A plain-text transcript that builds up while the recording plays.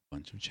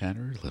Bunch of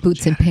chatter.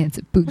 Boots and pants.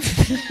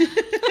 Boots.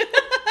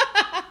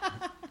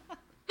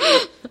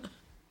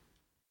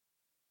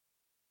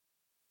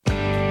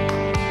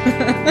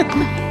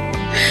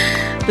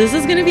 This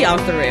is going to be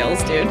off the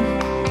rails, dude.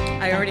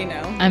 I already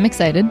know. I'm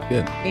excited.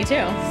 Good. Me too.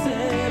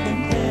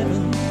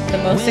 The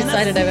most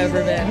excited I've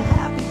ever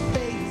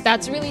been.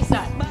 That's really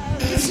sad.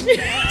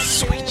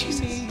 Sweet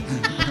Jesus.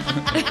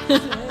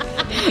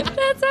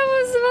 That's what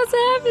was supposed to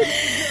happen.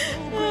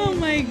 Oh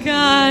my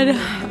god.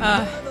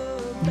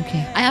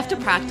 Okay. I have to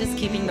practice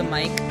keeping the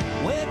mic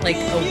like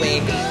away.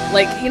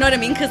 Like, you know what I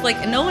mean? Because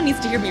like no one needs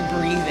to hear me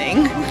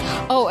breathing.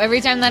 Oh, every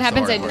time that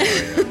happens,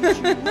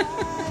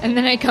 and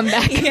then I come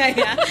back.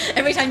 Yeah.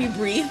 Every time you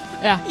breathe,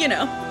 Yeah. you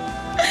know.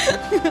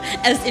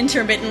 As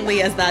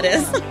intermittently as that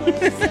is.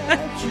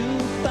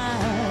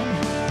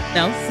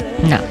 No?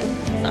 No.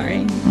 Sorry.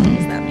 What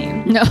does that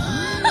mean? No.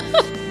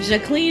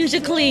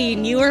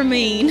 Jacqueline, you are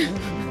mean.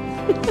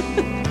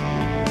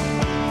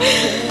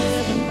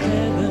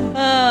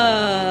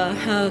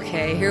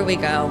 Okay, here we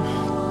go.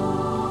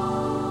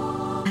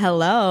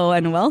 Hello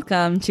and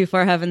welcome to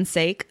For Heaven's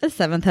Sake, a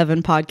Seventh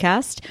Heaven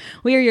podcast.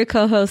 We are your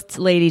co-hosts,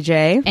 Lady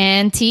J.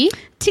 And T?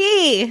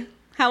 T,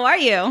 how are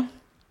you?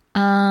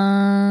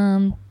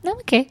 I'm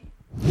okay.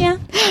 Yeah,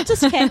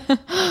 just okay.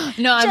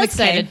 No, I'm Just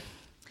excited. okay.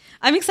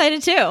 I'm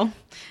excited too.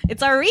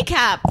 It's our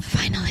recap.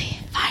 Finally.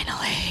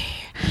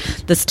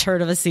 This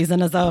turd of a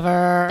season is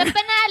over. The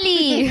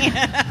finale.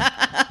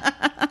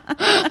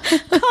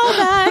 Call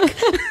back.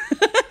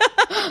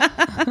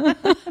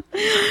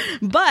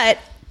 But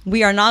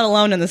we are not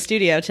alone in the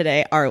studio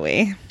today, are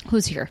we?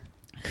 Who's here?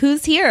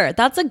 Who's here?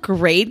 That's a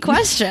great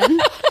question.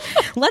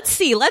 Let's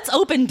see. Let's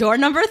open door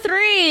number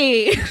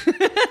 3.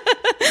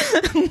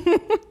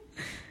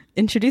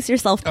 Introduce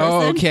yourself, person.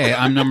 Oh, okay.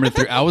 I'm number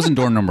 3. I was in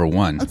door number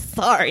 1.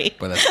 Sorry.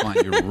 But that's fine.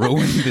 You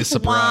ruined the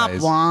surprise.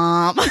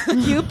 Womp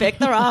womp. You picked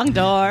the wrong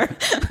door.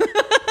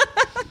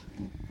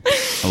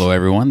 Hello,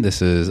 everyone.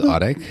 This is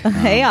Adek.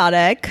 Hey,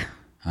 Adek.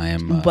 I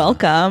am...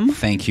 Welcome.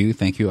 Thank you.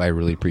 I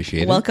really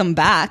appreciate it. Welcome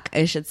back,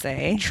 I should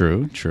say.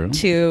 True.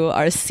 To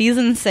our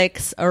season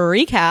 6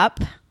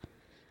 recap.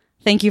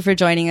 Thank you for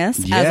joining us,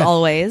 as Yeah.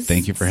 always.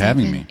 Thank you for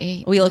having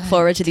me. We look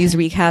forward to these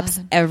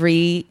recaps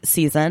every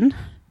season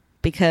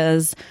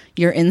because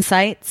your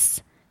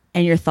insights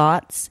and your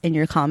thoughts and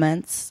your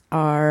comments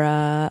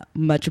are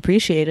much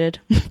appreciated.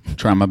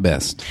 Try my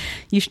best.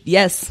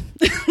 Yes.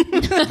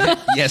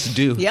 Yes,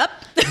 do. Yep.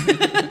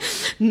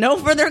 No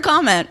further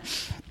comment.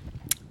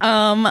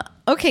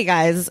 Okay,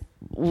 guys,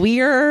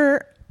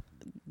 we're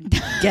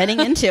getting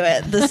into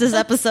it. This is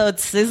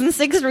season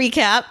 6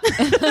 recap.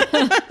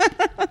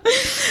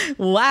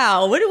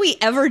 Wow, what do we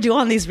ever do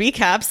on these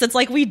recaps? It's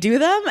like we do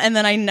them and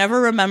then I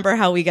never remember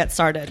how we get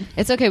started.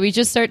 It's okay. We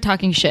just start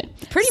talking shit.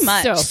 Pretty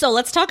much. So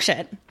let's talk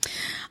shit.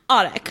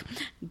 Adek,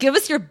 give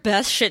us your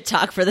best shit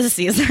talk for this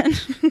season.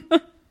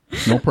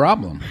 No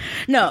problem.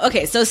 No,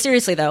 okay, so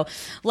seriously though,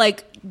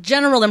 like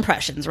general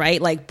impressions, right?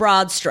 Like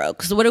broad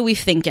strokes. What are we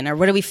thinking or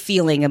what are we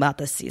feeling about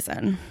this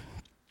season?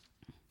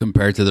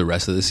 Compared to the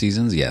rest of the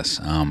seasons, yes.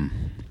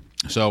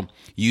 So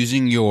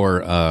using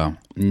your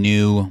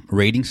new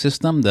rating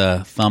system,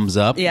 the thumbs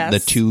up, Yes.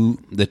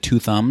 the two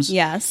thumbs.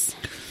 Yes.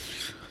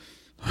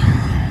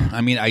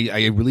 I mean,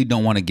 I really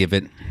don't want to give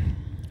it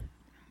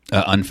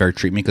unfair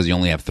treatment because you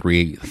only have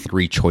three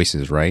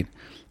choices, right?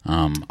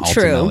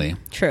 Ultimately.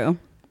 True.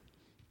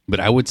 But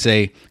I would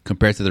say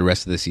compared to the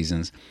rest of the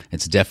seasons,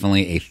 it's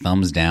definitely a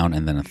thumbs down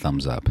and then a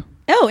thumbs up.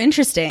 Oh,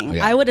 interesting.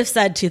 Yeah. I would have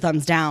said 2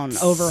 thumbs down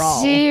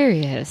overall.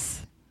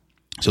 Serious.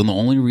 So the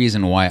only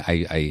reason why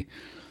I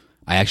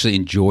actually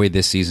enjoyed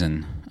this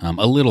season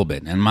a little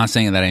bit, and I'm not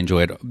saying that I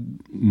enjoyed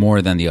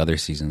more than the other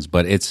seasons,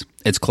 but it's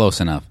close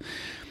enough.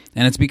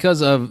 And it's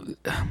because of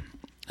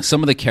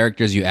some of the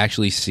characters you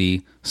actually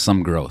see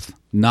some growth.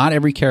 Not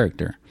every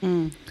character,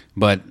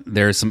 but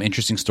there's some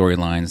interesting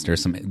storylines.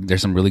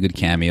 There's some really good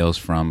cameos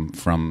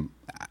from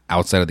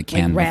outside of the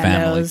Cannon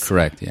family. randos.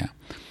 Correct, yeah.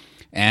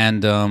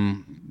 And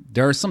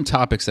there are some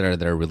topics that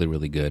are really,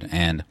 really good.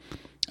 And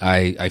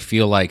I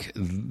feel like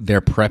they're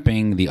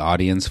prepping the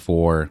audience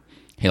for,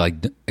 hey, like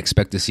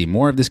expect to see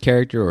more of this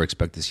character or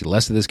expect to see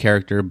less of this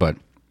character. But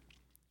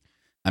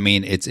I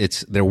mean,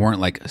 it's there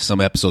weren't like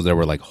some episodes that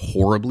were like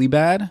horribly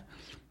bad.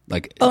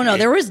 Like, Oh no,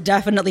 there was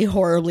definitely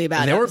horribly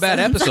bad. there were episodes. bad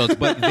episodes,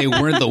 but they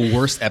weren't the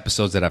worst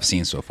episodes that I've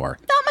seen so far.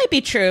 That might be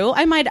true.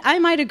 I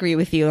might agree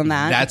with you on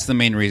that. That's the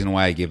main reason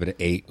why I give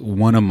it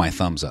one of my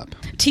thumbs up.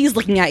 T's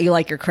looking at you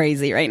like you're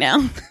crazy right now.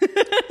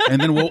 And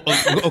then we'll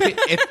okay.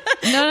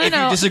 No. If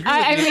you disagree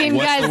with me, mean,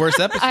 what's guys, the worst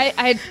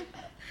episode?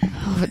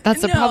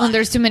 That's the No. problem.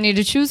 There's too many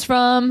to choose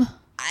from.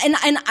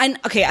 And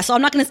okay, so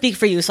I'm not going to speak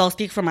for you, so I'll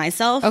speak for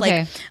myself.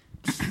 Okay.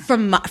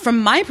 Like, from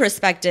my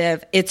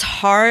perspective, it's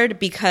hard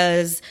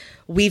because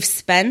we've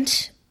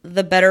spent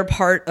the better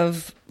part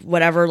of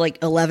whatever, like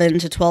 11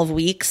 to 12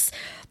 weeks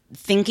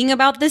thinking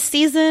about this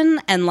season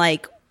and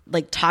like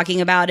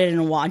talking about it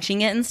and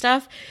watching it and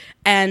stuff.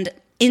 And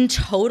in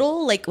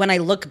total, like when I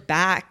look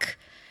back,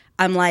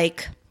 I'm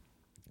like,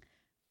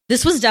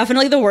 This was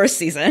definitely the worst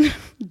season.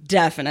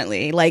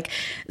 Definitely. Like,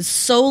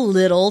 so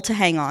little to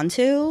hang on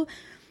to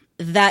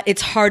that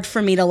it's hard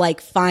for me to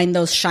like find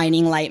those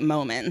shining light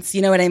moments.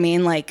 You know what I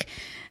mean? Like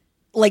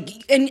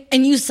and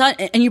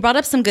you brought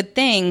up some good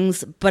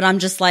things, but I'm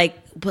just like,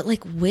 but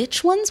like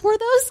which ones were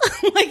those?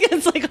 Like,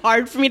 it's like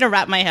hard for me to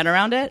wrap my head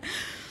around it.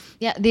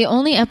 Yeah, the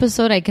only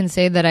episode I can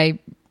say that I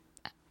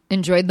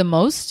enjoyed the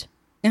most,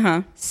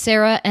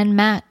 Sarah and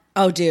Matt.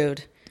 Oh,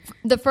 dude.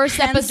 The first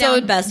Hands episode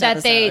down, best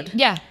that episode.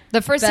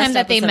 the first Best time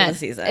that they episode of met. the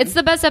season. It's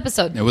the best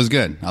episode. It was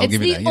good. I'll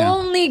give you that. It's the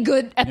only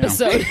good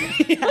episode.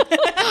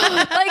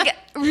 Like,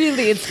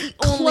 really, it's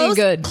only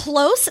good.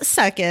 Close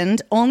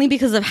second, only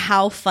because of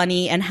how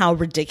funny and how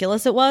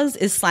ridiculous it was,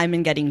 is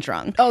Simon getting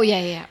drunk. Oh,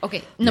 yeah.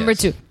 Okay, number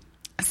 2.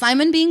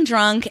 Simon being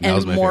drunk That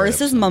was and my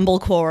Morris's favorite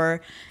mumblecore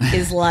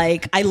is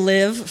like, I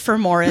live for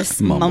Morris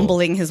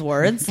mumbling his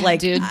words. Like,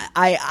 dude.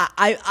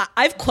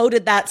 I've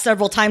quoted that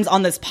several times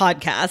on this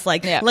podcast,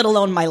 like, let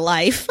alone my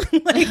life.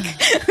 Like,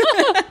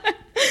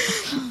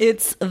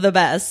 it's the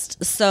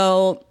best.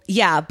 So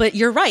yeah, but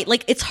you're right.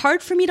 Like, it's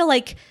hard for me to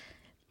like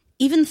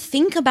even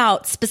think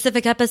about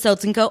specific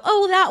episodes and go,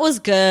 oh, that was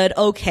good,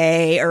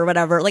 okay, or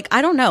whatever. Like,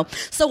 I don't know.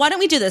 So why don't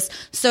we do this?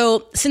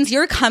 So since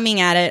you're coming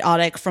at it,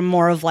 Audic, from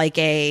more of like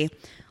a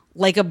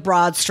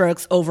broad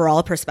strokes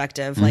overall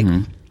perspective, like,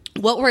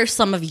 what were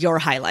some of your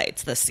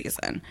highlights this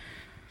season?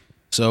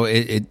 So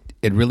it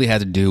really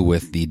had to do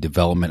with the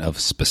development of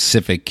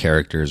specific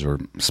characters or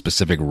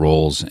specific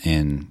roles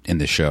in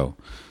the show.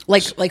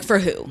 Like for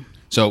who?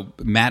 So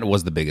Matt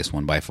was the biggest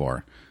one by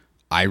far.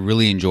 I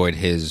really enjoyed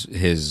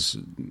his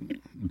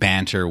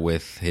banter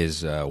with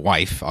his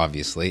wife,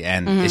 obviously,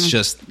 and it's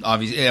just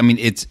obvious. I mean,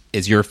 it's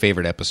your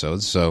favorite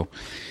episodes, so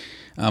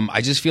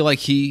I just feel like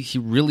he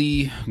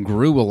really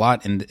grew a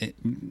lot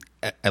in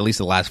at least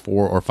the last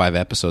 4 or 5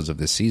 episodes of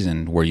this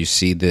season, where you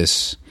see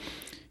this.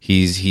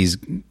 He's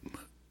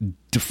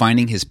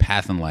defining his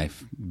path in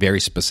life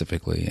very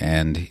specifically,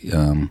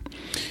 and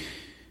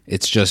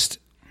it's just,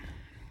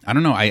 I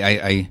don't know.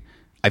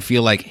 I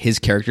feel like his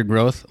character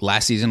growth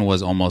last season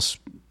was almost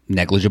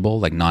negligible,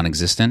 like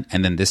non-existent,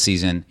 and then this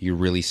season you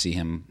really see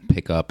him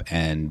pick up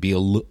and be a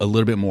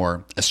little bit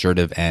more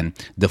assertive and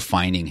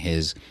defining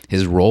his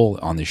role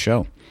on the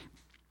show.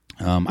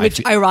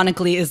 Which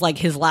ironically is like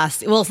his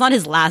last. Well, it's not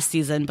his last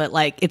season, but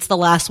like it's the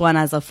last one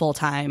as a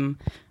full-time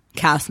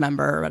cast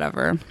member or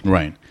whatever.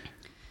 Right.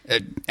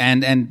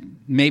 And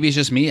maybe it's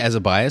just me as a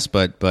bias,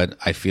 but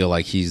I feel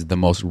like he's the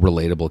most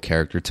relatable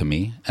character to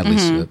me. At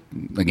least,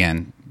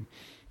 again,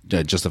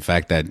 just the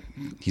fact that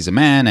he's a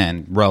man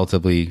and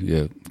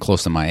relatively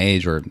close to my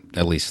age, or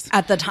at least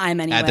at the time,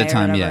 anyway. At the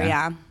time, whatever,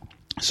 yeah.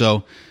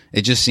 So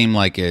it just seemed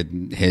like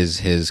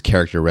his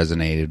character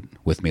resonated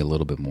with me a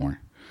little bit more.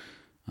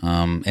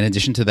 In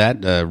addition to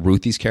that,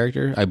 Ruthie's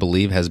character, I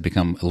believe, has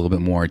become a little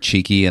bit more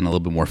cheeky and a little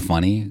bit more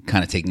funny,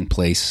 kind of taking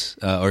place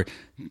or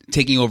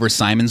taking over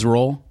Simon's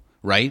role,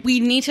 right? We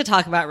need to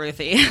talk about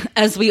Ruthie,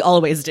 as we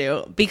always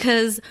do,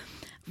 because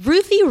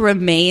Ruthie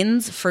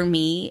remains, for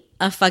me,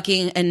 a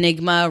fucking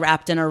enigma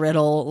wrapped in a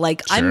riddle.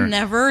 Like, Sure. I'm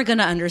never going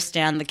to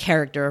understand the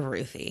character of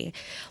Ruthie.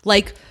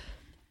 Like,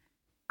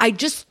 I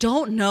just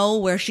don't know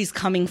where she's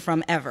coming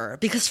from ever,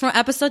 because from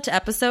episode to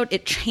episode,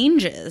 it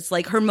changes.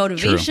 Like, her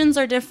motivations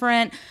are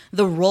different.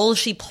 The role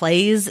she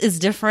plays is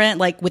different,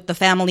 like with the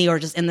family or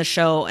just in the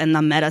show in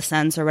the meta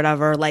sense or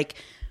whatever. Like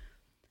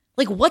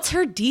what's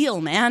her deal,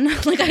 man?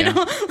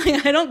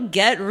 I don't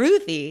get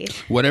Ruthie.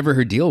 Whatever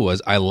her deal was,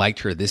 I liked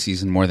her this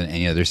season more than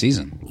any other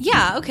season.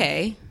 Yeah,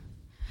 okay.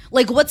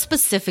 Like, what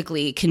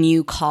specifically can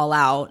you call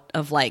out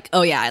of like,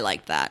 oh yeah, I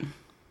like that?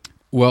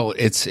 Well,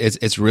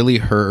 it's really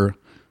her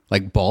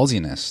like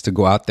ballsiness to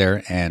go out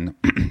there and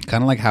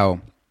kind of like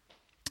how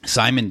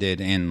Simon did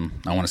in,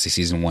 I want to say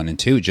season 1 and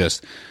 2,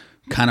 just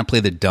kind of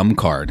play the dumb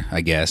card, I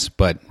guess,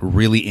 but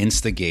really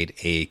instigate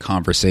a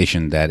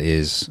conversation that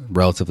is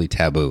relatively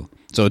taboo.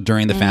 So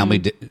during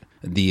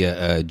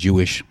the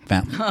Jewish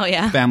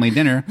family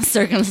dinner,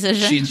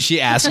 circumcision, she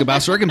asked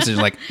about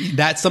circumcision. Like,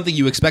 that's something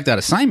you expect out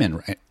of Simon,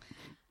 right?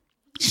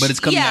 But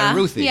it's coming out of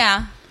Ruthie.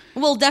 Yeah.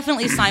 Well,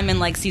 definitely Simon,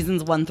 like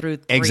seasons 1 through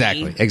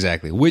 3.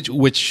 Exactly.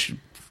 Which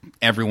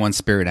everyone's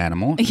spirit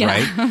animal,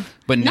 right?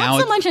 But now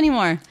not so much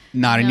anymore.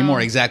 Not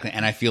anymore, exactly.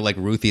 And I feel like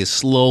Ruthie is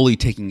slowly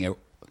taking it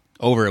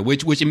over,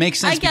 which it makes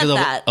sense because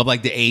of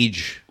like the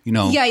age,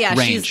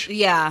 range.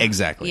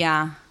 Exactly.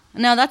 Yeah.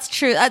 No, that's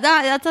true.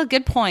 That's a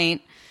good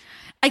point.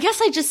 I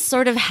guess I just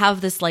sort of have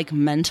this like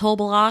mental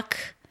block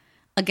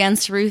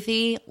against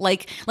Ruthie.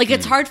 Like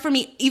it's hard for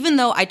me, even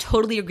though I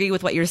totally agree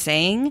with what you're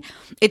saying,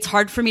 it's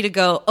hard for me to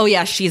go, oh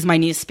yeah, she's my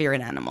new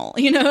spirit animal.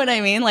 You know what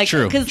I mean? Like,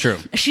 true.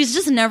 She's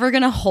just never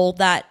going to hold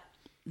that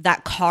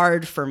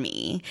card for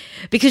me,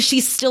 because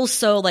she's still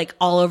so like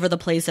all over the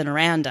place and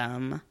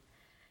random.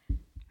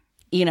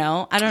 I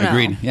don't know.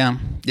 Agreed. Yeah.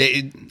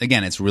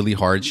 Again, it's really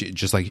hard.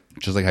 Just like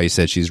how you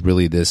said, she's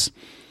really this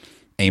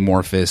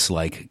amorphous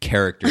like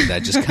character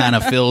that just kind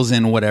of fills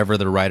in whatever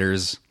the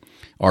writers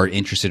are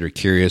interested or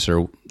curious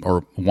or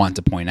want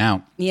to point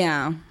out.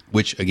 Yeah.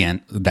 which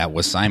again, that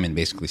was Simon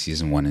basically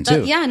season 1 and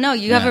 2. Yeah, no,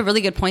 you have a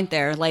really good point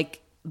there. Like,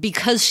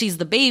 because she's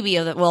the baby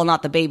of the, well,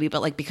 not the baby,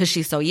 but like because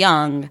she's so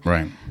young,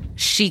 right?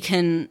 She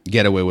can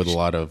get away with a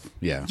lot of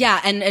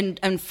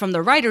and from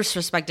the writer's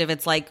perspective,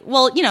 it's like,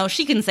 well, you know,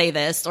 she can say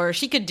this or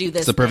she could do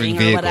this it's the perfect thing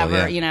vehicle, or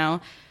whatever, you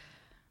know.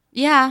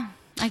 Yeah,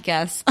 I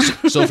guess.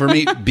 So for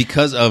me,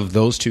 because of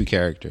those two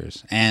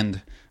characters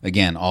and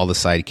again all the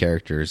side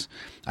characters,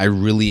 I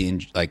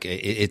really like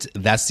it's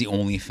that's the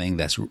only thing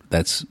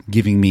that's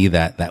giving me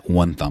that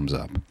one thumbs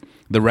up.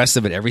 The rest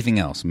of it, everything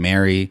else,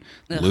 Mary,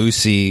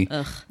 Lucy,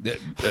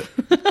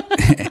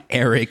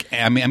 Eric.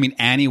 I mean,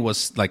 Annie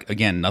was like,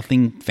 again,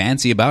 nothing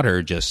fancy about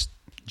her. Just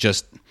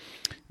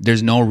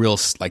there's no real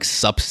like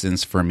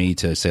substance for me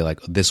to say like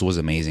this was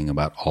amazing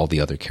about all the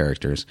other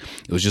characters.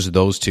 It was just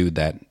those two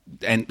that,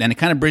 and it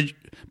kind of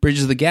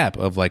bridges the gap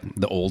of like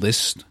the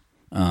oldest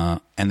and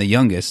the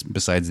youngest,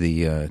 besides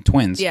the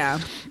twins. Yeah.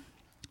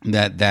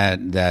 That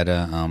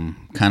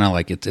kind of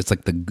like it's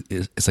like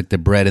the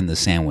bread in the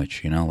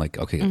sandwich, you know, like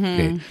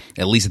okay,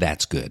 at least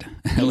that's good.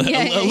 At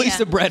least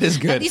the bread is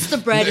good. At least the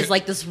bread is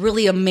like this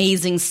really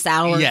amazing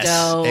sourdough.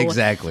 Yes,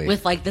 exactly.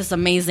 With like this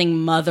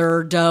amazing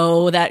mother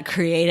dough that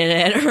created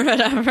it or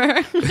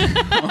whatever.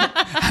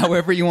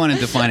 However you want to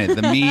define it,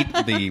 the meat,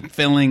 the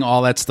filling,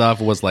 all that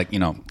stuff was like, you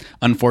know,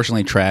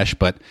 unfortunately trash.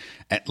 But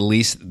at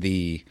least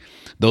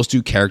those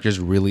two characters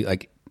really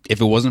like. If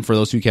it wasn't for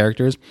those two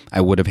characters, I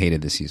would have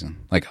hated this season.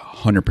 Like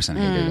 100%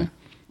 hated it.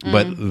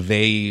 But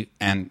they,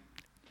 and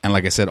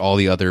like I said, all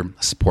the other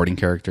supporting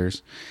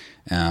characters,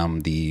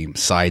 the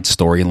side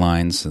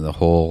storylines, the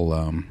whole,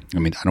 I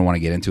mean, I don't want to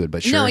get into it,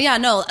 but sure.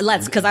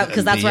 Let's, because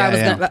that's what I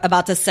was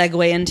about to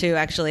segue into,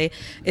 actually,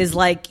 is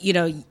like, you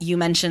know, you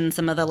mentioned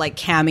some of the like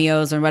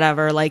cameos or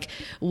whatever. Like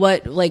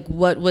what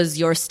was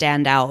your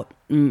standout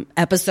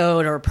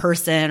episode or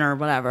person or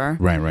whatever?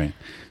 Right.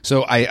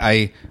 So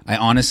I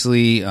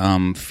honestly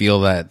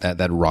feel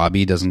that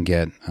Robbie doesn't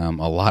get a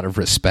lot of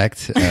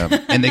respect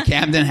in the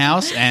Camden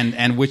house,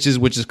 and which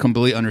is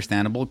completely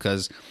understandable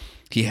because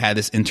he had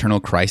this internal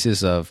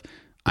crisis of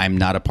I'm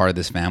not a part of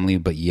this family,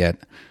 but yet,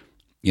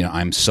 you know,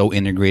 I'm so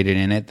integrated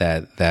in it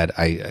that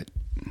I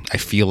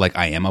feel like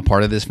I am a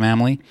part of this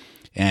family,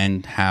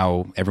 and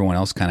how everyone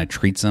else kind of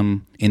treats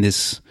him in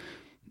this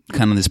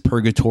kind of this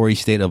purgatory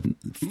state of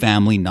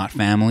family, not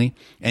family.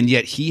 And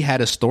yet he had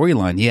a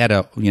storyline. He had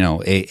a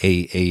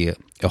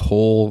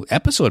whole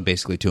episode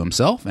basically to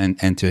himself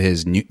and to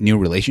his new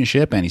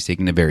relationship, and he's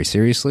taking it very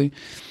seriously.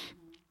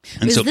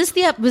 And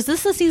was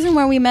this the season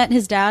where we met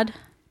his dad?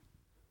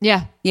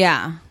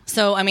 Yeah.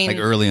 So I mean, like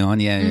early on,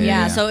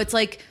 yeah. So it's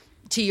like,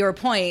 to your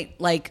point,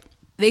 like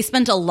they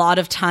spent a lot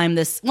of time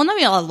not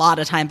a lot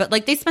of time, but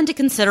like they spent a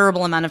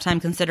considerable amount of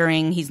time,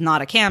 considering he's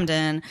not a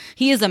Camden.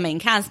 He is a main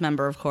cast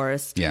member, of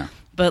course. Yeah.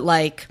 But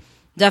like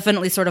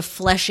definitely sort of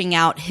fleshing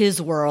out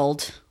his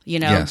world, you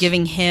know,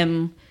 giving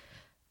him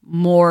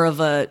more of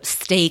a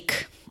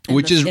stake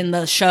in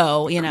the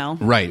show, you know.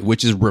 Right,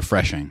 which is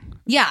refreshing.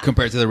 Yeah.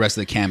 Compared to the rest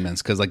of the Camdens,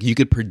 because like you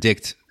could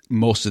predict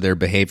most of their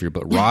behavior,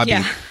 but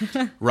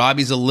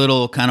Robbie's a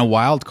little kind of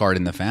wild card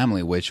in the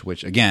family,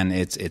 which again,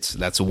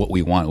 that's what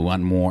we want. We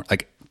want more,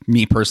 like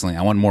me personally,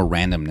 I want more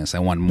randomness. I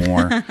want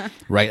more,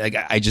 right? Like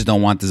I just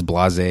don't want this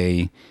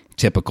blasé,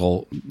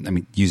 typical, I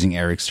mean, using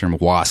Eric's term,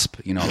 WASP,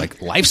 you know,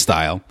 like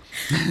lifestyle.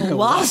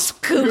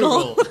 WASP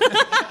Google.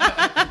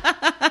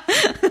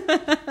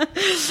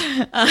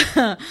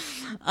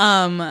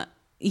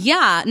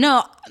 Yeah,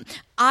 no,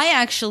 I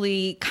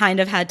actually kind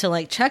of had to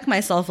like check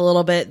myself a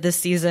little bit this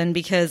season,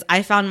 because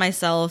I found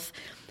myself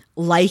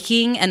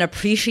liking and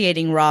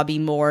appreciating Robbie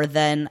more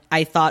than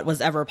I thought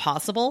was ever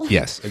possible.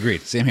 Yes,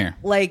 agreed. Same here.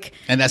 Like,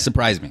 and that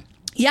surprised me.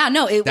 Yeah,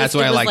 no, it was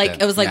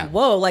like,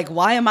 whoa, like,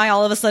 why am I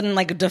all of a sudden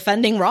like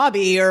defending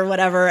Robbie or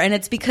whatever? And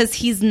it's because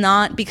he's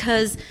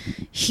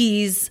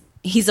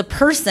a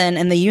person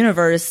in the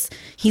universe.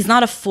 He's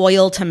not a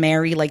foil to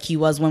Mary like he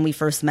was when we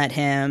first met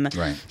him.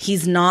 Right.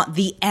 He's not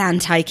the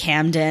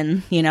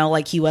anti-Camden, you know,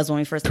 like he was when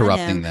we first met him.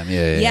 Corrupting them.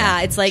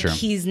 Yeah. It's like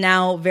he's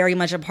now very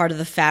much a part of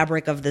the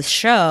fabric of this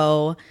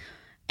show.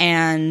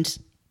 And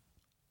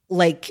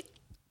like,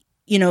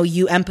 you know,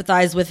 you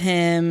empathize with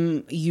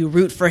him, you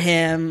root for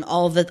him,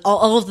 all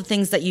of the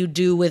things that you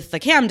do with the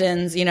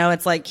Camdens, you know,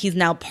 it's like he's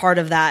now part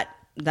of that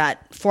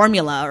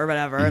formula or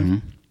whatever.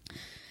 Mm-hmm.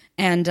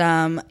 And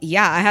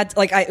I had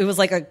it was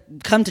like a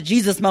come to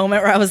Jesus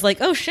moment where I was like,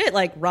 oh shit,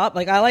 like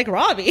I like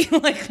Robbie,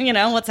 like, you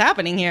know, what's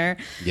happening here?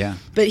 Yeah.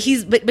 But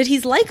he's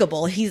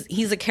likable.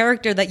 He's a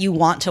character that you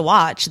want to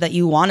watch, that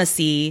you want to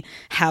see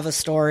have a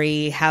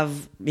story,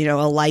 have, you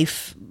know, a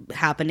life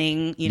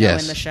happening, you know,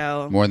 in the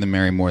show. More than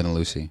Mary, more than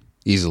Lucy,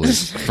 easily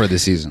for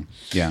this season.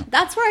 Yeah.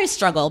 That's where I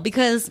struggle,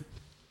 because,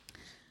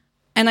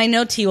 and I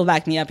know T will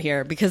back me up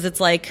here, because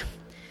it's like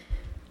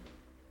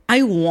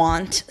I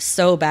want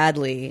so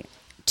badly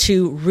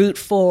to root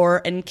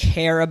for and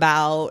care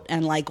about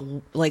and like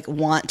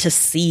want to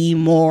see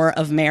more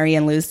of Mary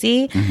and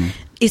Lucy. Mm-hmm.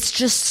 It's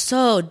just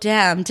so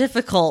damn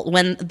difficult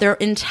when their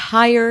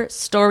entire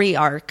story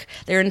arc,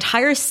 their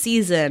entire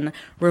season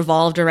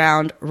revolved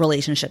around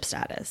relationship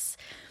status.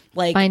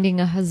 like finding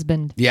a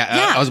husband.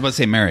 Yeah. I was about to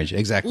say marriage.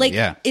 Exactly. like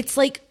yeah. it's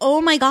like,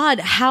 oh my God,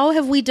 how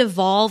have we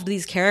devolved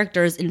these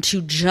characters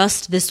into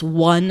just this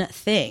one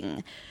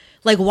thing?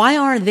 Like, why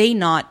are they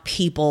not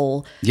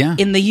people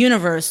in the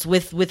universe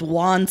with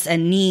wants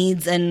and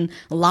needs and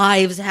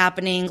lives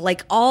happening?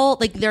 Like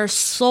their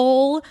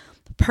sole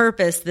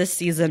purpose this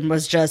season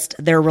was just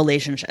their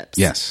relationships.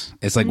 Yes.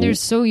 It's like, and they're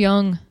so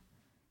young.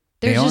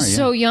 They're just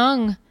so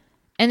young,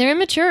 and they're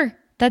immature.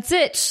 That's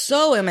it.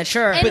 So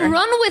immature. And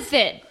run with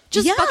it.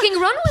 Just fucking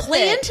run with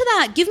Play it. into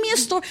that. Give me a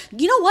story.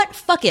 You know what?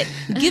 Fuck it.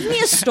 Give me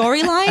a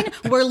storyline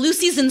where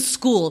Lucy's in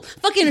school.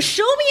 Fucking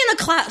show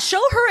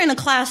her in a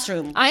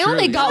classroom. I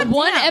only got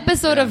one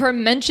episode of her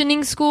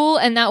mentioning school,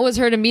 and that was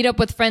her to meet up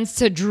with friends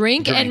to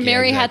drink and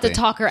Mary had to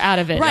talk her out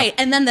of it. Right.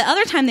 And then the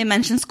other time they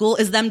mentioned school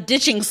is them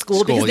ditching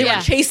school because they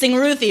were chasing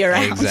Ruthie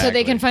around. Exactly. So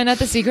they can find out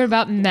the secret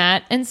about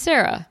Matt and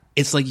Sarah.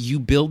 It's like you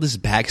build this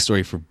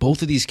backstory for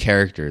both of these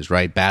characters,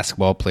 right?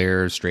 Basketball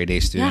player, straight A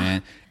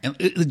student. And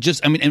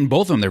and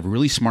both of them, they're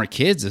really smart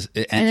kids.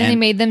 And then they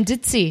made them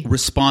ditzy.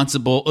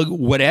 Responsible,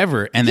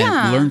 whatever. And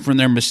then learn from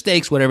their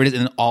mistakes, whatever it is.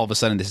 And then all of a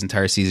sudden, this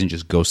entire season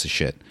just goes to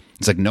shit.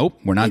 It's like, nope,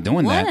 we're not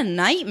doing that. What a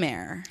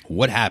nightmare.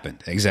 What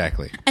happened?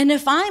 Exactly. And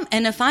if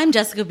I'm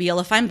Jessica Biel,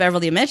 if I'm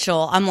Beverly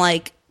Mitchell, I'm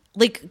like,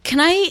 can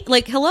I,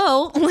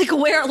 hello?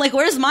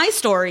 Where's my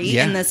story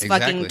in this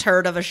fucking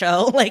turd of a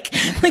show?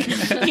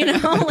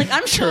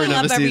 I'm showing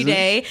up every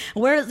day.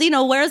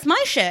 Where's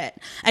my shit?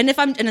 And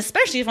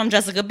especially if I'm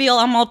Jessica Biel,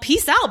 I'm all,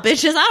 peace out,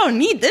 bitches. I don't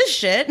need this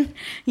shit.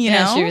 You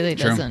know? She really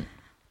doesn't.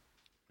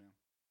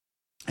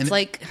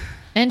 It's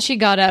and she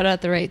got out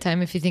at the right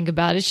time. If you think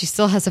about it, she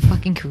still has a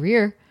fucking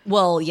career.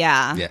 Well,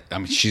 yeah. Yeah. I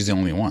mean, she's the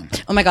only one.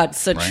 Oh my God.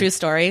 So true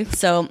story.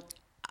 So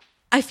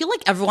I feel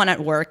like everyone at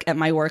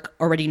my work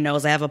already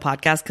knows I have a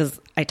podcast because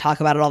I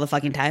talk about it all the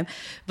fucking time.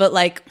 But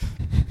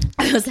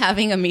I was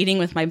having a meeting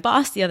with my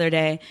boss the other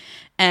day,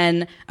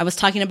 and I was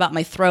talking about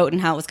my throat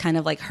and how it was kind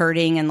of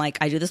hurting, and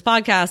I do this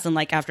podcast, and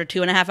after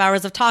 2.5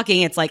 hours of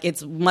talking,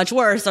 it's much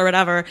worse or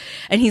whatever.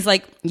 And he's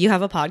like, "You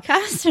have a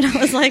podcast?" And I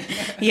was like,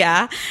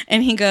 "Yeah."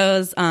 And he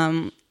goes,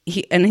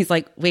 he's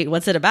like, "Wait,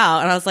 what's it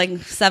about?" And I was like,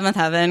 "Seventh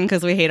Heaven,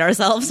 because we hate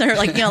ourselves," or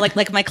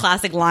like my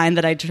classic line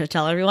that I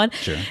tell everyone.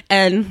 Sure.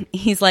 And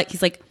he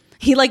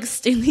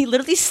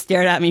literally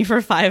stared at me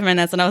for 5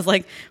 minutes, and I was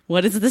like,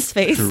 "What is this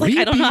face?" Creepy.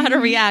 I don't know how to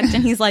react.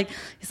 And he's like,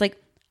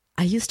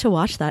 "I used to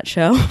watch that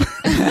show."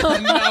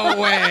 No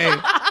way.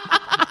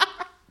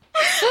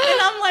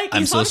 And I'm like,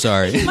 I'm so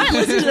sorry. He might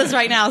listen to this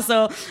right now,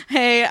 so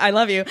hey, I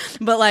love you.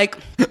 But I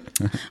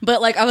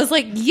was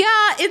like, yeah,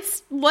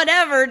 it's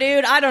whatever,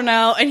 dude. I don't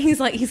know. And he's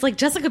like,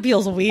 Jessica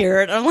Biel's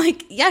weird. And I'm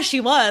like, yeah,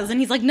 she was. And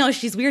he's like, no,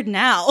 she's weird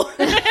now.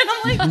 And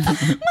I'm like,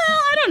 well,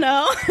 I don't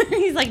know. And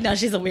he's like, no,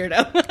 she's a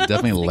weirdo.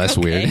 Definitely less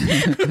weird.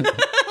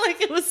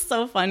 It was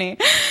so funny.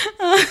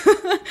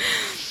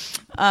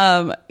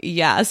 So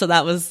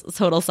that was a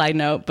total side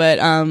note. But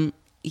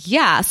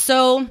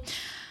so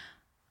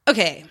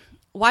okay.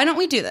 Why don't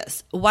we do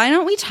this? Why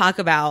don't we talk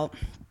about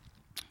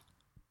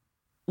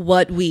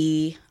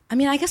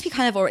I guess we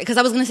kind of already, because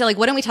I was going to say,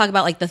 why don't we talk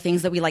about the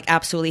things that we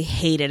absolutely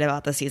hated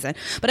about the season?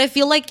 But I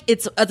feel like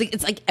it's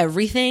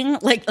everything.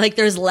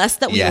 There's less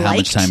that we liked. How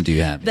much time do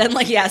you have? Then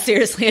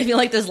seriously, I feel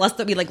like there's less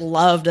that we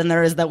loved than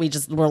there is that we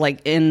just were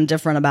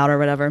indifferent about or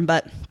whatever.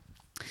 But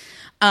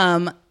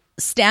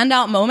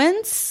standout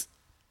moments.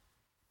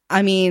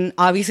 I mean,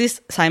 obviously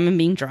Simon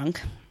being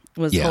drunk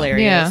was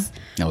hilarious. Yeah.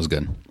 That was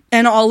good.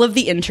 And all of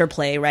the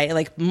interplay,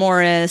 right?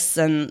 Morris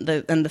and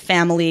the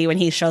family, when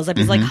he shows up,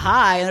 he's like,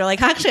 "Hi," and they're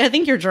like, "Actually, I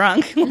think you're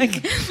drunk."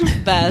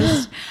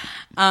 Best.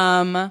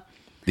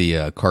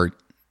 The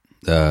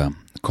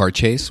car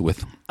chase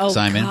with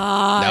Simon.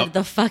 God,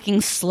 the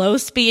fucking slow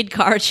speed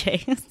car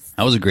chase.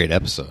 That was a great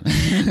episode.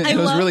 It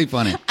was really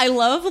funny. I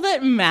love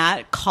that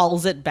Matt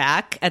calls it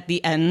back at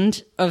the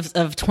end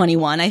of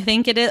 21, I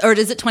think it is, or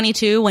is it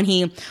 22 when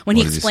he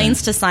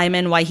explains to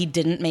Simon why he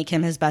didn't make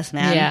him his best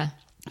man? Yeah.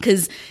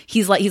 Because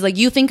he's like,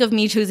 you think of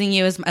me choosing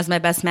you as my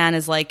best man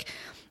is like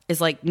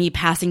me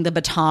passing the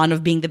baton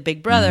of being the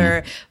big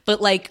brother,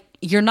 but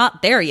you're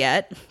not there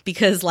yet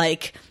because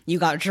you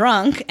got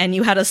drunk and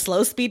you had a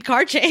slow speed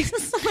car chase.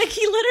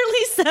 He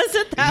literally says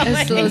it that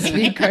way. A slow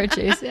speed car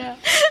chase, yeah.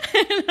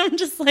 And I'm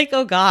just like,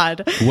 oh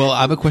God. Well,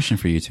 I have a question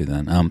for you two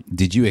then.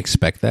 Did you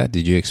expect that?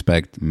 Did you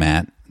expect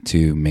Matt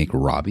to make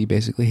Robbie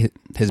basically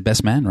his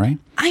best man, right?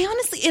 I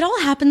honestly, it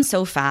all happened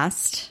so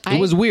fast. It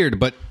was weird,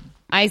 but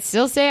I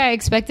still say I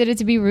expected it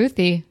to be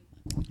Ruthie.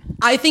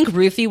 I think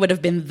Ruthie would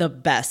have been the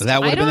best. That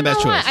would have been the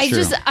best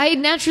choice. I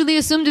naturally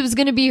assumed it was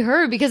going to be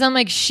her because I'm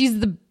like, she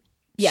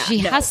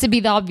has to be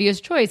the obvious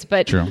choice.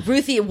 But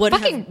Ruthie would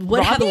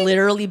have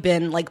literally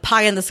been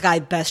pie in the sky,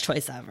 best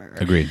choice ever.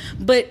 Agreed.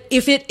 But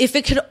if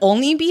it could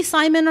only be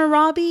Simon or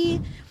Robbie,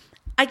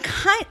 I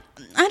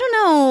don't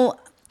know.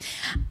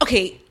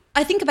 Okay,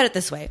 I think about it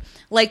this way.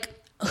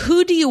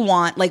 who do you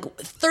want, like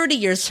 30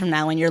 years from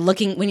now when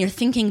you're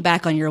thinking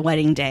back on your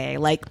wedding day,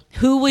 like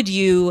who would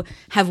you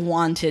have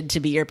wanted to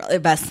be your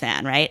best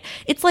man, right?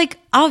 It's like,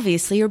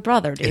 obviously your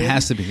brother, dude. It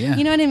has to be, yeah.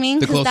 You know what I mean?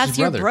 Because that's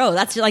brother. your bro.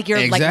 That's like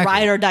your like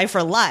ride or die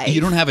for life.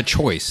 You don't have a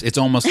choice. It's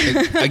almost,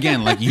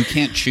 again, like you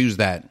can't choose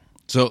that.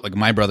 So like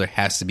my brother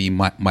has to be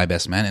my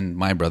best man, and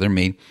my brother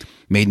made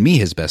me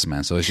his best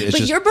man. So it's but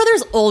just, your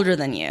brother's older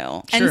than you.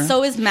 Sure. And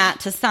so is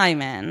Matt to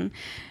Simon.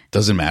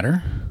 Doesn't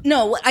matter.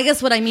 No, I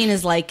guess what I mean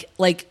is like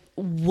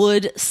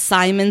would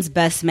Simon's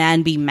best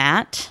man be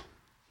Matt?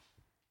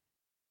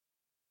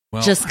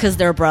 Well, just because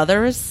they're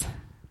brothers?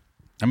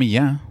 I mean,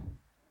 yeah.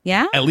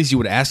 Yeah? At least you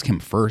would ask him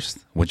first,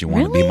 would you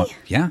want to be my...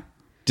 Yeah.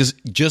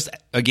 Just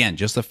again,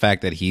 just the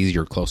fact that he's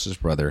your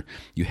closest brother,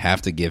 you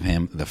have to give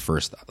him the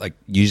first... Like,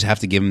 you just have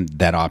to give him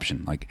that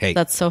option. Like, hey...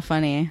 That's so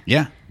funny.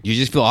 Yeah. You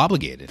just feel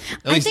obligated.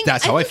 At least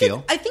that's how I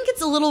feel. I think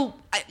it's a little...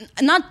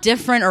 not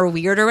different or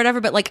weird or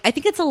whatever, but like, I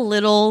think it's a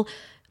little...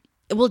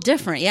 Well,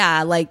 different,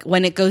 yeah. Like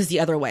when it goes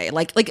the other way,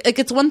 like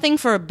it's one thing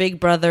for a big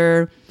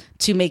brother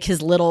to make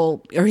his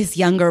little or his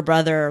younger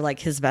brother like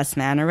his best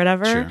man or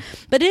whatever, sure.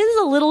 But it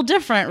is a little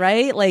different,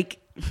 right? Like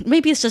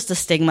maybe it's just a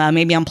stigma.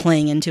 Maybe I'm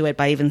playing into it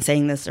by even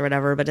saying this or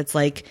whatever. But it's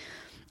like,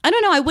 I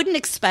don't know. I wouldn't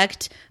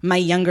expect my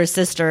younger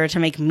sister to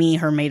make me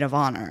her maid of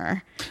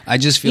honor. I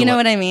just feel, you know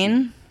what I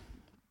mean?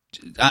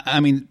 I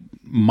mean,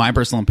 my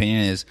personal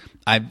opinion is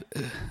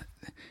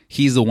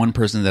he's the one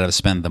person that I've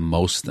spent the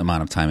most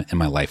amount of time in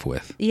my life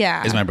with.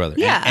 Yeah. Is my brother.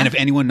 Yeah. And if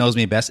anyone knows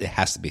me best, it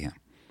has to be him.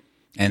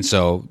 And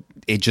so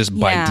it just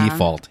by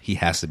default, he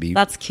has to be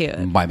that's cute.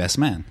 My best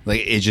man.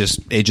 Like it just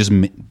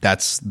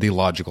that's the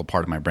logical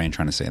part of my brain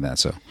trying to say that.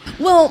 So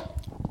well,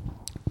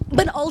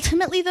 but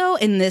ultimately though,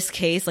 in this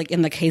case, like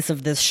in the case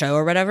of this show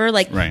or whatever,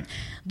 like right.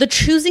 The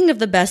choosing of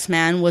the best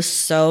man was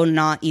so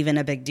not even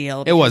a big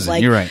deal. It wasn't.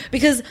 Like, you're right.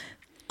 Because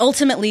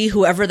ultimately,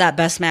 whoever that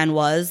best man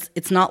was,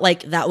 it's not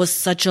like that was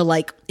such a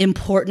like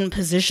important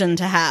position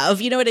to have.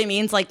 You know what I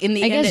mean? It's like in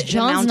the I end, guess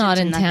John's not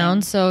in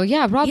town, so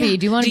yeah, Robbie, Yeah.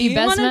 do you want to be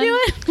best man? Do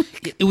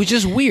it? It was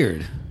just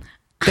weird.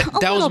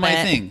 That was my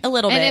thing. A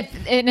little bit.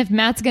 And if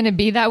Matt's going to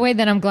be that way,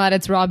 then I'm glad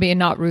it's Robbie and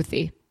not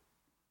Ruthie.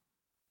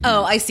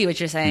 Oh, I see what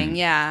you're saying.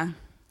 Yeah.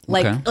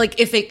 Like, Okay. like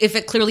if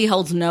it clearly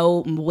holds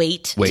no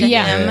weight to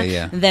Yeah. him,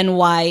 Yeah. then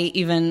why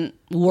even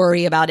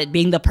worry about it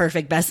being the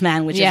perfect best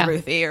man, which Yeah. is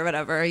Ruthie or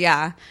whatever?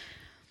 Yeah.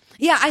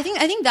 Yeah, I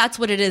think that's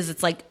what it is.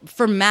 It's like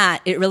for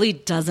Matt, it really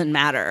doesn't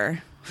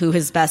matter who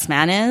his best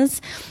man is.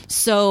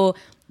 So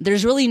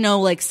there's really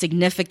no like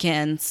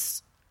significance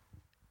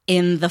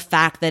in the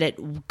fact that it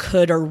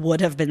could or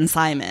would have been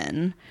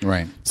Simon.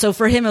 Right. So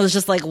for him, it was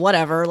just like,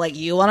 whatever, like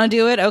you want to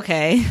do it?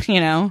 Okay.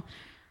 You know,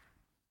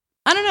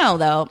 I don't know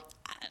though.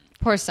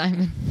 Poor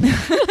Simon.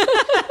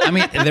 I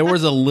mean, there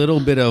was a little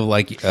bit of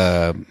like,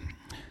 there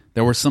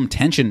was some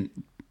tension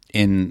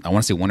in, I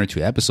want to say 1 or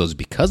 2 episodes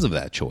because of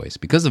that choice,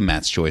 because of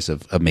Matt's choice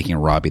of making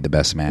Robbie the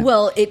best man.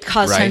 Well, it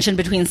caused Right. tension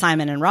between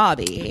Simon and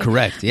Robbie.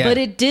 Correct, yeah. But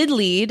it did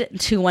lead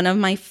to one of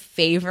my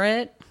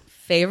favorite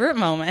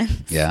moments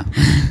Yeah.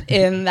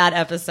 in that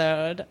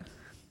episode.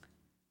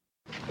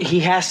 He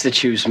has to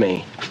choose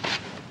me.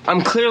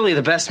 I'm clearly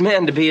the best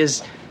man to be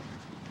his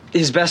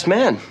best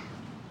man.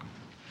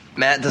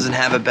 Matt doesn't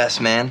have a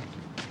best man.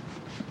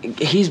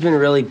 He's been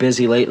really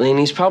busy lately, and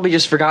he's probably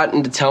just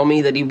forgotten to tell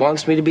me that he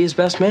wants me to be his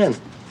best man.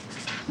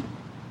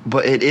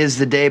 But it is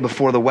the day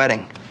before the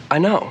wedding. I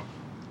know.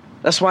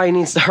 That's why he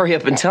needs to hurry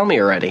up and tell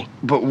me already.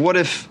 But what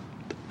if...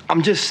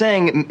 I'm just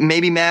saying,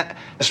 maybe Matt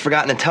has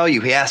forgotten to tell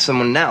you. He asked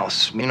someone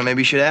else. You know,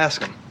 maybe you should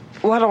ask him.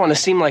 Well, I don't want to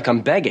seem like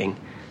I'm begging.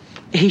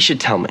 He should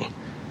tell me.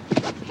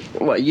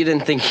 What, you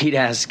didn't think he'd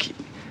ask...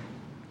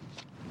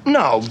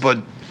 No,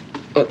 but...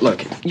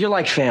 Look, you're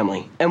like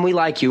family, and we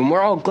like you, and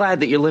we're all glad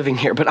that you're living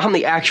here, but I'm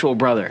the actual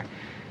brother.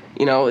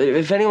 You know,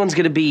 if anyone's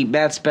gonna be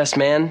Matt's best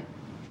man...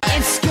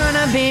 It's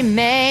gonna be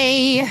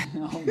me.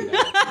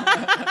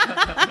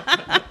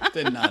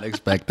 Did not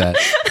expect that.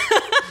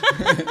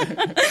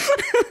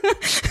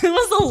 It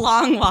was a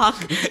long walk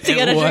to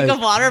get a drink of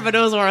water, but it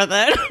was worth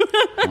it.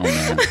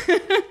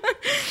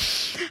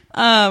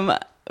 Oh,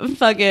 man.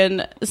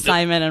 Fucking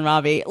Simon and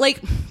Robbie.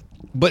 Like...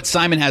 But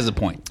Simon has a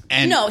point.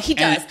 And, No, he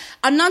does.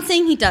 I'm not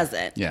saying he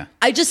doesn't. Yeah.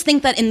 I just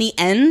think that in the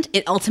end,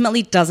 it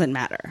ultimately doesn't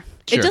matter.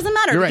 Sure. It doesn't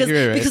matter You're right, because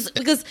you're right.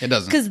 because It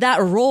doesn't. because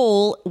that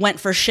role went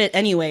for shit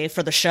anyway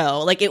for the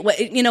show. Like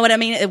you know what I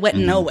mean? It went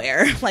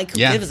nowhere. Like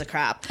Yeah. it was a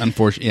crap.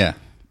 Unfortunately, yeah.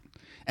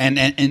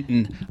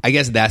 And I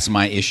guess that's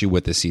my issue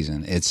with this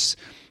season. It's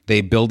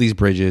they build these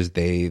bridges,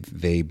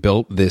 they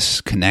built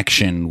this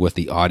connection with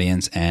the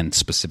audience and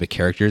specific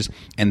characters,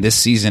 and this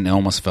season it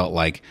almost felt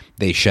like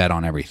they shed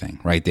on everything,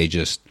 right? They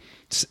just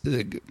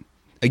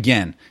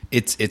again,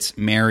 it's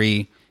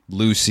Mary,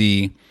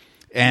 Lucy,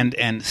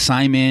 and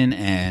Simon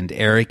and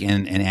Eric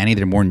and Annie.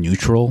 They're more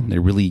neutral.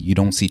 They're really, you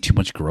don't see too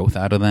much growth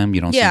out of them.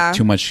 You don't see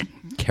too much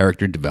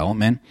character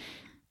development.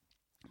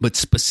 But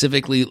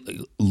specifically,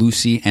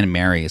 Lucy and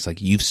Mary, it's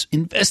like, you've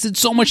invested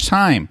so much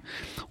time.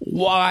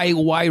 Why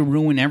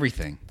ruin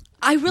everything?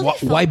 I really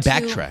why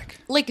felt backtrack?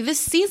 Like this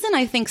season,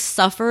 I think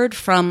suffered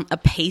from a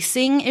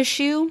pacing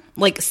issue,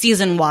 like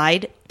season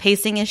wide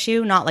pacing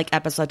issue, not like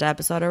episode to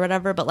episode or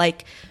whatever, but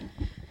like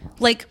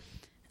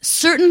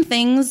certain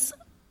things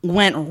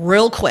went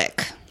real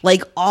quick.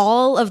 Like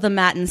all of the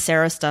Matt and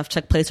Sarah stuff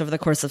took place over the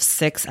course of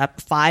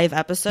 5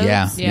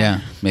 episodes.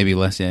 Yeah, maybe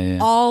less. Yeah.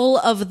 All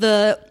of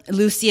the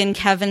Lucy and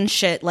Kevin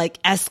shit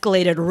like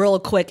escalated real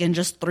quick in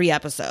just 3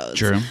 episodes.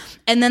 True.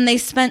 And then they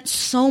spent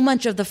so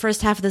much of the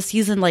first half of the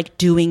season like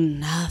doing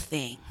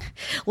nothing.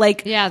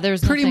 Like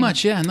there's pretty nothing.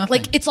 much nothing.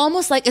 Like it's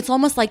almost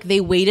like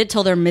they waited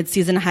till their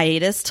mid-season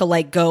hiatus to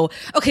like go,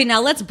 okay,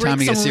 now let's break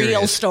some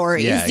real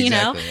stories, you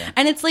know? Yeah.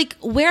 And it's like,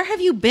 where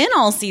have you been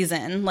all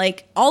season?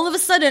 Like all of a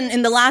sudden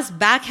in the last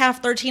back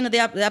half 13 of the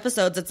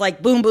episodes, it's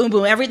like boom, boom,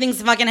 boom,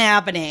 everything's fucking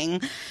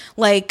happening.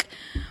 Like,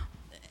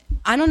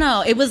 I don't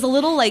know. It was a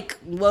little like,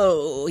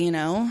 whoa, you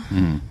know?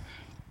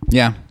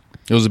 Yeah,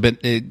 it was a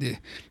bit.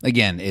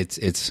 Again,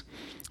 it's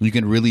you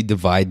can really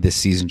divide this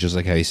season, just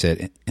like how you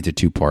said, into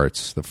 2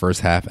 parts: the first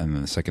half and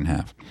then the second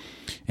half.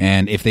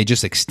 And if they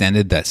just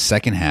extended that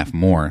second half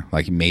more,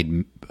 like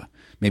made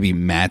maybe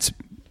Matt's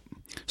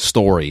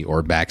story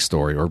or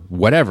backstory or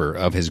whatever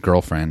of his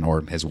girlfriend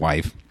or his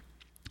wife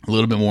a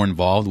little bit more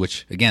involved,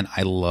 which again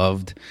I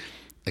loved,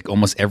 like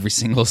almost every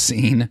single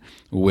scene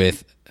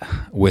with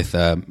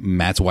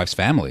Matt's wife's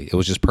family. It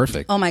was just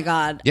perfect. Oh my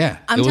God. Yeah,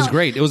 it was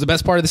great. It was the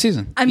best part of the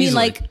season. I mean, easily.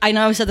 like, I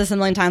know I've said this a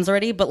million times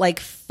already, but like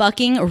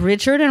fucking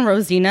Richard and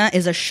Rosina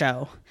is a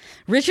show.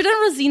 Richard and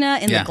Rosina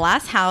in the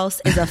glass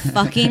house is a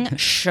fucking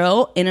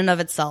show in and of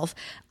itself.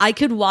 I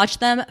could watch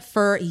them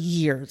for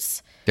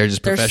years. They're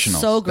just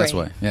professionals. So great. That's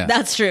why. Yeah.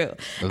 That's true.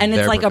 And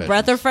it's like a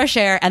breath of fresh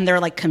air, and they're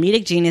like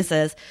comedic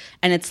geniuses.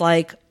 And it's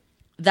like,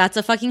 that's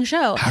a fucking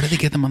show. How did they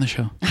get them on the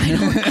show?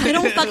 I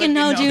don't fucking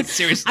know, dude.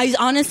 Seriously. I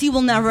honestly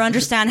will never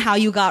understand how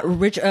you got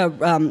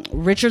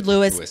Richard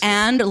Lewis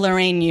and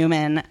Lorraine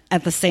Newman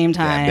at the same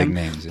time. Yeah, big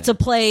names, to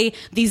play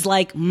these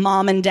like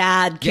mom and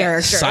dad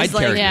characters. Side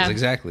like, characters,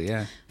 exactly,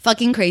 yeah.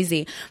 Fucking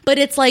crazy. But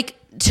it's like,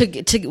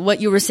 to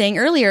what you were saying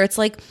earlier, it's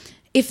like,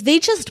 if they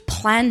just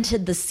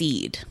planted the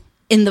seed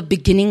in the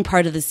beginning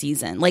part of the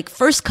season, like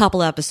first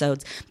couple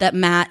episodes, that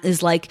Matt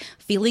is like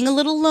feeling a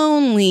little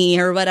lonely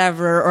or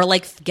whatever, or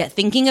like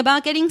thinking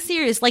about getting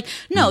serious. Like,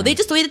 no, they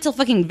just waited till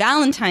fucking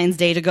Valentine's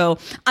Day to go,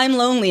 I'm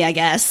lonely, I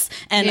guess,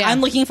 and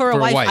I'm looking for a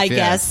wife, I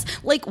guess.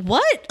 Like,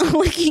 what?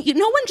 Like,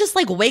 no one just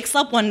like wakes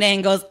up one day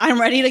and goes,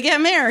 I'm ready to get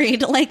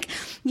married. Like,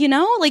 you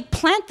know, like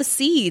plant the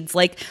seeds,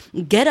 like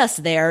get us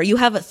there. You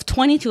have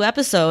 22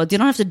 episodes. You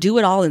don't have to do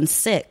it all in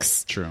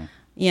 6. True.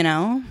 You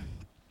know?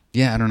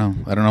 Yeah, I don't know.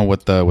 I don't know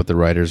what the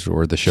writers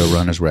or the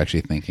showrunners were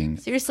actually thinking.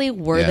 Seriously,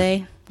 were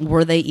they?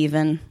 Were they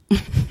even?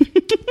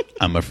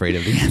 I'm afraid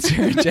of the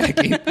answer,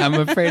 Jackie. I'm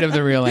afraid of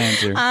the real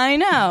answer. I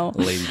know.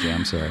 Lady J,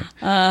 I'm sorry.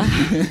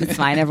 It's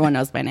fine. Everyone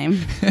knows my name.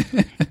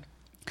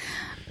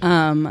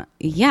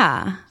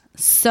 Yeah.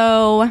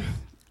 So,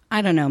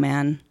 I don't know,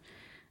 man.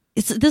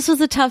 This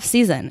was a tough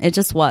season. It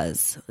just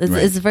was.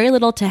 It's very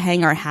little to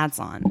hang our hats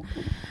on.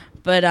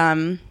 But, I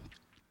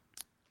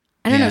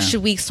don't know.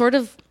 Should we sort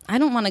of... I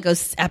don't want to go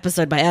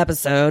episode by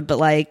episode, but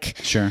like...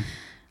 Sure.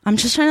 I'm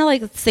just trying to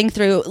like think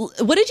through.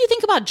 What did you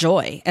think about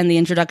Joy and the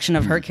introduction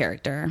of her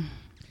character?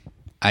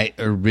 I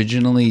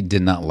originally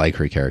did not like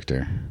her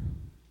character.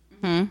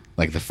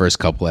 Like the first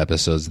couple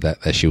episodes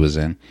that she was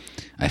in,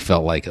 I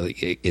felt like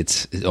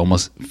it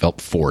almost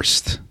felt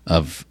forced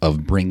of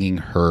bringing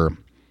her,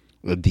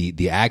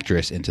 the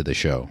actress, into the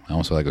show. I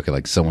almost felt like, okay,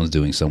 like someone's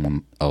doing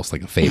someone else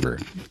like a favor.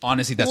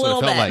 Honestly, that's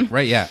what it felt like,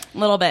 right? Yeah, a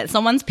little bit.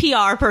 Someone's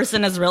PR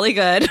person is really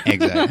good.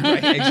 Exactly.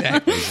 Right,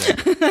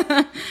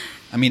 exactly.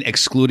 I mean,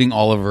 excluding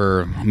all of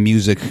her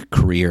music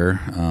career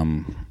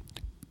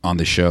on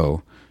the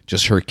show,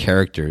 just her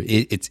character.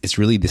 It's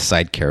really the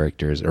side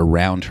characters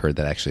around her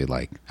that actually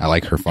I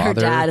like her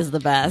father. Her dad is the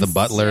best. The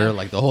butler,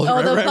 like the whole the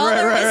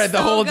butler is the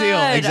so whole good.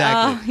 deal.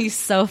 Exactly. Oh, he's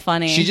so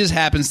funny. She just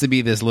happens to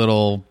be this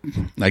little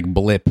like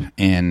blip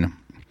in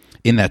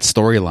that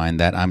storyline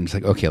that I'm just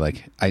like, okay,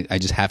 like I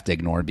just have to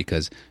ignore it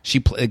because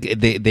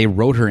they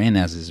wrote her in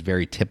as this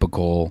very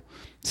typical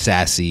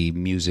sassy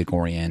music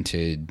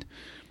oriented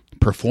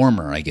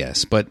performer, I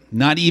guess, but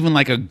not even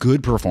like a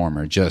good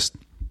performer, just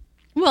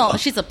well,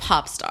 she's a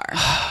pop star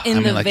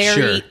in the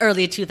very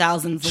early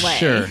 2000s way.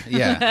 Sure,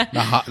 yeah. the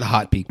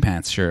hot peak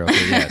pants, sure.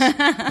 Okay, yes.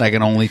 That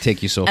can only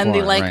take you so far. And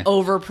the like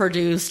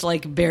overproduced,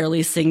 like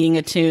barely singing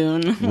a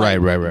tune.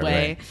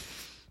 Right.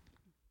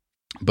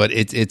 But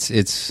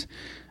it's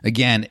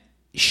again,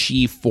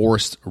 she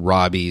forced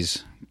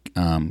Robbie's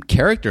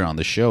character on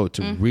the show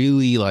to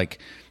really like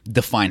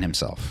define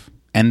himself.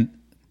 And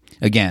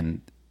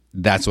again,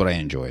 that's what I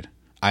enjoyed.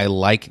 I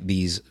like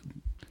these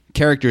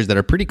characters that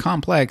are pretty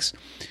complex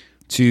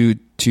to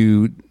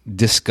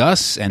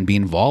discuss and be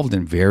involved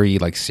in very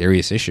like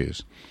serious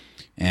issues.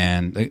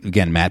 And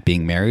again, Matt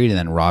being married, and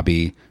then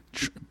Robbie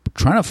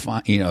trying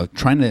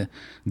to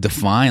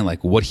define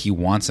like what he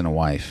wants in a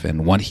wife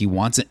and what he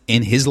wants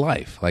in his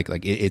life. Like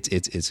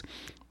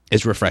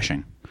it's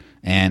refreshing.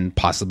 and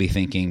possibly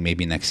thinking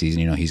maybe next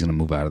season, he's going to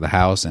move out of the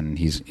house and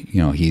he's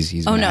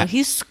Oh no,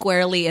 he's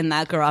squarely in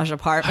that garage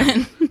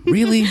apartment.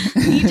 Really?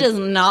 He does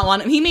not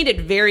want. He made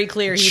it very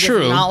clear he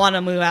does not want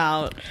to move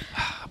out.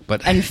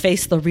 But and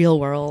face the real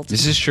world.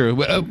 This is true,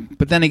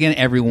 but then again,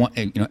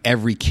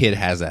 every kid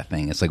has that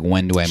thing. It's like,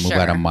 when do I move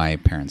out of my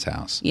parents'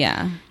 house?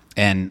 Yeah.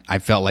 And I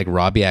felt like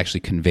Robbie actually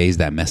conveys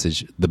that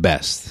message the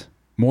best,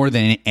 more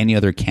than any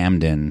other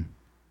Camden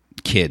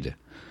kid.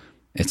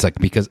 It's like,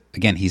 because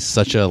again, he's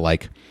such a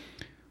like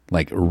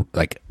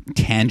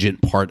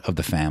tangent part of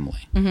the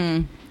family.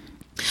 Mm-hmm.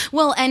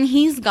 Well, and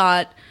he's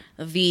got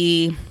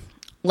the,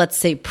 let's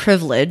say,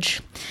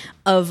 privilege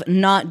of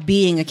not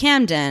being a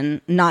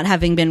Camden, not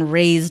having been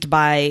raised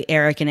by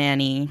Eric and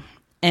Annie.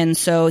 And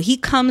so he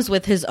comes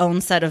with his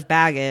own set of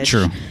baggage.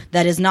 True.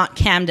 That is not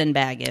Camden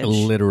baggage.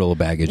 Literal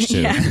baggage,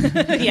 too.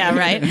 Yeah, yeah,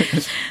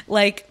 right?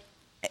 Like,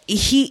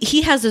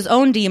 he has his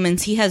own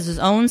demons. He has his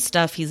own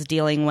stuff he's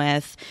dealing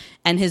with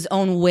and his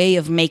own way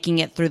of making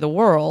it through the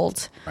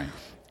world. Right.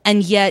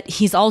 And yet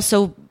he's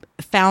also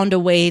found a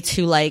way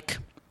to, like,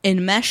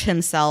 enmesh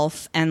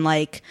himself and,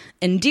 like,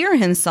 endear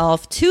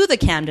himself to the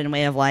Camden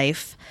way of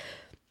life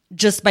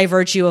just by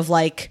virtue of,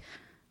 like,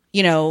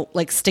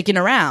 like sticking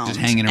around, just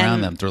hanging around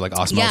them through like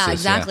osmosis. Yeah,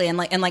 exactly. Yeah.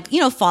 And like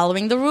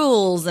following the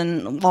rules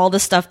and all the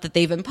stuff that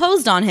they've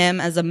imposed on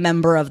him as a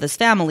member of this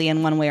family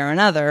in one way or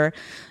another.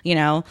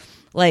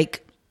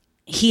 Like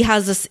he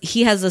has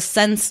a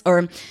sense,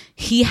 or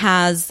he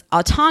has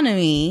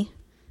autonomy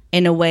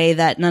in a way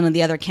that none of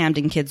the other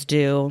Camden kids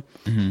do,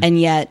 and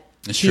yet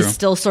he's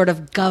still sort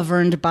of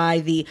governed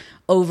by the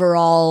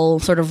overall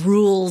sort of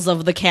rules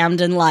of the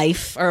Camden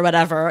life or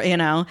whatever.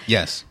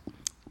 Yes.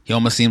 He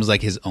almost seems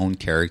like his own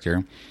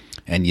character,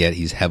 and yet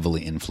he's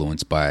heavily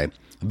influenced by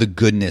the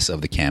goodness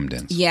of the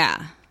Camdens.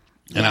 Yeah.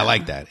 And I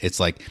like that. It's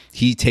like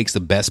he takes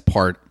the best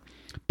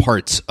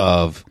parts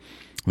of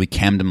the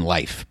Camden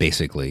life,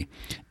 basically,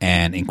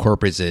 and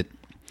incorporates it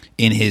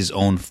in his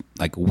own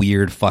like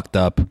weird, fucked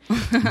up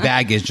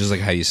baggage, just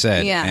like how you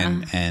said.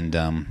 Yeah. And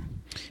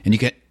you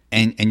can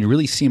and you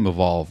really see him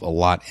evolve a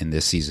lot in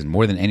this season,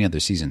 more than any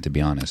other season, to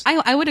be honest.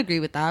 I would agree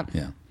with that.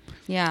 Yeah.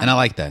 Yeah. And I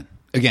like that.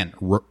 Again,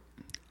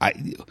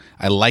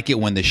 I like it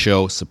when the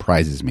show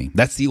surprises me.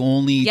 That's the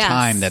only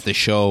time that the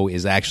show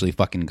is actually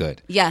fucking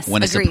good. Yes,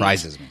 when agreed. It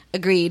surprises me.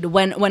 Agreed.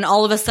 When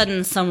all of a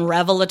sudden some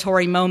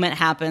revelatory moment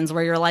happens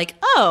where you're like,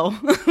 oh,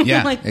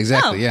 yeah, like,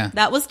 exactly, oh, yeah,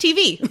 that was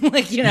TV.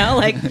 Like,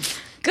 like,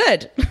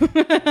 good,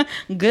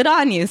 good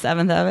on you,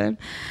 Seventh Heaven.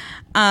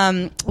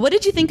 What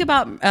did you think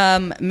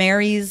about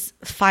Mary's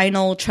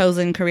final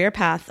chosen career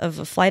path of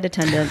a flight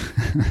attendant?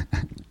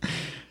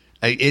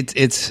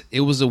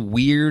 It was a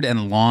weird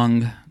and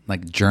long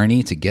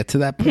journey to get to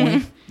that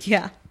point.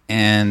 Yeah.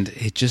 And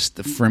it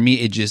just, for me,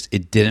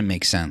 it didn't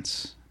make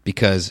sense,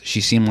 because she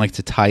seemed like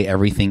to tie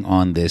everything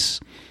on this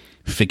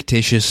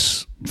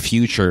fictitious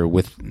future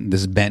with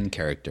this Ben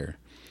character,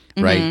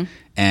 right?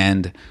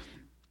 And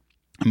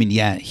I mean,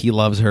 yeah, he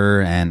loves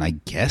her, and I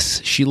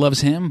guess she loves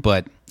him,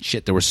 but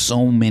shit, there were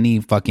so many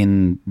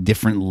fucking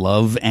different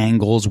love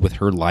angles with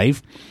her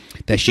life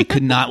that she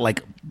could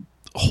not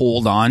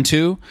hold on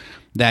to,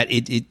 that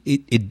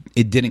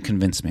it didn't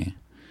convince me.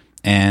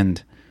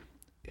 And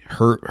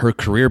her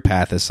career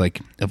path is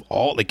of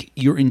all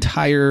your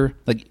entire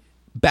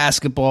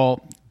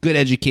basketball, good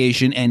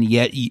education, and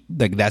yet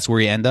that's where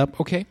you end up.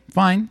 Okay,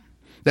 fine,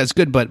 that's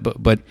good,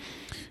 but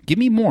give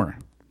me more.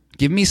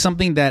 Give me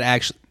something that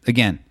actually,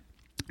 again,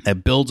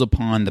 that builds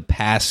upon the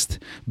past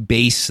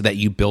base that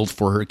you built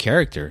for her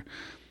character.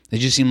 It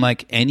just seemed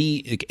like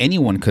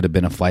anyone could have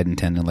been a flight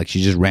attendant.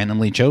 She just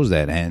randomly chose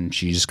that, and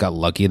she just got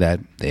lucky that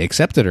they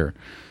accepted her.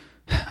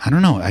 I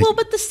don't know. Well,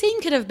 but the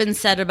same could have been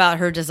said about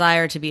her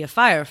desire to be a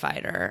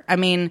firefighter. I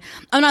mean,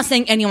 I'm not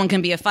saying anyone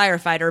can be a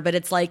firefighter, but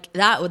it's like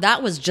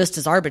that was just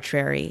as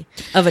arbitrary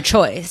of a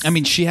choice. I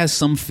mean, she has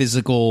some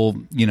physical,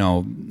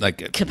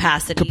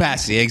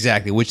 capacity,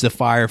 exactly, which the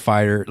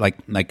firefighter,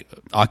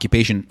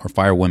 occupation or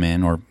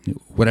firewomen or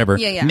whatever,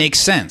 makes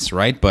sense,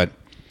 right? But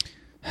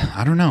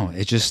I don't know.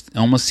 It just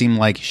almost seemed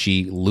like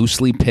she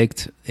loosely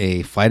picked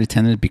a flight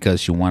attendant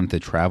because she wanted to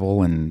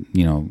travel and,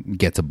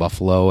 get to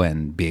Buffalo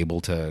and be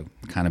able to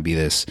kind of be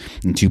this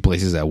in two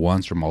places at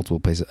once or multiple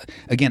places.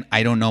 Again,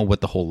 I don't know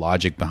what the whole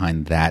logic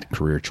behind that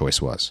career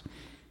choice was.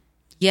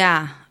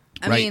 Yeah.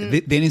 I mean, they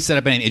didn't set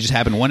up anything. It just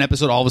happened one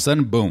episode, all of a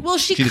sudden, boom. Well,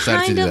 she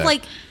decided kind to of do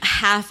that.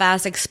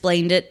 Half-ass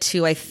explained it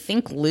to, I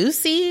think,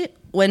 Lucy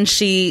when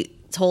she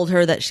told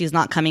her that she's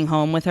not coming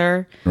home with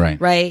her.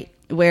 Right?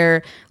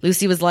 Where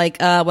Lucy was like,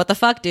 what the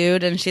fuck,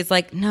 dude? And she's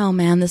like, no,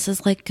 man, this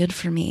is good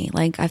for me.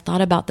 I've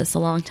thought about this a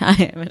long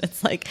time. And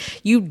it's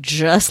you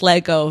just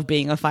let go of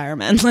being a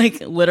fireman,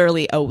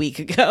 literally a week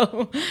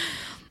ago.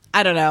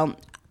 I don't know.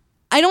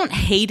 I don't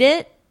hate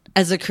it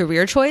as a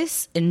career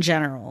choice in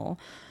general.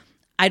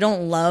 I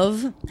don't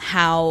love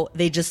how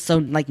they just so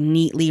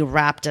neatly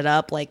wrapped it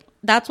up.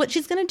 That's what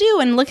she's going to do.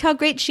 And look how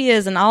great she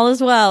is and all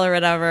is well or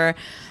whatever.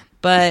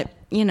 But,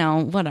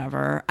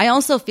 whatever. I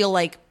also feel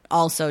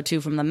also too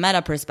from the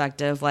meta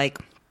perspective,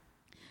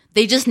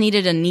 they just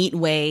needed a neat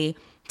way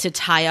to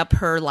tie up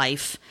her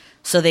life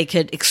so they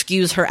could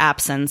excuse her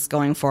absence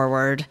going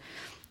forward.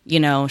 You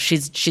know,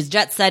 she's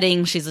jet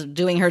setting, she's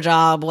doing her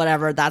job,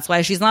 whatever. That's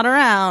why she's not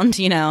around.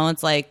 You know,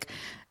 it's like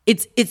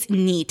it's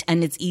neat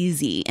and it's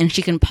easy, and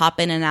she can pop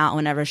in and out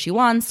whenever she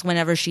wants,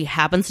 whenever she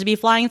happens to be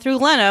flying through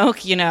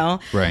Glen-Oak. You know,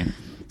 right?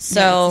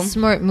 So it's a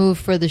smart move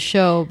for the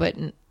show, but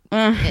in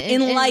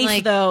life,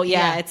 like, though,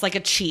 it's like a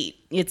cheat.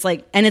 It's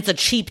like, and it's a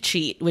cheap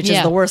cheat, which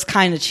is the worst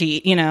kind of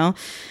cheat. You know.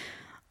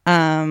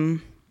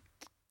 And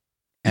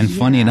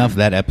funny enough,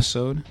 that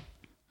episode,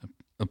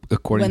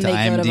 according to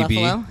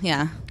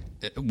IMDb,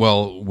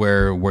 well,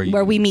 where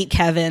we meet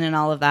Kevin and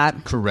all of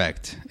that,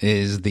 correct,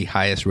 is the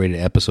highest rated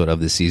episode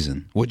of the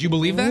season. Would you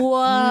believe that? What?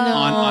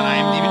 On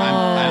IMDb,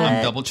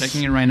 I'm double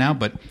checking it right now,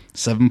 but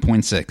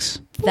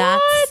 7.6.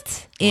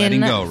 That's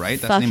Letting Go, right?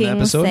 That's the name of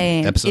the episode.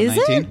 Insane. Episode is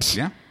 19. It?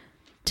 Yeah.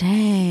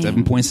 Dang.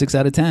 7.6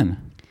 out of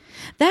 10.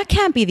 That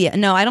can't be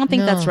no. I don't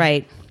think that's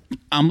right.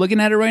 I'm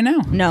looking at it right now.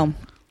 No.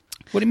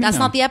 What do you mean? That's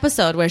not the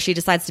episode where she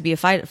decides to be a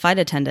flight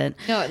attendant.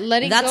 No,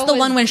 Letting That's Go the was-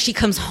 one when she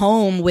comes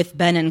home with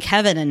Ben and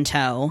Kevin in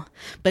tow,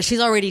 but she's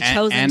already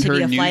chosen to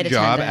be a flight and her new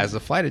job attendant. as a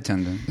flight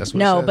attendant. That's what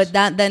No, it says.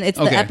 but then it's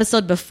the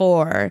episode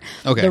before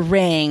the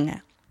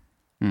Ring.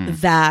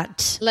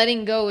 That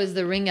Letting Go is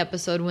the Ring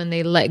episode when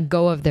they let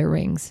go of their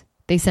rings.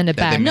 They send it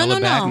back. they mail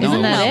it back? No.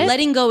 Isn't that it?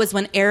 Letting Go is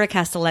when Eric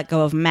has to let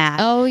go of Matt.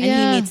 Oh, and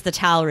yeah. he meets the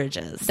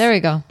Talridges. There we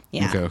go.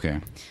 Yeah. Okay.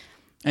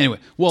 Anyway,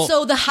 well,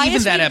 So the highest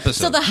even that rated,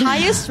 episode. So the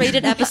highest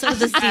rated episode of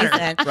the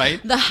season,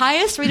 right? The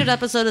highest rated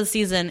episode of the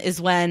season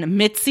is when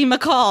Mitzi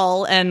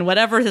McCall and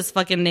whatever his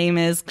fucking name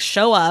is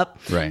show up,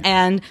 right?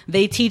 And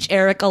they teach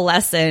Eric a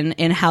lesson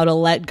in how to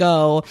let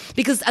go,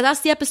 because that's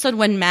the episode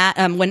when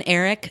when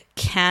Eric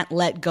can't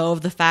let go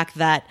of the fact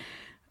that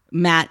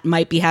Matt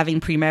might be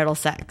having premarital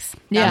sex.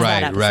 Yeah.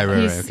 Right.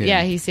 Okay.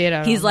 Yeah, he said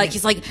it. He's like,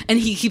 and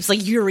he keeps like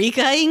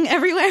eurekaing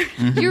everywhere.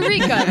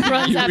 Eureka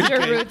runs after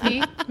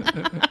Ruthie.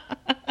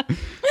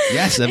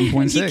 Yeah,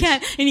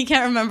 7.6. He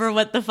can't remember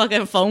what the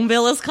fucking phone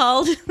bill is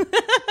called.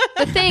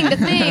 The thing.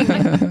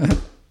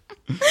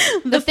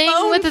 The thing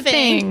phone with the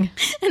thing.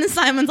 And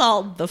Simon's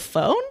all, the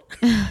phone?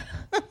 Yeah,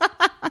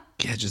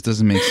 it just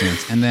doesn't make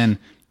sense. And then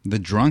the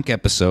drunk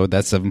episode,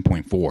 that's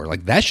 7.4.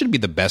 Like, that should be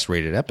the best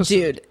rated episode.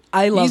 Dude,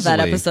 I love that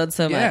Easily. episode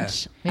so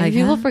much. Maybe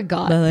people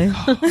forgot.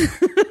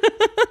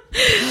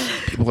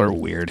 People are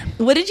weird.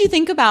 What did you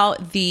think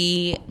about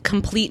the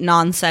complete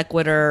non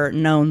sequitur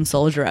Known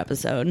Soldier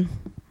episode?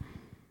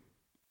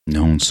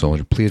 Known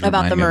Soldier, please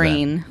About the remind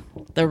me of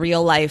Marine, the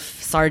real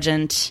life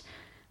Sergeant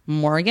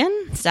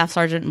Morgan, Staff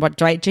Sergeant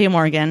Dwight J.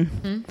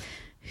 Morgan,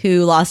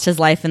 who lost his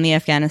life in the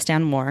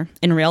Afghanistan war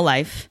in real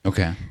life. that.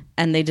 Okay.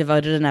 And they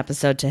devoted an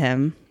episode to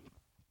him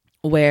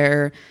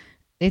where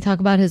They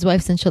talk about his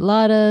wife's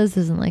enchiladas,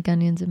 doesn't like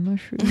onions and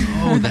mushrooms.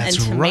 Oh, that's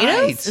and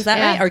tomatoes? right. Is that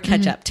Yeah. right? Or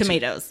ketchup?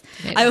 Tomatoes.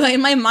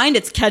 In my mind,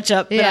 it's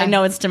ketchup, but Yeah. I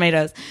know it's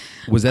tomatoes.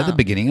 Was that the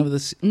beginning of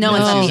this? No, this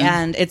it's at the season?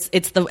 end.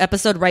 It's the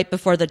episode right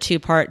before the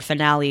 2-part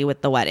finale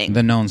with the wedding.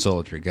 The Known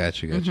Soldier.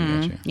 Gotcha.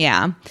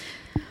 Yeah.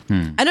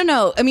 I don't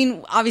know. I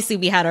mean, obviously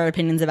we had our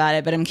opinions about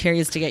it, but I'm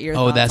curious to get your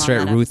thoughts Oh, that's on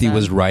right. that Ruthie episode.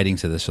 was writing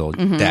to the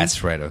soldier.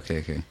 That's right.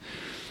 Okay.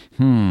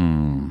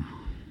 I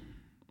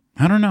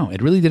don't know.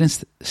 It really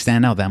didn't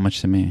stand out that much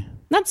to me.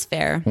 That's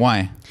fair.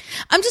 Why?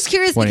 I'm just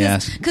curious Why do you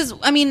ask? because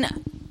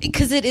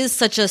it is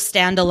such a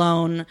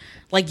standalone.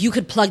 Like, you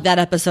could plug that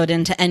episode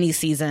into any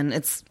season.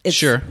 It's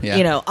Sure, yeah.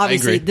 You know, I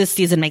obviously agree. this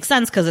season makes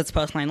sense because it's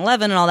post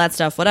 9/11 and all that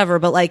stuff. Whatever,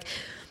 but like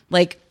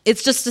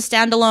it's just a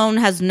standalone.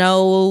 Has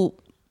no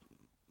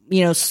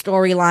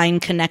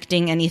storyline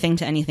connecting anything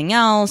to anything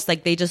else.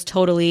 Like, they just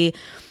totally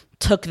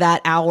took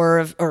that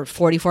hour or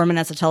 44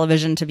 minutes of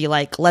television to be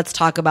like, let's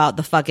talk about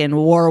the fucking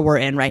war we're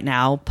in right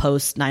now,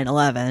 post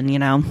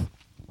 9/11,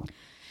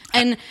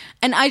 And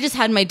I just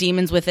had my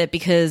demons with it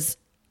because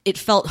it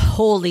felt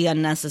wholly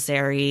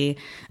unnecessary,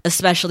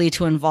 especially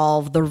to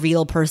involve the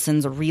real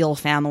person's real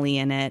family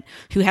in it,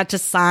 who had to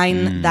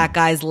sign that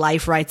guy's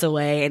life rights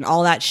away and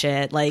all that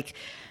shit. Like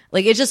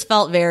it just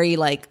felt very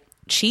like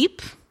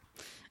cheap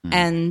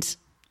and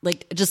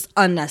like just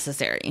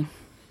unnecessary.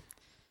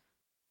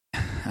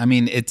 I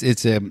mean, it's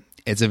a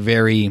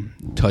very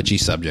touchy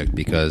subject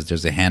because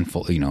there's a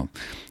handful of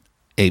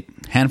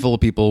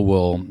people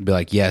will be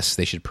like, yes,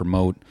 they should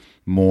promote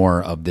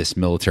more of this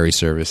military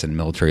service and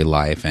military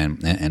life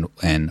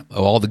and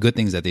all the good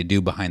things that they do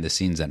behind the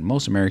scenes that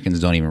most Americans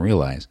don't even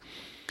realize.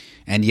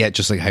 And yet,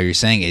 just like how you're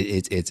saying,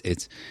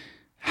 it's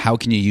how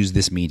can you use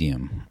this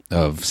medium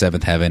of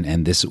Seventh Heaven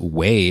and this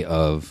way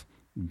of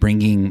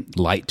bringing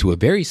light to a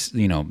very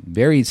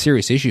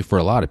serious issue for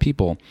a lot of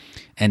people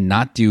and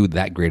not do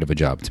that great of a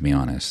job, to be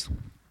honest.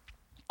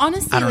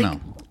 Honestly, I don't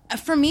know.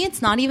 For me,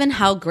 it's not even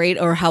how great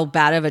or how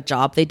bad of a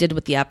job they did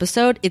with the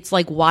episode. It's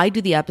like, why do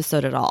the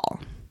episode at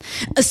all?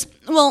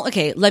 Well,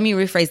 okay, let me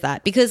rephrase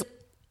that. Because,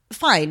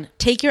 fine,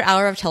 take your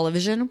hour of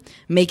television,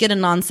 make it a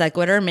non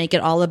sequitur, make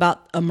it all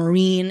about a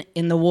Marine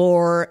in the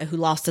war who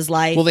lost his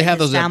life. Well, they have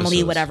his those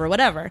family, episodes.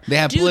 whatever. They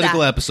have Do political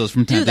that. episodes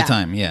from time Do to that.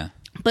 time, yeah.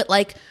 But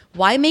like,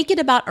 why make it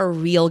about a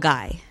real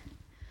guy?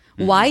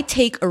 Why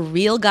take a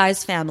real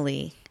guy's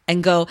family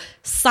and go,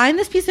 sign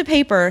this piece of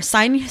paper,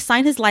 sign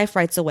his life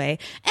rights away.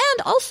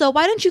 And also,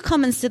 why don't you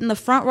come and sit in the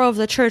front row of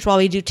the church while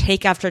we do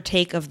take after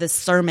take of this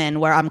sermon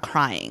where I'm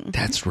crying?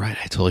 That's right.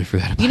 I totally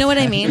forgot about You know what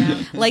that. I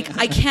mean? Like,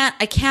 I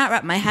can't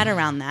wrap my head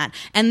around that.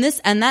 And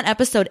that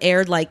episode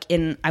aired like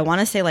in, I want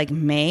to say like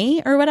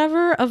May or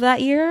whatever of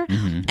that year.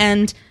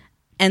 And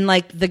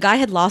like the guy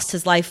had lost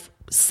his life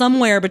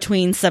somewhere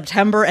between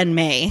September and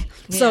May.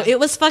 So it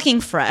was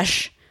fucking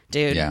fresh,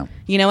 dude. Yeah.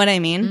 You know what I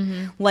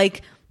mean?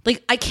 Like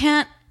I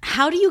can't,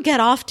 how do you get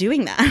off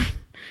doing that?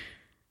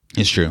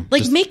 It's true.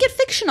 Like, make it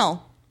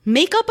fictional.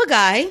 Make up a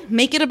guy,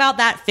 make it about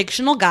that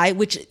fictional guy,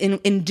 which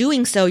in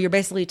doing so, you're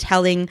basically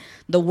telling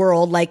the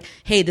world like,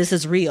 hey, this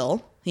is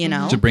real, you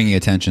know? To bringing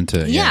attention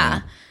to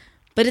Yeah.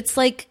 But it's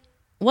like,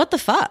 what the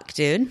fuck,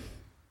 dude?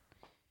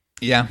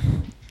 Yeah.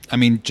 I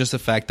mean, just the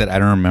fact that I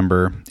don't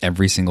remember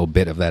every single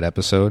bit of that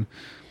episode.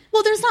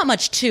 Well, there's not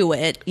much to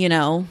it, you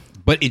know.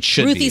 But it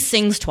should Ruthie be.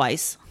 sings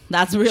twice.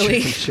 That's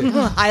really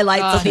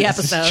highlights of the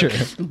episode.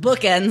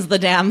 Bookends the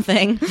damn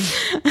thing.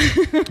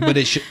 But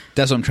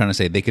that's what I'm trying to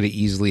say. They could have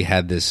easily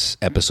had this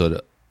episode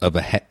of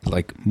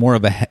more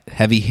of a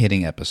heavy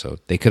hitting episode.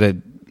 They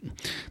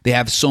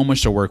have so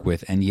much to work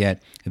with, and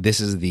yet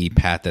this is the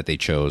path that they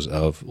chose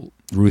of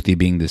Ruthie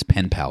being this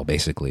pen pal,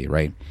 basically,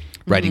 right?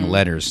 Writing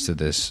letters to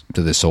this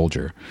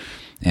soldier,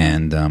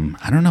 and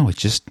I don't know.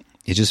 It's just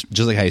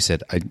like how you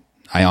said.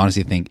 I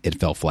honestly think it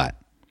fell flat.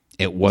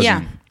 It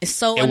wasn't. Yeah, it's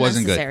so it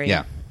wasn't good. unnecessary.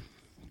 Yeah,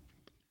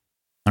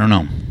 I don't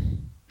know.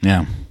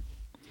 Yeah.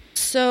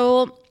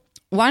 So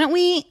why don't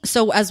we?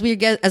 So as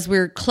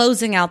we're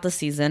closing out the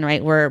season,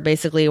 right? We're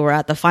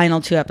at the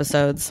final 2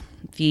 episodes,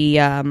 the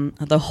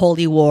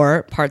Holy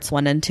War parts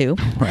 1 and 2,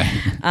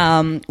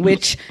 Right.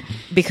 which,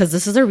 because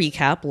this is a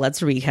recap,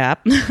 let's recap.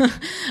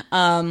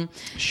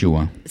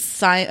 Sure.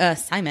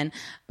 Simon,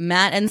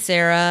 Matt, and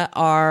Sarah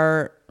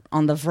are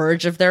on the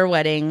verge of their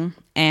wedding,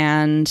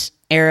 and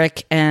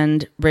Eric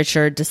and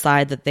Richard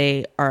decide that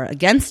they are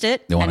against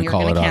it. They want to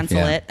call it off, cancel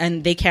it,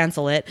 and they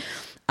cancel it.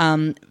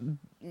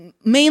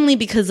 Mainly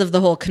because of the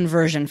whole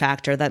conversion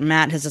factor that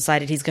Matt has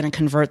decided he's going to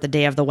convert the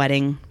day of the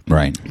wedding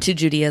Right. to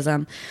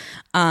Judaism.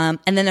 And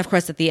then, of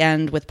course, at the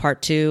end with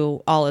part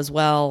 2, all is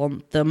well.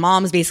 The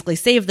moms basically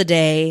save the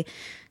day.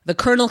 The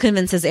colonel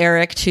convinces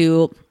Eric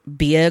to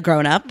be a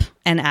grown-up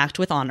and act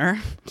with honor.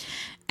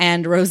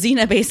 And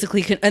Rosina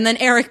and then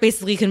Eric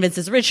basically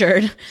convinces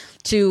Richard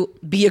to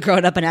be a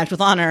grown-up and act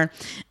with honor.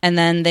 And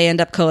then they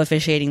end up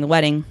co-officiating the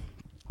wedding.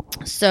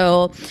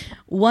 So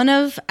one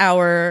of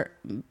our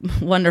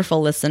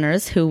wonderful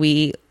listeners who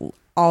we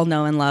all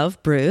know and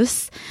love,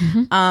 Bruce.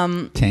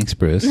 Thanks,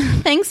 Bruce.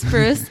 Thanks,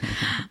 Bruce.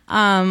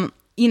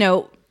 You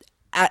know,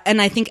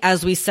 and I think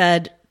as we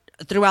said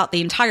throughout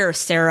the entire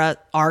Sarah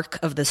arc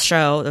of this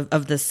show,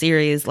 of this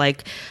series,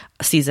 like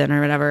season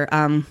or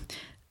whatever,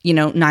 you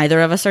know,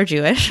 neither of us are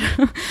Jewish.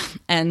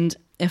 And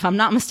if I'm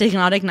not mistaken,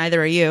 Audik,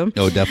 neither are you.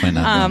 Oh,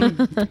 definitely not.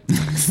 No.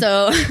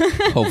 So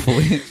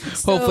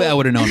hopefully I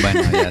would have known by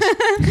now.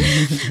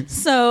 Yes.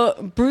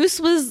 So Bruce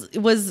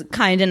was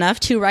kind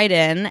enough to write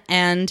in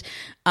and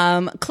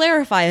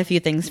clarify a few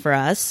things for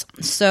us.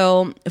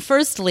 So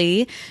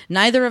firstly,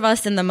 neither of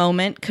us in the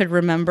moment could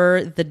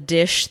remember the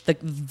dish,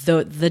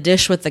 the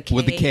dish with the K.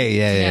 With the K,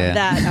 yeah.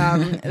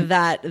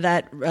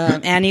 That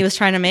Annie was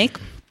trying to make.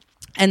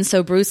 And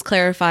so Bruce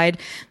clarified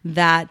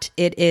that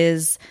it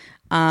is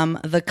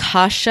the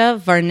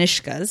kasha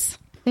varnishkas.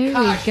 There we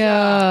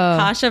go.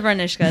 Kasha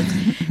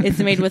varnishkas. It's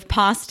made with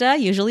pasta,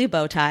 usually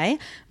bow tie,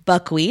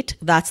 buckwheat,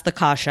 that's the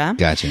kasha.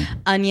 Gotcha.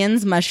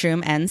 Onions,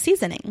 mushroom, and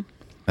seasoning.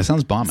 That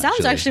sounds bomb.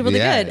 Sounds actually really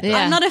good. Yeah.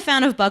 I'm not a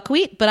fan of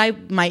buckwheat, but I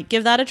might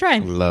give that a try.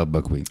 Love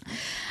buckwheat.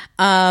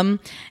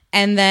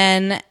 And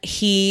then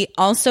he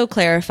also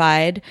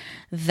clarified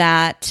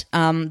that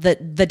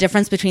the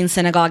difference between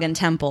synagogue and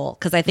temple,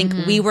 because I think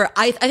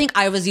I think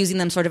I was using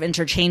them sort of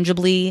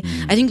interchangeably.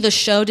 I think the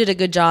show did a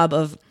good job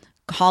of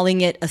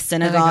calling it a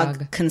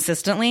synagogue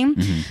consistently.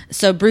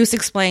 So Bruce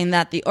explained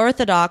that the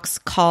Orthodox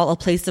call a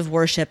place of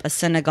worship a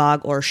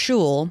synagogue or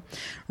shul.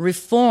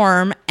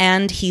 Reform,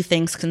 and he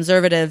thinks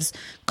conservatives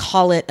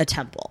call it a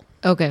temple.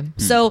 Okay.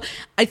 So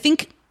I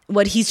think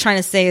what he's trying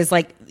to say is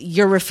like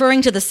you're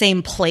referring to the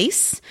same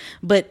place,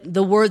 but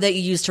the word that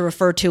you use to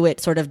refer to it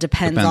sort of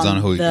depends on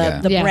who,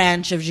 the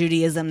branch of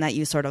Judaism that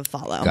you sort of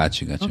follow.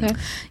 Gotcha. Okay.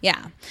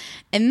 Yeah.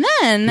 And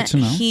then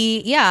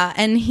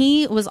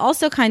he was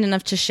also kind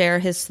enough to share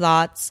his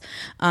thoughts.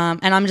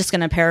 And I'm just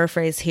going to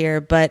paraphrase here,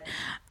 but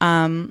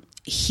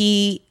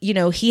he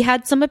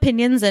had some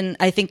opinions, and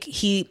I think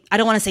I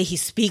don't want to say he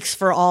speaks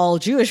for all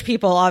Jewish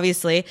people,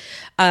 obviously,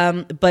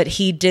 but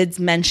he did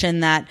mention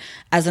that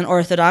as an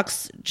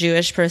Orthodox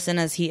Jewish person,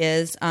 as he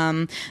is,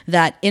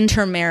 that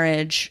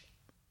intermarriage,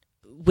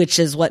 which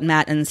is what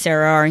Matt and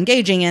Sarah are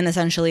engaging in,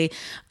 essentially,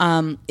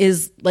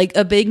 is like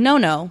a big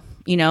no-no,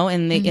 you know,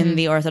 in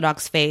the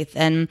Orthodox faith,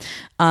 and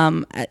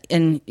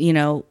you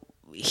know,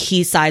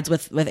 he sides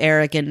with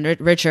Eric and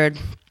Richard,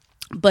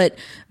 but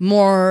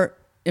more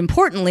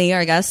importantly,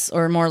 I guess,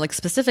 or more like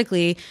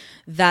specifically,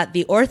 that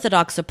the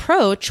Orthodox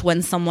approach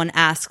when someone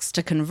asks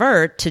to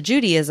convert to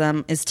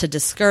Judaism is to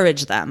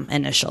discourage them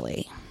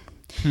initially,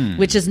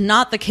 which is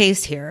not the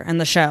case here in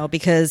the show,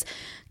 because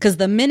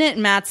the minute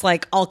Matt's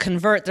like, I'll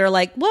convert, they're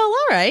like, well,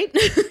 all right,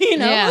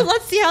 well,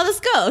 let's see how this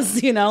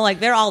goes. Like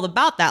they're all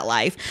about that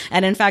life.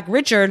 And in fact,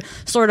 Richard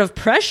sort of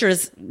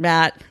pressures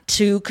Matt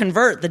to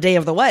convert the day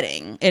of the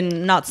wedding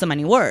in not so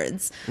many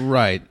words.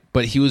 Right.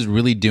 But he was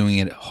really doing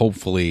it,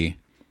 hopefully,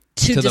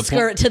 to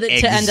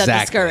end up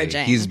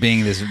discouraging. He's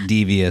being this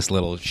devious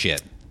little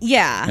shit.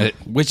 Yeah.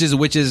 Which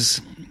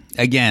is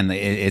again,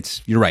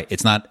 you're right.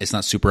 It's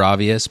not super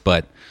obvious,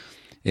 but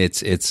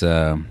it's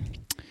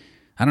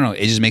I don't know.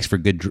 It just makes for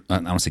good. I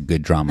don't want to say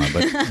good drama,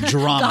 but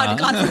drama.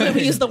 God forbid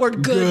we use the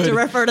word good to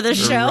refer to this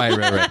show.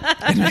 Right.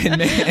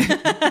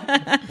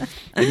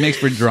 It makes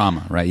for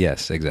drama, right?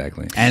 Yes,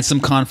 exactly, and some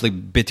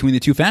conflict between the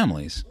two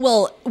families.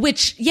 Well,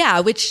 which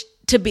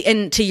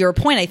to your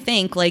point, I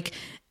think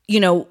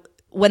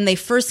when they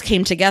first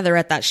came together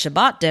at that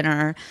Shabbat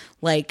dinner,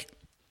 like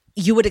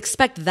you would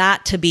expect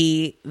that to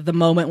be the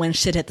moment when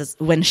shit hits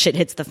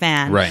the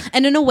fan. Right.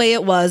 And in a way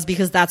it was,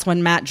 because that's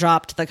when Matt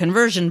dropped the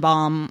conversion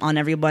bomb on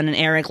everyone, and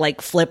Eric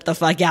like flipped the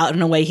fuck out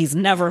in a way he's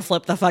never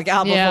flipped the fuck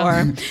out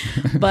before.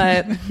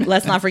 But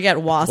let's not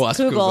forget Wasp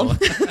Kugel.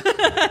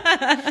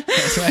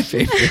 That's my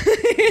favorite.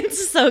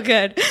 It's so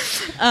good.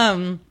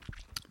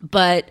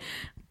 But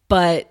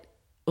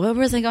where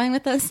was I going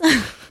with this?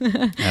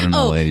 I don't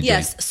know. Lady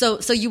yes. So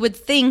you would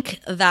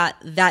think that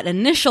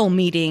initial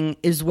meeting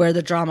is where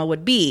the drama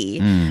would be,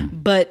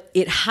 but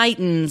it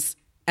heightens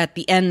at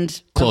the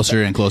end,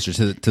 closer and closer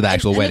to the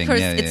actual wedding. Of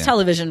course, it's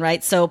television,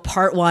 right? So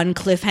part 1,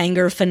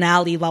 cliffhanger,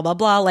 finale, blah blah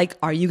blah. Like,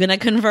 are you going to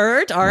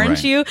convert?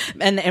 Aren't you?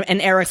 And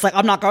Eric's like,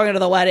 I'm not going to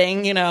the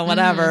wedding.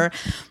 Whatever.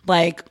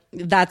 Like,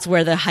 that's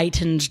where the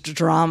heightened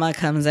drama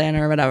comes in,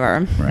 or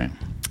whatever. Right.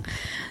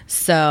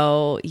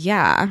 So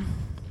yeah.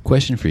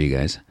 Question for you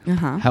guys.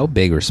 How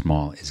big or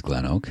small is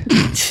Glen Oak?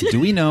 Do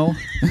we know?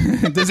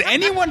 Does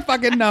anyone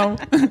fucking know?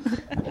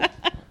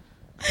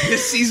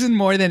 This season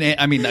more than...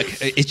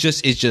 it's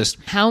just...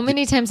 How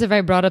many times have I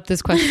brought up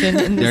this question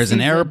in this There's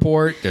season? an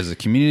airport, there's a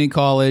community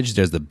college,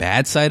 there's the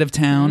bad side of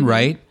town,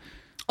 right?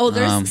 Oh,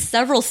 there's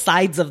several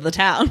sides of the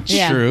town.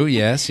 Yeah. True,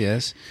 yes.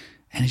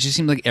 And it just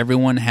seems like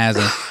everyone has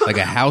a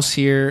house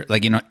here,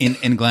 like,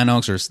 in Glen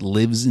Oaks, or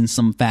lives in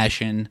some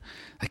fashion.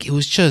 Like, it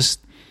was just...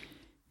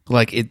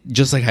 Like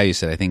just like how you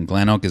said, I think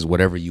Glen Oak is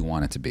whatever you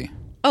want it to be.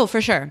 Oh,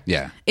 for sure.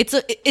 Yeah. It's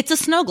a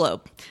snow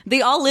globe.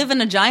 They all live in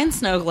a giant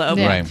snow globe.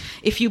 Yeah. Right.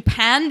 If you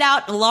panned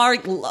out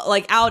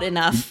out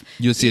enough,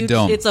 you'll see a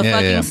dome. It's a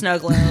fucking snow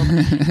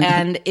globe,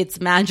 and it's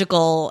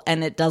magical,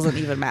 and it doesn't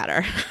even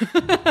matter.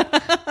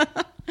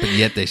 But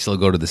yet they still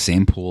go to the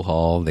same pool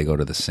hall. They go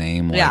to the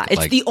same.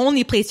 It's the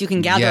only place you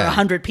can gather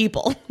 100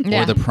 people.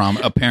 Or the prom.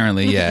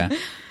 Apparently, yeah.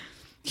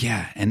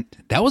 Yeah, and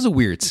that was a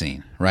weird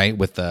scene, right?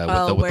 With the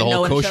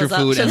whole kosher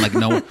food and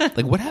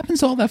what happens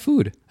to all that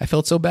food? I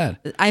felt so bad.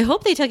 I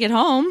hope they took it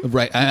home.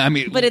 Right. I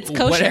mean, but it's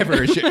kosher.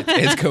 Whatever.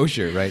 It's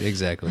kosher, right?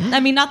 Exactly.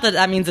 I mean, not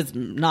that means it's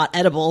not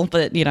edible,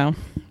 but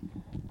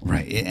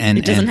right. And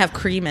it doesn't have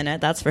cream in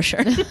it. That's for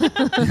sure.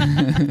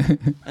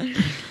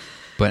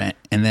 But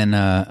and then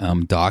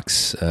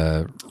Doc's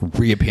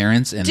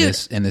reappearance in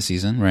this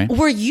season, right?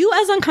 Were you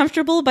as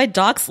uncomfortable by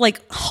Doc's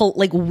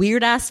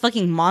weird ass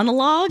fucking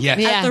monologue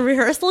at the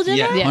rehearsal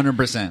dinner? Yeah,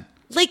 100%.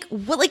 It's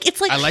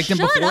like, I liked him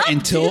before up,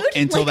 until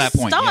that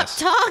point. Stop yes.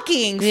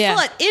 talking.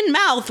 Foot in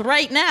mouth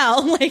right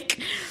now.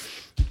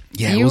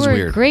 Yeah, you it was were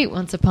weird. Great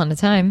once upon a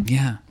time.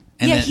 Yeah.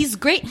 He's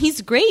great.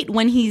 He's great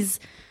when he's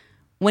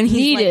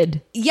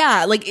needed.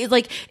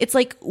 It's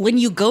like when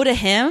you go to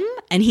him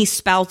and he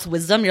spouts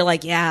wisdom, you're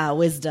like, yeah,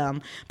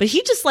 wisdom. But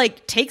he just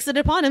takes it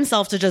upon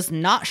himself to just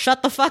not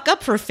shut the fuck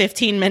up for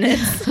 15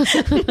 minutes.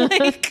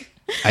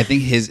 I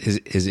think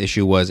his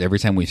issue was every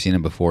time we've seen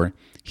him before,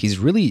 he's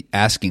really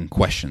asking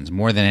questions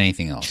more than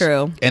anything else.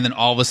 True. And then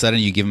all of a sudden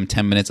you give him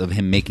 10 minutes of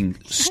him making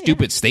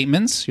stupid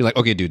statements. You're like,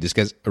 okay, dude, this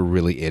guy's a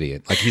really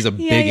idiot. Like, he's a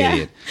big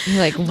idiot. You're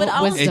like,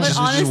 It's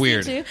just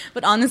weird.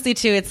 But honestly,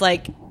 too, it's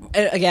like,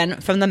 again,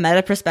 from the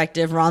meta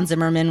perspective, Ron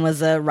Zimmerman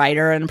was a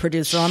writer and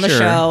producer on the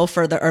show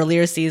for the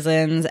earlier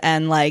seasons,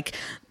 and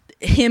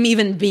him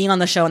even being on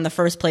the show in the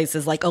first place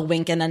is a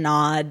wink and a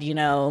nod,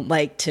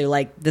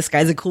 to this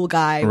guy's a cool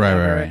guy.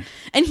 Right.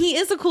 And he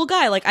is a cool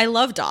guy. I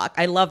love Doc.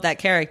 I love that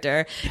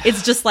character.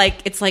 It's just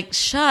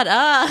shut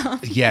up.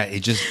 Yeah,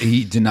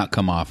 he did not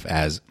come off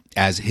as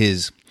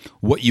his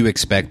what you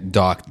expect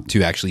Doc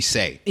to actually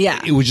say.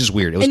 Yeah. It was just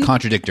weird. It was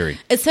contradictory.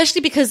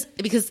 Especially because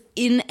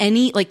in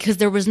any, because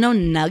there was no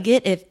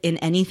nugget in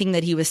anything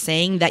that he was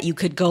saying that you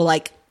could go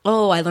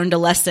oh, I learned a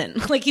lesson.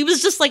 He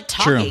was just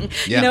talking. True.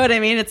 Yeah. You know what I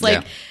mean? It's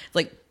like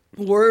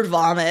word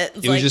vomit.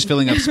 It was just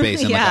filling up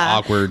space in an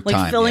awkward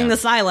time. Filling the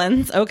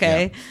silence.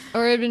 Okay. Yeah.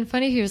 Or it'd been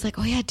funny if he was like,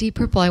 oh yeah, Deep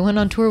Purple, I went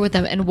on tour with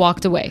them, and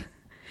walked away.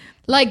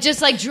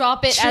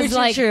 Drop it as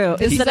true.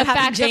 Instead of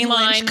having fact Jane of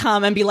Lynch mine.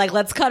 come and be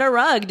let's cut a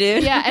rug,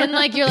 dude. Yeah, and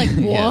you're like,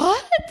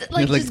 what?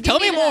 Tell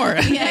me more.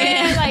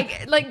 Yeah,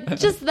 Like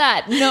just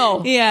that.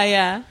 No.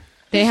 Yeah.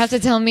 They have to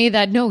tell me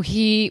that no,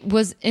 he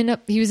was in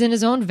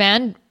his own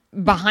van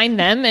behind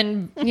them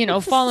and,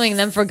 following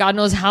them for God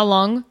knows how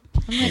long.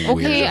 I'm like,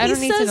 okay, I don't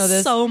need to know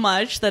this. So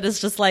much that it's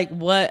just like,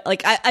 what?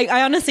 Like,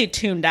 I honestly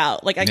tuned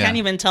out. Like, I can't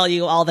even tell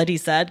you all that he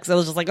said because I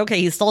was just like,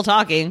 okay, he's still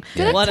talking.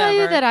 Did I tell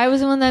you that I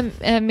was the one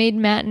that made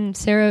Matt and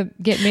Sarah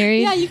get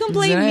married? Yeah, you can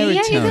blame me.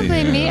 Yeah, you can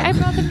blame me. I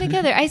brought them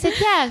together. I said,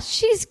 yeah,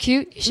 she's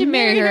cute. You should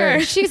marry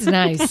her. She's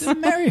nice.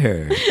 Marry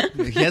her.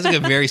 He has like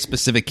a very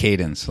specific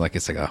cadence. Like,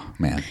 it's like, oh,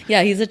 man.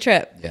 Yeah, he's a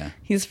trip. Yeah.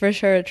 He's for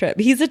sure a trip.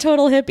 He's a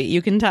total hippie.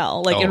 You can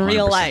tell. Like, in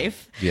real 100%.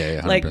 life.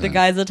 Yeah, 100%. Like, the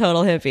guy's a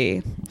total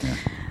hippie. Yeah,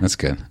 that's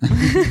good.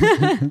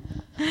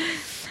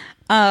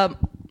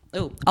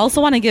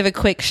 Also want to give a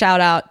quick shout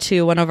out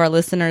to one of our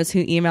listeners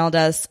who emailed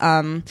us.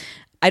 I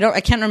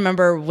can't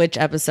remember which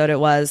episode it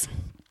was.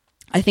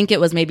 I think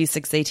it was maybe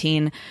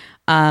 618,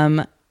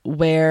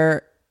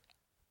 where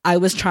I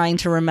was trying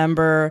to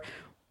remember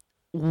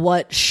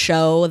what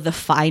show The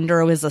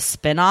Finder was a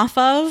spinoff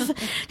of,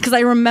 because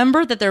I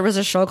remember that there was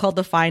a show called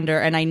The Finder,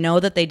 and I know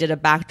that they did a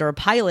backdoor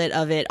pilot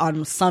of it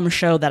on some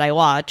show that I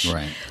watched,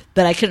 Right.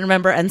 but I couldn't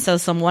remember. And so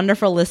some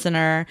wonderful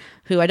listener,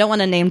 who I don't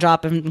want to name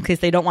drop in case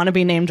they don't want to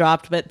be name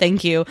dropped, but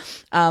thank you,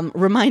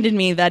 reminded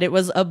me that it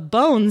was a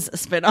Bones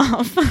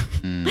spinoff,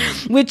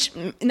 which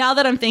now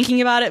that I'm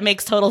thinking about it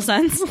makes total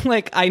sense.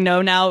 Like, I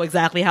know now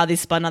exactly how they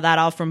spun that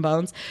off from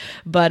Bones,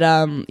 but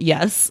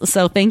yes.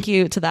 So thank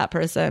you to that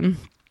person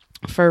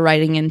for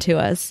writing into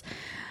us.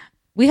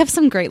 We have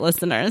some great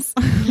listeners.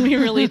 We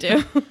really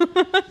do.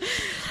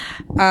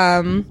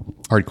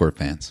 Hardcore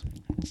fans.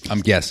 I'm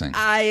guessing.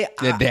 I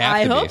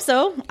They hope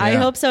so. Yeah. I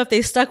hope so. If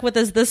they stuck with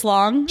us this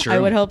long, True. I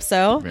would hope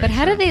so. But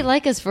how do they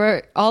like us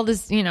for all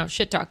this,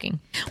 shit talking?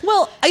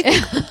 Well, I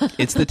think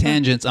It's the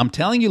tangents. I'm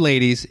telling you,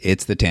 ladies,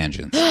 it's the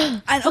tangents.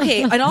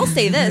 okay, and I'll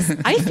say this.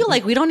 I feel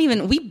like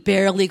we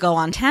barely go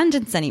on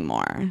tangents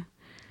anymore.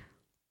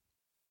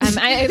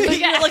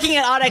 You're looking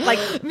at Audic like,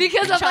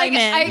 because I'm like,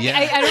 I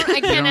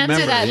can't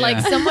answer that. Yeah.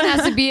 Like, someone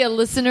has to be a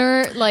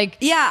listener, like,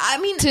 yeah, I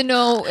mean, to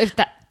know if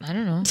that, I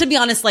don't know. To be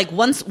honest, like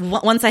once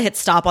I hit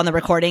stop on the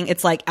recording,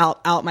 it's like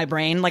out my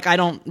brain. Like, I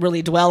don't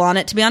really dwell on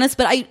it, to be honest,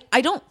 but I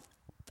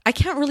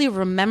can't really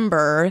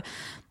remember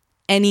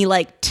any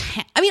like,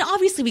 I mean,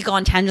 obviously we go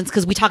on tangents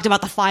because we talked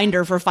about The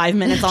Finder for 5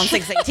 minutes on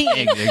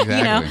 618,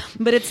 Exactly.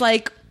 but it's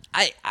like,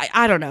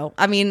 I don't know.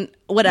 I mean,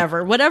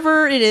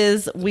 whatever it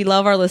is, we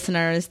love our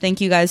listeners. Thank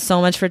you guys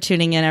so much for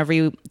tuning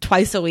in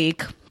twice a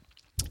week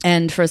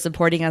and for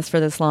supporting us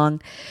for this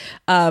long.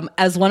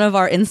 As one of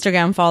our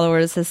Instagram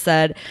followers has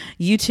said,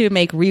 you two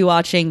make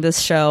rewatching this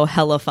show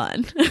hella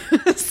fun.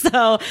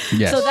 So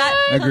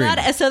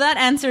that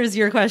answers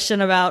your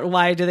question about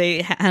why do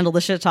they handle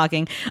the shit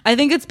talking. I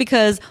think it's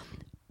because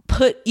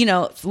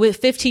with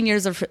 15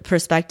 years of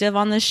perspective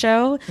on this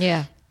show.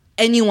 Yeah.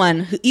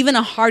 Anyone even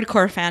a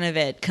hardcore fan of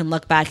it can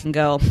look back and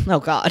go, oh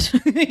God,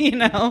 You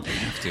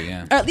have to,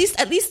 yeah. or at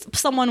least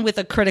someone with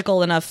a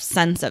critical enough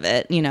sense of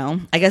it,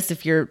 I guess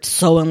if you're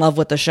so in love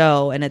with the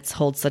show and it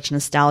holds such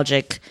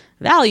nostalgic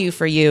value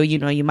for you,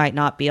 you might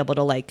not be able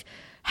to like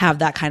have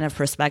that kind of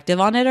perspective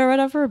on it or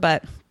whatever.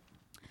 But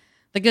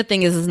the good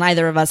thing is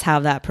neither of us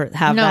have that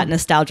that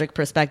nostalgic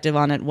perspective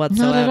on it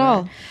whatsoever. Not at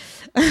all.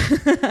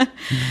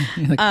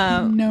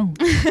 No.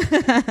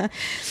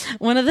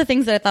 One of the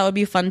things that I thought would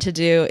be fun to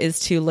do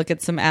is to look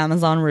at some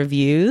Amazon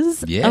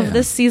reviews of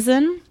this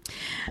season,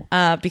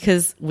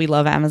 because we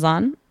love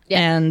Amazon.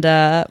 Yeah. And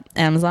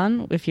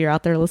Amazon, if you're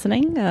out there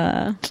listening,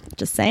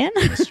 just saying.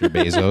 Mr.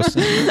 Bezos.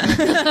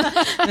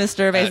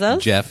 Mr.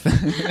 Bezos.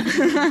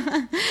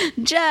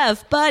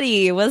 Jeff,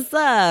 buddy, what's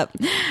up?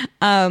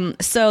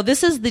 So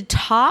this is the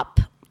top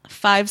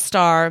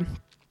 5-star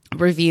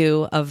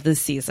review of the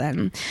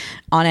season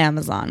on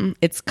Amazon.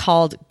 It's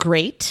called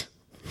Great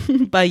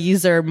by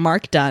user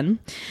Mark Dunn,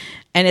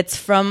 and it's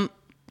from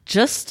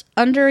just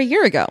under a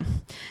year ago.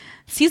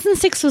 Season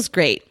 6 was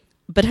great,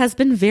 but has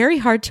been very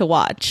hard to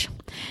watch.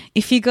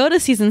 If you go to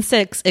season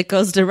 6, it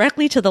goes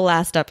directly to the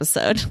last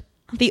episode.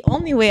 The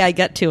only way I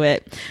get to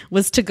it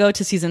was to go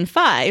to season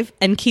 5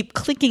 and keep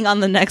clicking on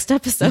the next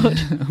episode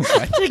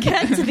to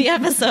get to the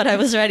episode I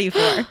was ready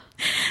for.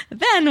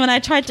 Then when I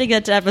tried to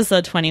get to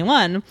episode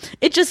 21,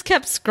 it just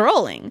kept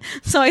scrolling.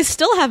 So I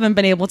still haven't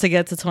been able to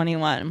get to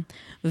 21.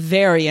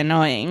 Very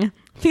annoying.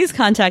 Please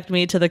contact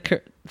me to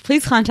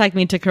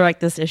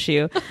correct this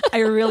issue. I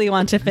really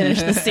want to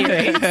finish the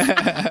series.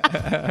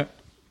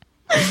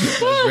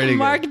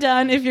 Mark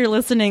Dunn, if you're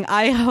listening,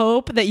 I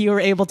hope that you were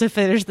able to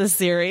finish this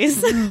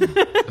series.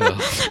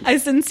 I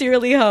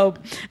sincerely hope,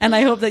 and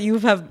I hope that you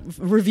have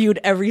reviewed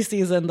every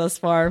season thus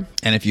far.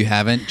 And if you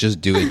haven't,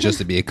 just do it just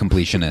to be a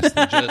completionist.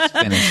 Just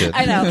finish it.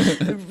 I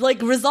know. Like,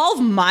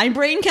 resolve my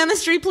brain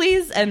chemistry,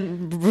 please,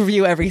 and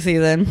review every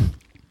season.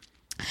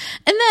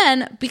 And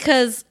then,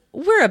 because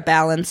we're a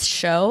balanced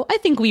show, I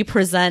think we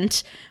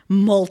present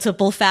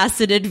multiple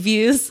faceted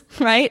views,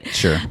 right?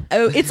 Sure.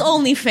 It's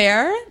only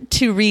fair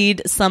to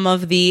read some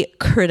of the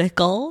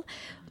critical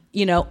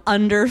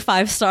under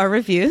 5-star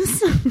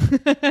reviews.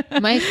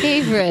 My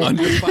favorite.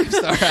 Under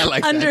 5-star. I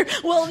like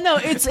that. Well, no,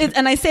 it's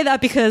and I say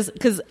that because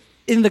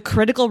in the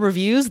critical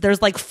reviews,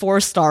 there's like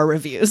 4-star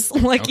reviews.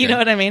 Like, you Okay. know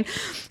what I mean?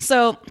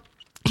 So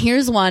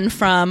here's one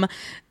from,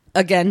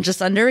 again,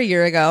 just under a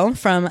year ago,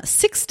 from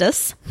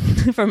Sixtus,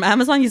 from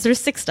Amazon user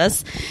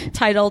Sixtus,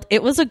 titled,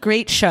 "It was a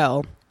great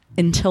show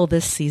until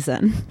this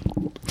season."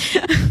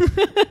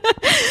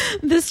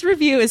 This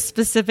review is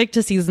specific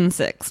to season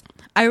 6.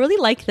 "I really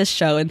liked this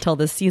show until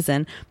this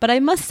season, but I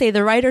must say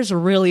the writers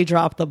really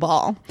dropped the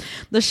ball.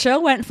 The show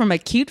went from a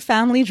cute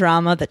family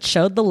drama that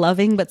showed the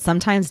loving but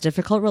sometimes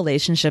difficult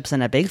relationships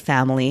in a big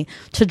family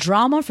to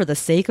drama for the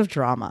sake of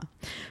drama.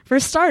 For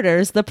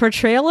starters, the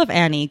portrayal of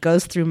Annie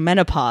goes through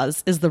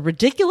menopause is the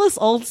ridiculous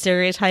old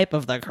stereotype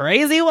of the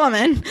crazy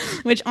woman,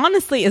 which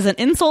honestly is an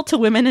insult to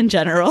women in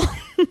general.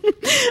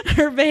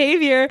 Her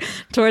behavior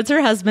towards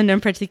her husband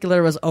in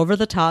particular was over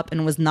the top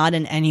and was not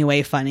in any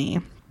way funny.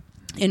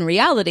 In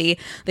reality,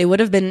 they would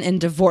have been in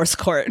divorce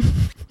court."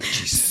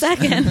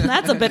 Second,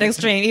 that's a bit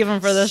extreme even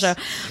for the show.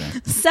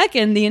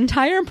 Second, the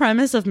entire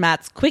premise of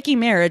Matt's quickie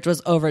marriage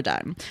was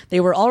overdone. They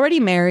were already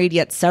married,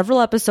 yet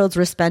several episodes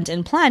were spent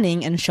in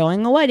planning and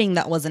showing a wedding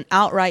that was an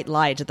outright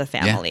lie to the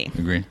family.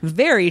 Yeah, agree.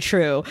 Very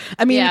true.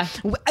 I mean, Yeah.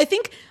 I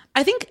think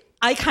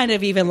I kind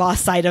of even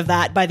lost sight of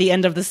that by the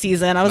end of the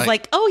season. I was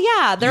like, oh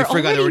yeah, they're forgot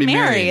they're already already married,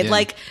 married. yeah.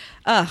 Like,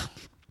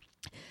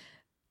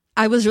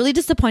 I was really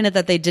disappointed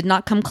that they did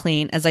not come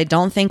clean, as I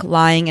don't think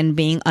lying and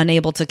being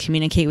unable to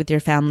communicate with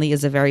your family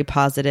is a very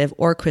positive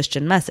or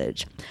Christian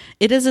message.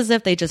 It is as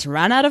if they just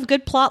ran out of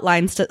good plot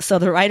lines, so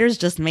the writers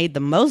just made the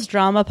most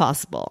drama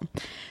possible.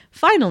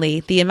 Finally,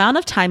 the amount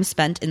of time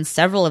spent in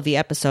several of the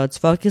episodes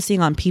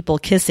focusing on people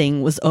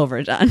kissing was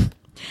overdone.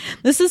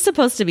 This is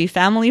supposed to be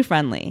family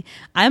friendly.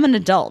 I'm an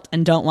adult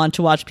and don't want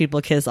to watch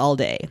people kiss all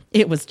day.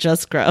 It was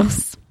just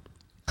gross.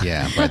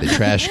 Yeah, by the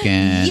trash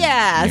can.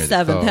 Yeah, near the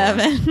Seventh car.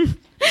 Heaven.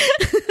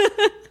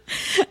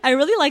 I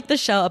really like the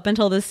show up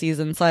until this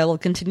season, so I will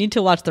continue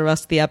to watch the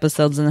rest of the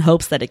episodes in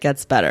hopes that it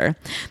gets better.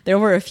 There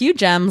were a few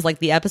gems, like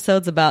the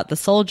episodes about the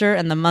soldier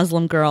and the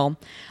Muslim girl.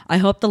 I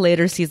hope the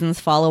later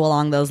seasons follow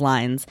along those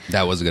lines.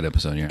 That was a good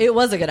episode, yeah. It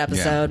was a good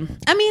episode. Yeah.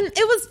 I mean, it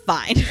was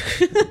fine.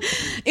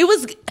 It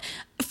was,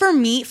 for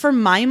me, for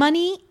my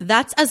money,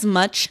 that's as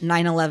much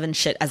 9/11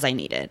 shit as I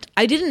needed.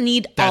 I didn't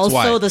need That's also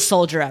why. the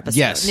soldier episode.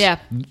 Yes. Yeah.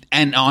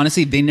 And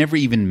honestly, they never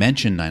even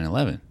mentioned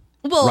 9/11.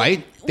 Well,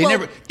 right? They well,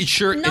 never.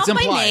 Sure, not it's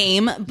implied. by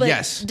name, but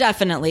yes,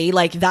 definitely,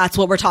 like, that's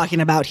what we're talking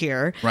about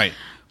here. right.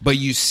 But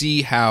you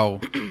see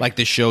how, like,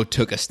 the show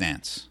took a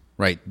stance,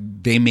 right?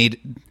 They made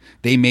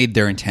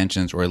their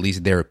intentions, or at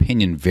least their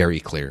opinion,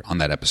 very clear on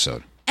that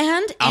episode.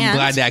 And I'm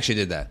glad they actually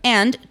did that.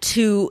 And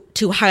to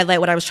highlight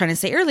what I was trying to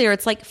say earlier,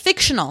 it's like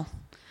fictional.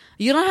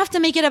 You don't have to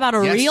make it about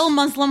a Yes. real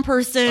Muslim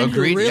person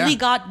Agreed, who really yeah.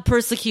 got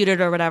persecuted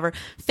or whatever.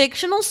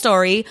 Fictional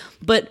story,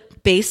 but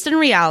based in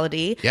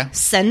reality. Yeah.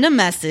 Send a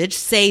message,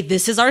 say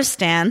this is our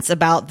stance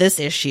about this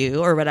issue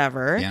or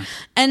whatever. Yeah.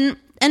 And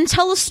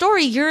tell a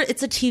story.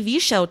 It's a TV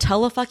show.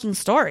 Tell a fucking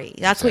story.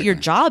 That's what your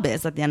job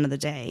is at the end of the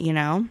day, you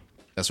know?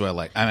 That's what I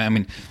like. I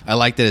mean, I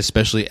like that,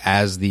 especially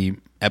as the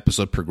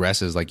episode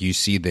progresses. Like, you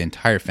see the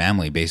entire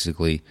family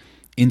basically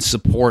in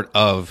support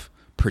of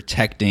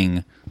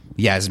protecting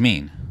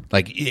Yasmin.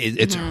 Like,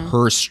 it's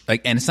her,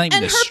 like, and it's not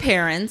even And her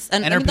parents.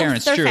 And her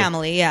parents, their true.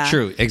 family, yeah.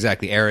 True,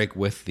 exactly. Eric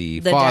with the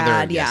dad,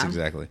 father. Yes, yeah.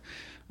 exactly.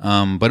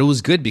 But it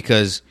was good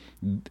because,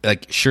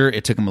 like, sure,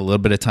 it took him a little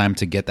bit of time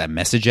to get that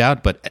message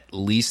out, but at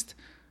least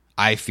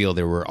I feel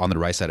they were on the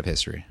right side of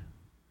history.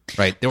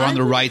 Right? They were on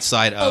the right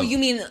side of... Oh, you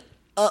mean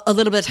a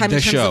little bit of time The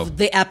in terms show. of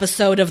the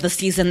episode of the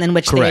season in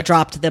which they Correct.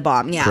 dropped the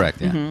bomb. Yeah.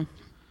 Correct, yeah.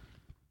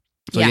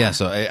 So, Yeah. yeah,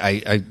 so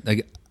I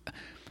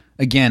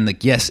again,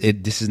 like, yes,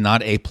 this is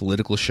not a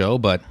political show,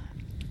 but...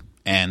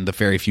 And the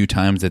very few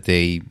times that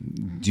they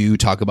do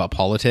talk about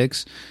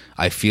politics,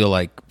 I feel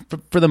like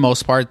for the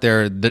most part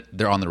they're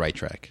on the right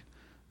track.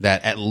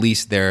 That at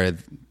least they're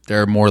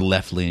more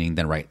left leaning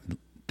than right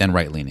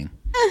leaning.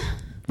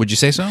 Would you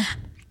say so?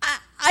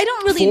 I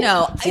don't really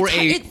know. For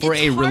It's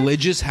a hard-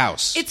 religious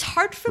house. It's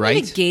hard for me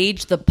Right? to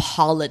gauge the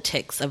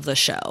politics of the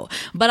show,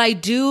 but I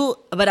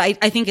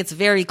think it's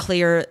very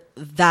clear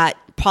that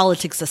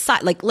politics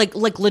aside, like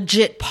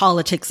legit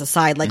politics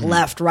aside, like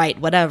left, right,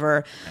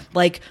 whatever,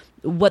 like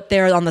what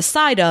they're on the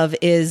side of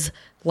is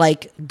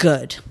like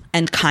good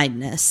and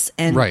kindness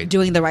and Right.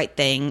 doing the right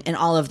thing and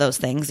all of those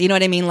things. You know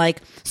what I mean?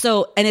 Like,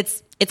 so, and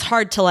it's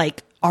hard to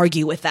like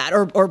argue with that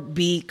or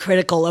be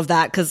critical of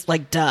that. 'Cause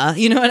like, duh,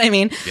 you know what I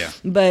mean? Yeah.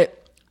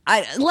 But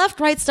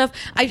left, right stuff.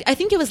 I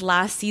think it was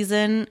last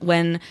season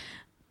when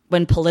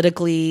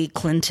politically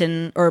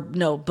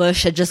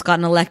Bush had just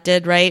gotten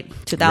elected, right?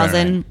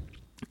 2000. Right.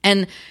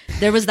 And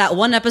there was that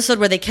one episode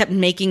where they kept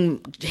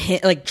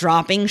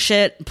dropping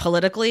shit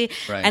politically.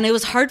 Right. And it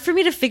was hard for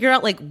me to figure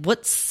out like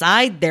what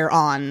side they're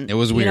on. It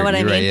was weird. You know what I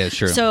You're mean? right. Yeah,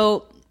 sure.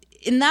 So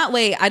in that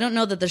way, I don't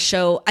know that the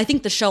show, I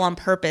think the show on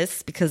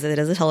purpose, because it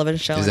is a television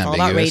show, Is it's all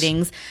about ambiguous.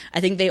 ratings.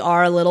 I think they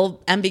are a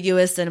little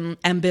ambiguous and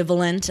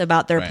ambivalent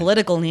about their Right.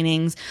 political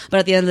leanings. But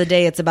at the end of the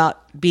day, it's about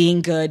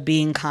being good,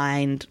 being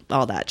kind,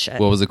 all that shit.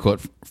 What was the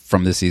quote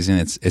from this season?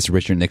 It's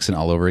Richard Nixon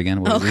all over again.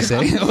 What did he say?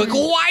 Like,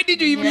 why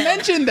did you even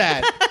mention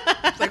that?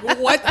 It's like,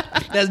 what?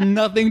 That has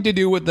nothing to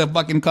do with the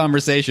fucking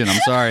conversation. I'm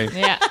sorry.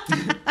 Yeah.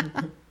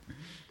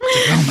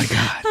 Oh my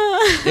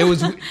god! It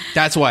was.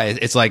 That's why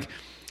it's like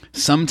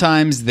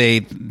sometimes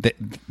they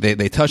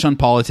touch on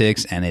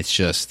politics and it's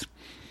just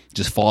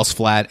falls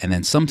flat, and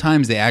then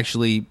sometimes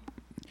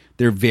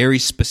they're very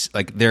specific.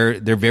 Like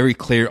they're very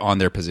clear on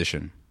their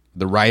position.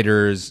 The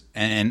writers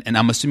and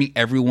I'm assuming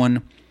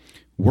everyone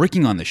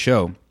working on the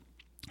show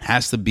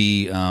has to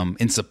be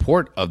in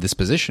support of this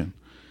position,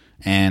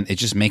 and it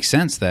just makes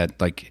sense that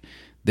like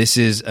this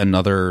is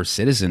another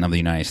citizen of the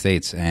United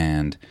States,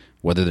 and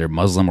whether they're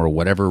Muslim or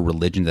whatever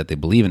religion that they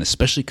believe in,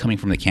 especially coming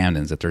from the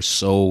Camdens, that they're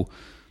so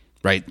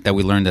right that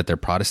we learned that they're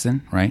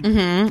Protestant, right?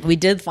 Mm-hmm. We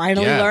did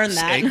finally learn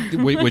that.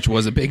 Which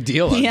was a big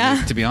deal,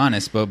 Yeah. to be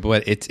honest. But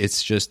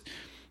it's just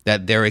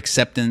that they're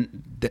accepting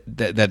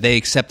that they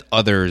accept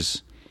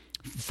others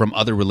from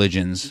other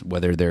religions,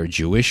 whether they're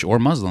Jewish or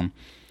Muslim,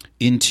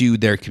 into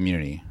their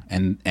community,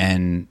 and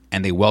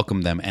they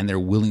welcome them and they're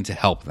willing to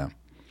help them.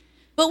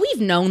 But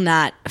we've known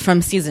that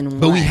from season 1.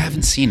 But we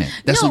haven't seen it.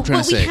 That's what I'm trying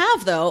to say. We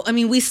have, though. I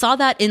mean, we saw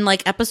that in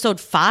like episode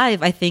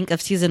 5, I think,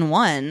 of season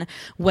 1,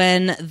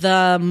 when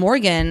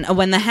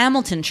the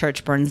Hamilton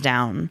church burns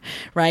down,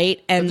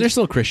 right? And They're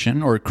still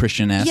Christian or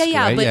Christian-esque,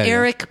 right? but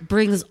Eric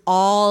brings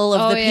all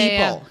of the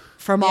people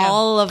from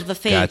all of the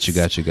faiths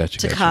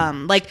Gotcha.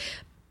 come. Like,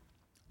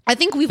 I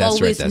think we've That's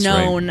always right.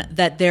 known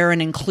that they're an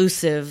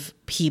inclusive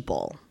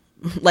people,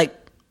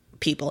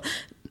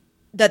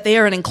 that they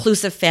are an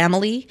inclusive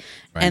family,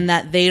 Right. and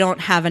that they don't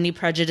have any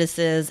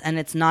prejudices, and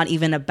it's not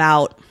even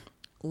about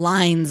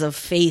lines of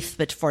faith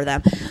but for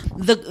them.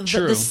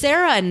 The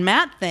Sarah and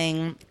Matt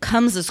thing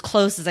comes as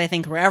close as I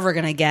think we're ever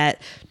going to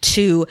get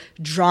to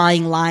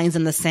drawing lines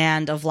in the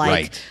sand of like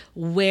Right.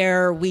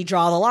 where we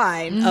draw the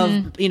line of,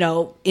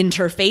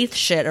 interfaith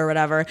shit or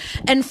whatever.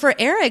 And for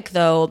Eric,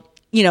 though,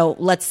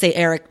 let's say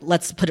Eric,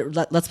 let's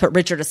put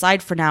Richard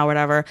aside for now or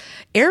whatever.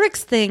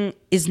 Eric's thing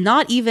is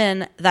not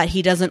even that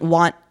he doesn't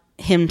want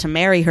him to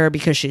marry her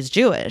because she's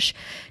Jewish.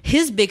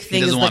 His big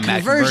thing is doesn't the want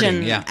Matt conversion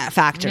converting,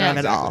 factor of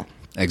it all.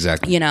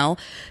 Exactly.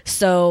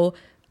 So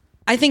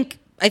I think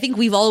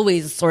we've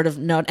always sort of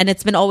known, and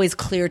it's been always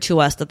clear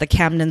to us that the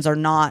Camdens are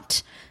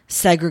not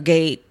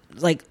segregatory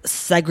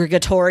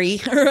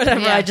or whatever.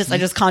 Yeah. I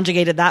just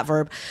conjugated that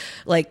verb.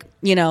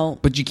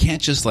 But you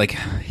can't just like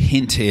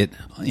hint it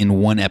in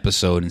one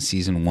episode in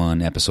season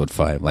 1, episode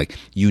 5. Like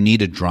you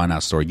need a drawn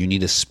out story. You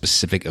need a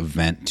specific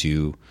event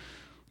to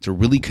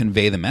really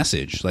convey the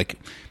message. Like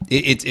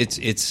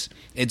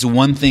it's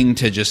one thing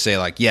to just say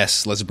like,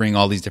 yes, let's bring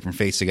all these different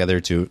faiths together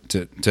to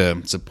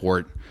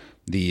support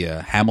the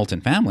Hamilton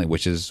family,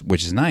 which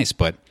is nice,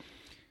 but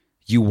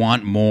you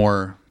want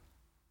more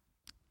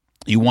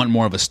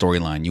of a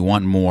storyline. You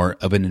want more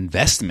of an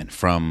investment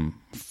from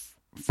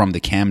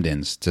the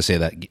Camdens to say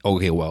that,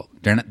 okay, well,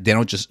 they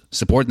don't just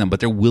support them, but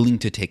they're willing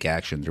to take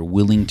action. They're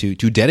willing to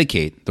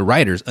dedicate the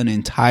writers an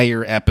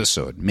entire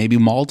episode, maybe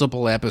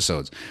multiple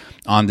episodes,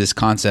 on this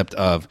concept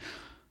of,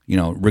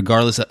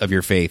 regardless of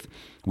your faith,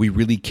 we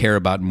really care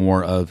about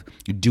more of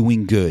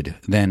doing good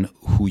than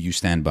who you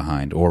stand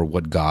behind or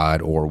what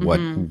God or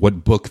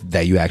what book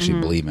that you actually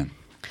believe in.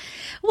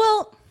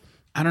 well,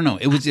 I don't know.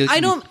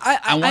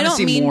 I want to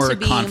see mean more to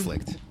be-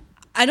 conflict.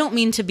 I don't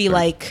mean to be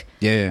like,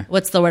 Yeah.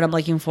 what's the word I'm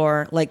looking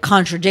for? Like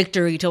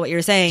contradictory to what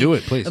you're saying. Do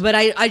it, please. But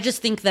I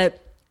just think that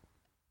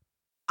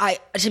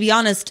to be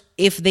honest,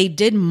 if they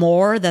did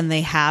more than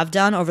they have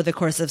done over the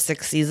course of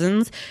 6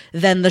 seasons,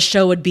 then the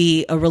show would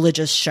be a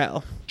religious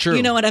show. True.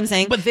 You know what I'm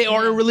saying? But they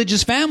are a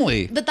religious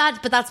family. But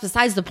that's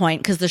besides the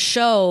point, because the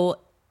show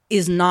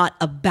is not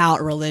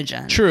about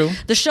religion. True.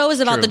 The show is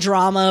about True. the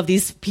drama of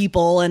these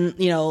people and,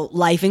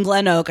 life in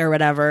Glen Oak or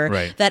whatever.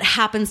 Right. That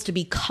happens to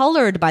be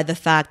colored by the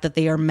fact that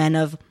they are men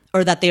of,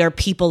 or that they are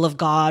people of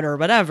God or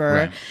whatever.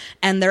 Right.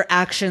 And their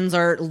actions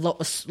are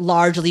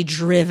largely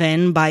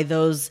driven by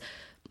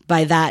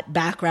that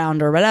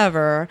background or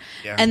whatever.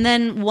 Yeah. And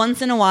then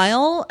once in a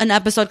while, an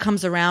episode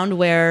comes around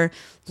where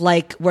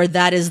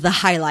that is the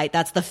highlight.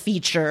 That's the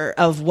feature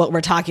of what we're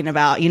talking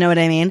about. You know what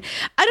I mean?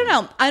 I don't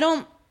know.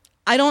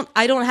 I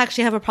don't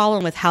actually have a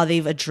problem with how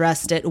they've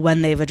addressed it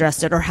when they've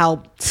addressed it, or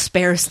how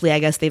sparsely, I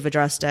guess, they've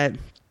addressed it.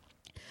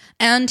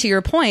 And to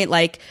your point,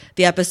 like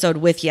the episode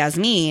with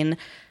Yasmin,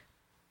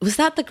 was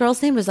that the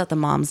girl's name or was that the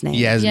mom's name?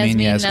 Yasmin,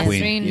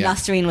 Nasreen. Yeah.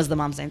 Nasreen was the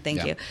mom's name.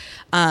 Thank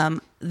Yeah.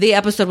 you. The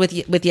episode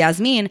with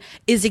Yasmin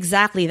is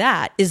exactly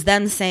that. Is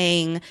them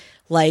saying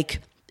like,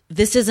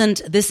 this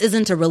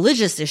isn't a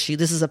religious issue.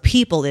 This is a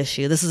people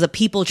issue. This is a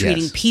people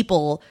treating Yes.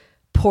 people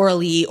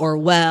poorly or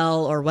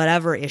well or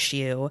whatever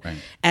issue. Right.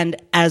 And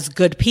as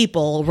good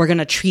people, we're going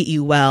to treat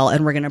you well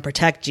and we're going to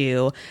protect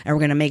you and we're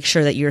going to make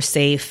sure that you're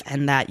safe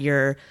and that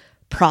you're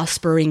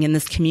prospering in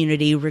this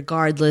community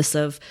regardless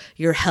of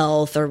your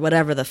health or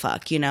whatever the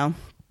fuck, you know?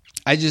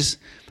 I guess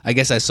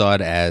I saw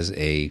it as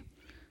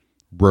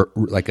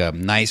like a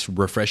nice,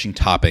 refreshing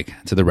topic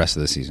to the rest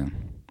of the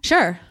season.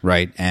 Sure.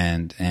 Right.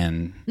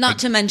 And not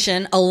to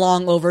mention a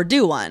long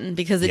overdue one,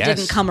 because it Yes.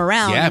 didn't come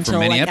around Yeah, for until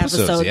many like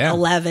episodes, episode yeah.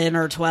 11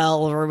 or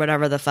 12 or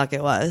whatever the fuck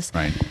it was.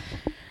 right.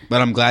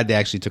 But I'm glad they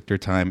actually took their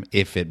time,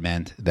 if it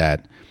meant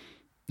that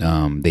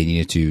they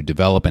needed to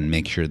develop and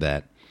make sure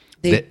that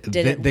They did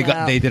it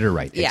well. they did it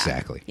right. Yeah.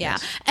 Exactly. Yeah.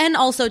 Yes. And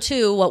also,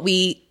 too, what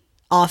we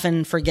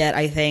often forget,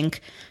 I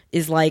think,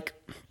 is like,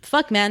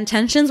 fuck, man,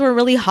 tensions were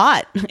really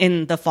hot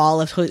in the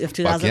fall of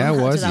 2000, yeah,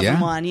 it was,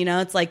 2001. You know,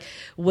 it's like,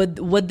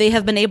 would they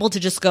have been able to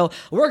just go,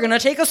 we're going to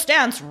take a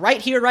stance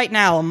right here, right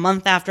now, a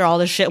month after all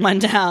this shit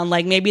went down?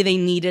 Like, maybe they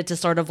needed to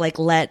sort of like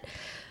let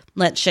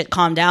shit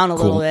calm down a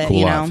little bit, cool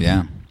you know? off.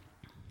 Yeah.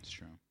 It's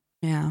true.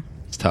 Yeah.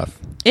 It's tough.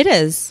 It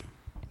is.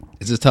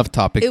 It's a tough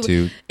topic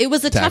to. It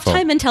was a tough tackle.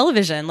 time in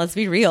television, let's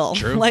be real.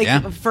 True, Like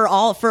yeah. for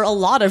a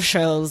lot of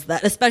shows,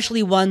 that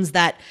especially ones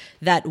that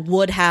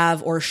would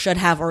have or should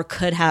have or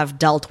could have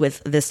dealt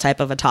with this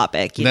type of a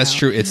topic. That's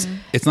know? true.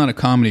 It's not a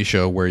comedy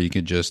show where you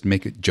could just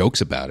make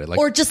jokes about it. Like,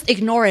 Or just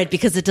ignore it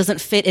because it doesn't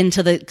fit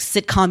into the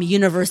sitcom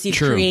universe you've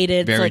True.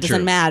 created, so Very it doesn't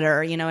true.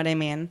 matter. You know what I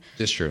mean?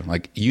 just true.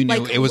 Like you knew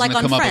Like it was like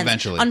going to on come Friends. up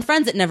eventually. On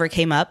Friends, it never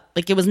came up.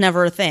 Like it was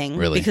never a thing.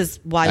 Really? Because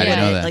why I would didn't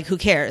know it? that. Like who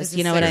cares? It's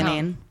You know a what I sitcom.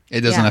 mean? it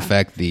doesn't Yeah.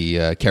 affect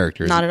the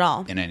characters. Not at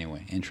all. in any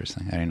way.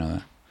 Interesting. I didn't know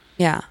that.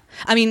 Yeah,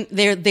 I mean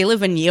they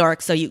live in New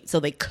York, so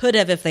they could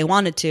have if they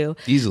wanted to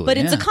Easily, But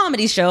it's a yeah.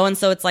 comedy show, and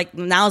so it's like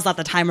now's not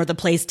the time or the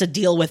place to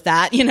deal with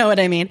that. You know what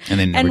I mean?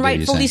 And they never did, you're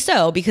rightfully saying.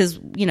 so, because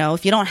you know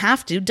if you don't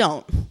have to,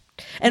 don't.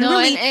 And No,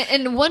 really,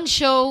 and one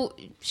show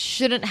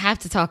shouldn't have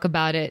to talk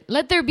about it.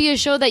 Let there be a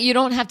show that you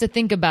don't have to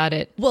think about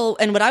it. well,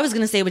 and what I was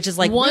going to say, which is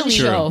like One really,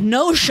 show.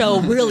 no show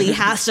really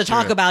has to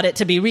talk about it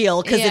to be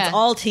real, because Yeah. it's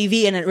all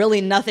TV and it really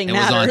nothing It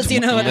was on matters.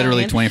 You know what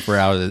literally I mean? 24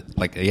 hours.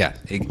 Like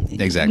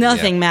exactly.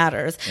 Nothing yeah.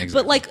 matters. Exactly.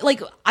 But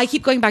like I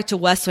keep going back to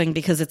West Wing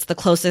because it's the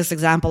closest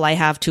example I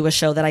have to a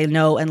show that I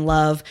know and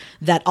love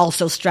that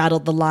also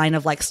straddled the line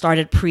of like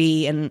started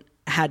pre and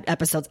had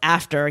episodes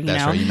after, you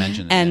That's know. right, you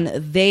mentioned it, and yeah.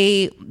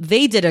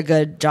 they did a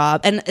good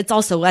job. And it's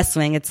also West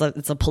Wing. It's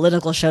a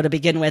political show to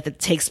begin with. It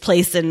takes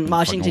place in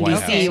Washington White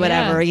DC, House.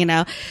 whatever, Yeah. you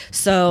know.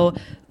 So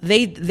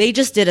they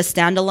just did a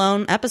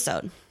standalone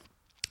episode.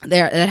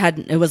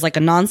 It was like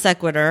a non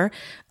sequitur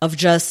of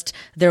just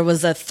there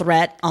was a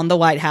threat on the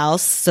White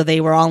House, so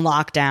they were on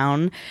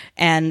lockdown,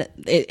 and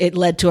it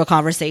led to a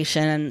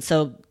conversation. And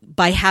so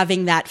by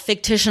having that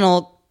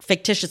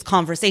fictitious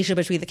conversation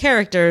between the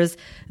characters,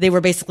 they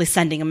were basically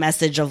sending a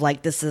message of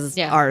like, this is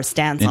Yeah. our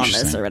stance on this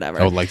Interesting. or whatever.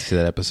 I would like to see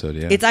that episode.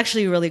 Yeah, It's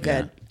actually really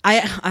good.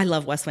 I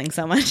love West Wing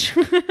so much.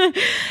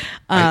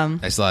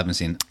 I still haven't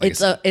seen. Like,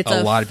 it's a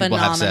lot of people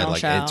have said phenomenal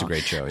like show. it's a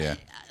great show. Yeah,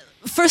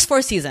 First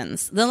 4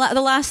 seasons. The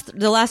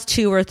last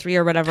 2 or 3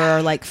 or whatever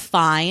are like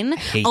fine.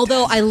 hate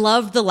Although that. I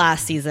loved the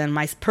last season,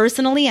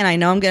 personally, and I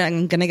know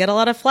I'm gonna get a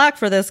lot of flack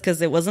for this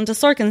because it wasn't a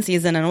Sorkin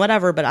season and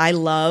whatever. But I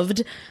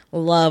loved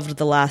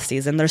the last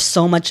season. There's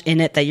so much in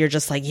it that you're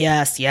just like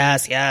yes.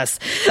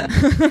 just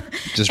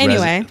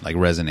Anyway.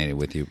 resonated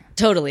with you.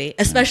 Totally.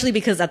 Especially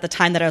because at the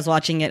time that I was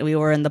watching it, we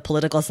were in the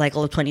political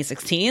cycle of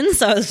 2016.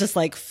 So I was just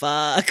like,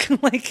 fuck.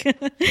 Like,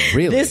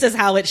 Really? this is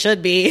how it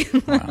should be.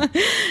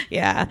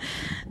 Yeah.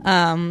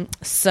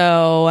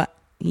 So,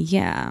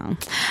 yeah.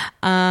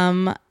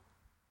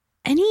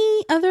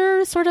 Any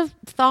other sort of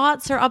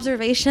thoughts or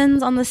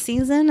observations on the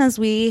season as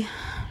we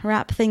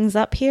wrap things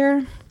up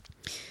here?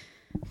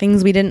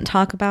 Things we didn't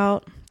talk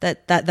about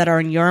that are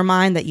in your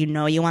mind that you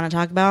know you want to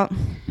talk about?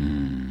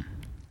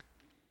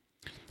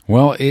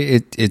 Well,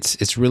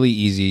 it's really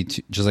easy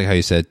to, just like how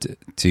you said,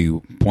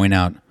 to point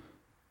out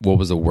what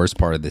was the worst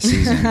part of the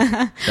season.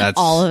 That's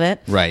All of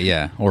it. right?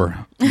 Yeah,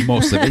 or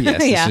most of it.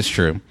 Yes, Yeah. this is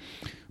true.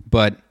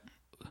 But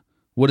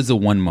what is the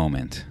one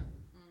moment,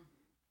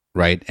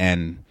 right?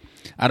 And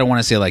I don't want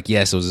to say like,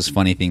 yes, it was this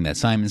funny thing that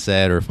Simon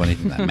said or a funny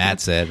thing that Matt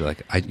said.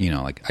 Like I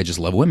just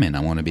love women. I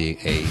want to be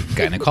a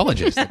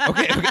gynecologist. Like,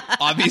 okay,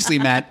 obviously,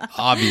 Matt,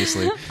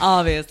 obviously.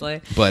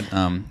 But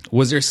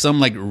was there some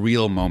like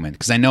real moment?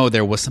 Because I know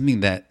there was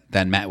something that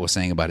Matt was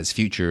saying about his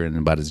future and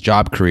about his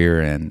job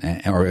career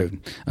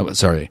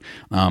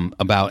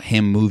about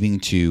him moving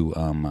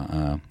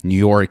to New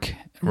York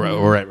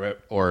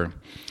or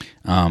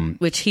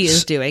Which he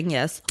is doing,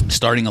 yes.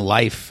 starting a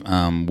life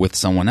with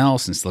someone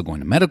else and still going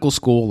to medical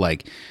school.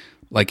 Like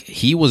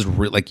he was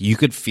like you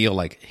could feel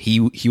like he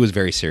was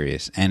very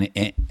serious and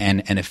it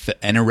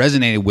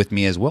resonated with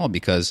me as well,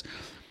 because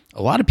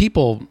a lot of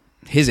people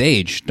his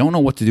age don't know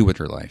what to do with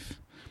their life.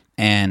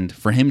 And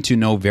for him to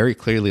know very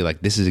clearly,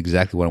 like, this is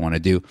exactly what I want to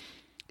do,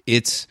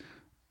 it's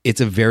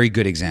a very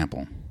good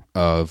example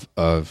of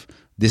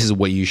this is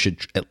what you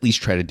should at least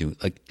try to do.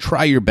 Like,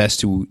 try your best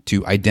to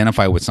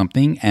identify with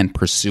something and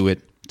pursue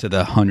it to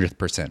the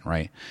 100%,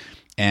 right?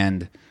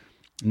 And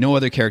no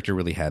other character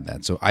really had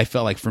that. So I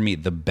felt like for me,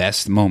 the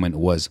best moment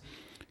was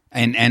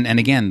And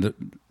again,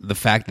 the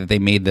fact that they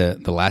made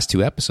the last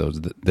 2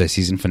 episodes, the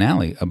season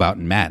finale, about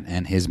Matt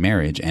and his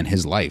marriage and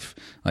his life,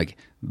 like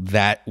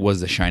that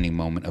was the shining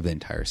moment of the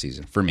entire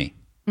season for me.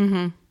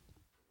 Mm-hmm.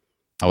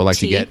 I would like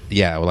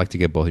to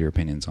get both your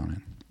opinions on it.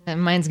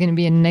 And mine's going to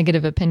be a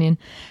negative opinion,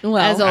 Well,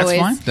 as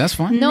always. That's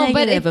fine. No,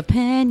 Negative but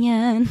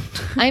opinion.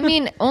 I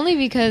mean, only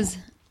because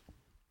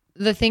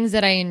the things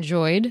that I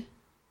enjoyed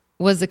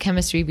was the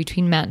chemistry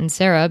between Matt and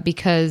Sarah,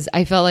 because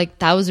I felt like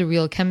that was a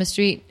real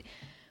chemistry.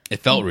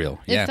 It felt real.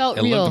 It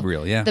felt real. Looked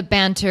real. Yeah. The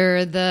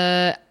banter,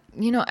 I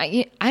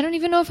don't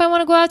even know if I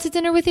want to go out to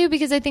dinner with you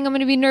because I think I'm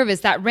going to be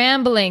nervous. That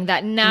rambling,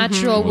 that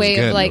natural way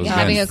good. of like It was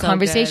having good. a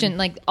conversation, good.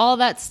 like all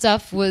that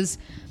stuff was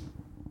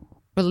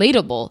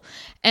relatable.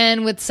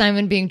 And with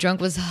Simon being drunk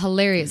was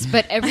hilarious.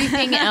 But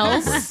everything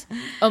else,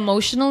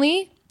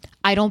 emotionally,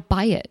 I don't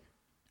buy it.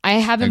 I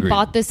haven't Agreed.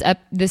 bought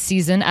this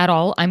season at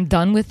all. I'm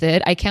done with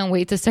it. I can't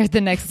wait to start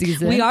the next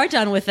season. We are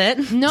done with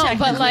it. No,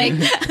 but like,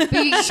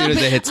 As soon as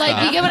it hits like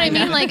stop. you get what I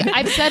mean? Like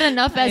I've said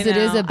enough as it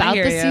is know. about I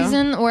hear the you.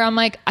 season where I'm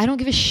like, I don't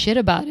give a shit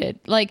about it.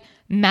 Like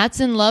Matt's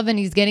in love and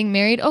he's getting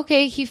married.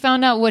 Okay, he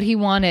found out what he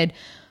wanted.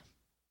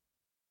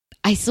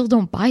 I still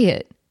don't buy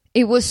it.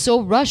 It was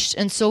so rushed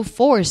and so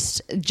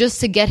forced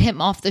just to get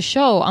him off the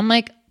show. I'm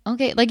like,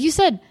 okay, like you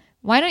said,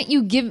 why don't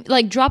you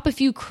drop a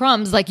few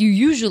crumbs like you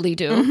usually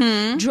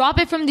do? Drop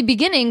it from the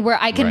beginning where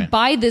I can Right.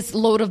 buy this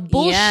load of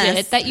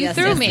bullshit that you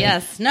threw me.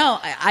 Yes, no,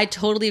 I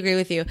totally agree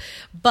with you.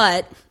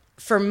 But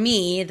for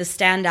me, the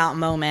standout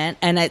moment,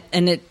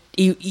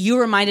 you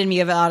reminded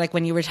me of it, like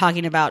when you were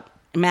talking about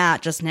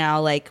Matt just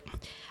now. Like,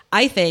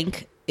 I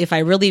think if I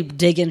really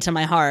dig into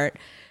my heart,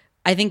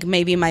 I think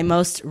maybe my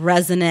most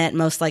resonant,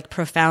 most like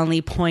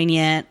profoundly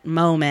poignant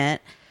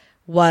moment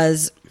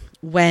was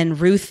when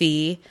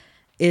Ruthie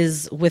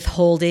is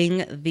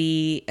withholding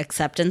the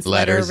acceptance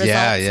letter Letters.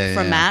 results Yeah,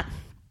 from Matt.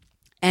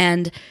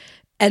 And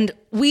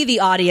we, the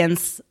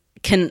audience,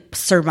 can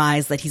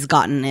surmise that he's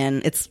gotten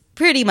in. It's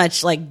pretty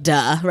much like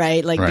duh,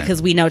 right? Like, Right.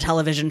 because we know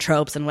television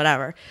tropes and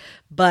whatever.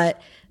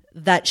 But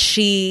that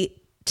she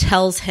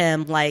tells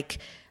him, like,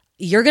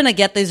 you're going to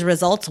get these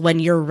results when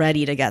you're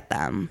ready to get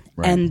them.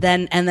 Right. And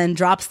then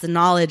drops the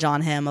knowledge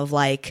on him of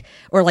like,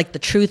 or like the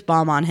truth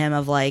bomb on him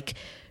of like,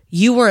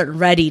 you weren't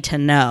ready to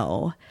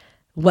know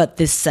what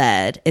this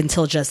said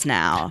until just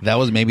now. That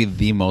was maybe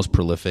the most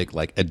prolific,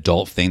 like,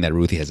 adult thing that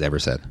Ruthie has ever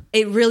said.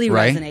 It really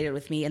Right? resonated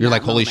with me. You're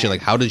like, holy shit!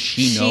 Like, how does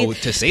she know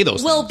to say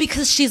those Well, things?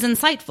 because she's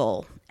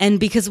insightful, and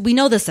because we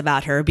know this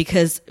about her,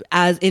 because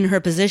as in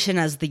her position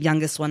as the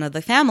youngest one of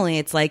the family,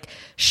 it's like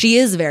she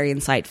is very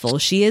insightful.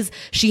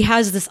 She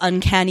has this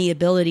uncanny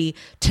ability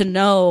to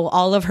know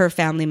all of her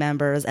family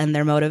members and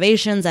their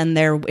motivations and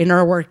their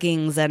inner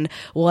workings and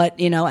what,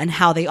 and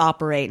how they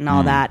operate and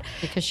all that.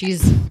 Because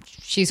she's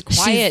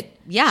quiet.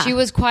 yeah. She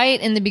was quiet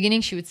in the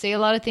beginning. She would say a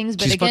lot of things,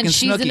 but She's again, fucking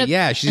she's snooky.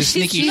 Yeah, she's a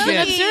sneaky she's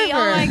an shit.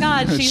 observer. Oh my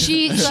God,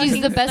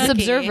 she's the best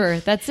snooky. observer.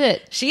 That's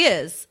it. She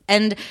is,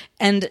 and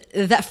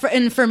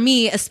for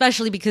me,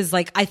 especially because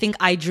like I think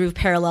I drew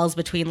parallels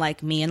between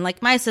like me and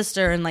like my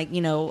sister and like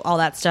all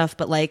that stuff,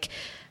 but like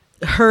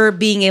her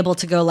being able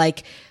to go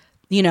like,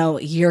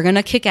 you're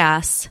gonna kick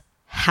ass,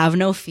 have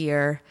no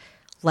fear,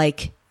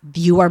 like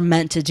you are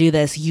meant to do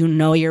this,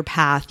 your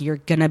path, you're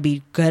gonna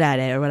be good at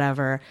it or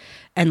whatever.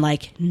 And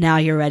like now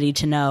you're ready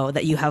to know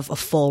that you have a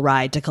full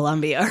ride to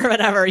Columbia or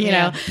whatever,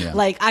 Yeah. Yeah.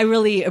 Like I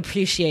really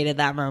appreciated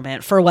that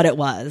moment for what it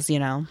was,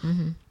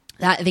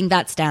 I think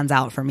that stands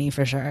out for me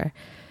for sure.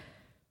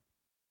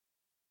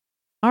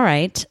 All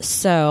right.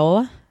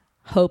 So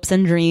hopes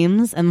and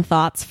dreams and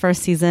thoughts for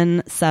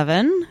season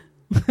 7.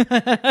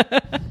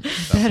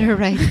 Better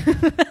right.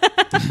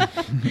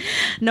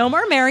 No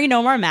more Mary,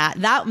 no more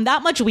Matt. That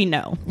much we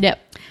know. Yep.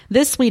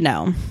 This we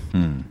know.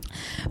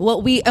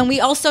 We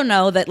also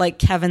know that like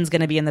Kevin's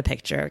going to be in the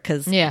picture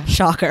because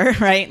shocker,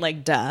 right?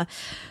 Like duh.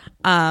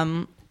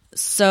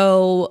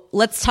 So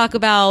let's talk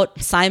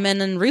about Simon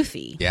and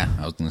Ruthie. Yeah,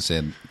 I was going to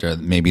say they're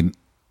maybe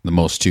the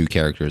most 2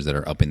 characters that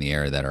are up in the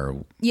air that are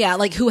Yeah,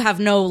 like who have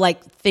no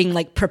like thing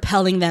like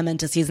propelling them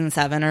into season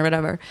 7 or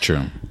whatever.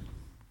 true.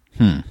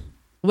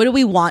 What do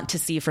we want to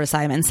see for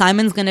Simon?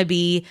 Simon's going to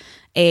be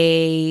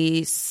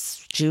a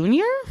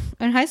junior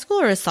in high school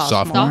or a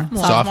sophomore?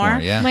 Sophomore,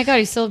 yeah. Oh my God,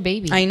 he's still a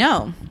baby. I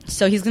know.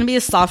 So he's going to be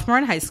a sophomore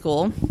in high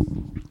school.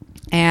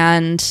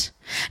 And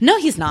no,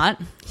 he's not.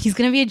 He's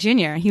going to be a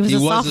junior. He was a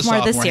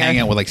sophomore this year.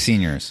 hanging out with like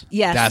seniors.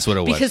 Yes. That's what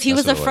it was. Because he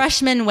was a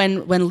freshman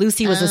when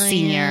Lucy was a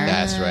senior.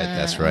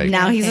 That's right.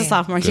 Now he's a Okay.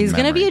 sophomore. So Good he's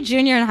going to be memory. a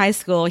junior in high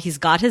school. He's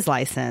got his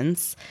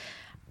license.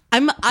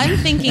 I'm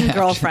thinking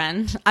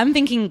girlfriend. I'm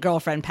thinking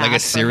girlfriend path. Like a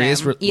for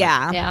serious him.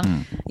 Yeah.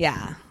 Yeah.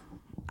 Yeah.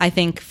 I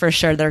think for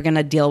sure they're going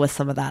to deal with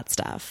some of that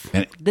stuff.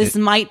 And This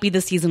might be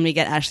the season we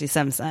get Ashley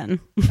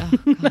Simpson. It's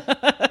going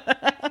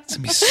to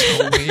be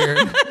so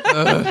weird.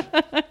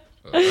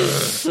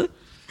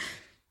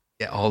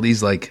 Yeah, all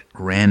these like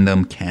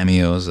random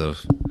cameos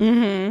of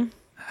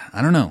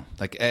I don't know.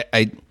 Like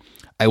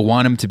I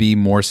want him to be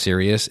more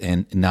serious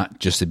and not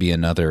just to be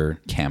another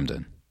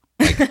Camden.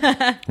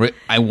 Like,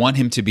 I want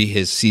him to be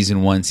his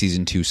season 1,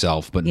 season 2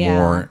 self, but Yeah.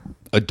 more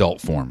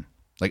adult form.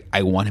 Like,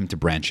 I want him to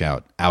branch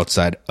out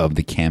outside of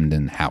the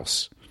Camden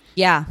house.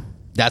 Yeah.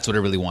 That's what I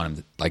really want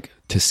him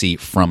to see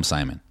from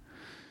Simon.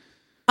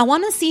 I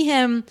want to see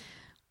him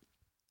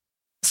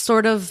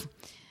sort of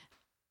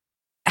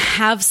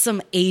have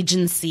some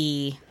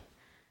agency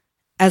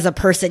as a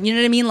person, you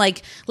know what I mean?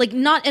 Like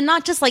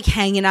not just like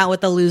hanging out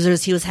with the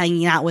losers he was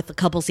hanging out with a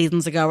couple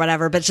seasons ago or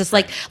whatever, but just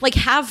like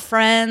have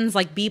friends,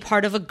 like be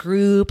part of a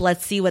group.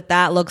 Let's see what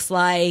that looks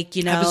like,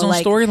 you know, have his own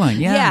storyline.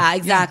 Yeah,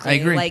 exactly. I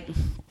agree. Like,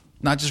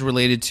 not just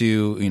related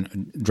to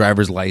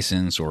driver's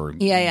license or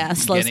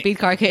slow speed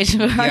car chase.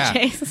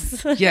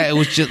 Yeah, it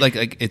was just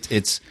like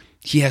it's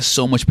he has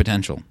so much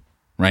potential,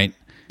 right?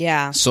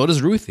 Yeah. So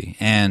does Ruthie,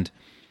 and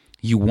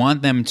you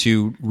want them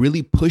to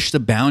really push the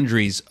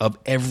boundaries of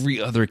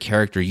every other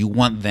character. You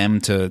want them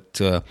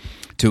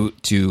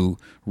to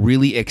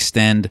really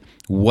extend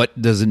what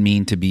does it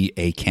mean to be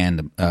a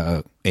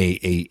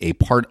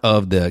part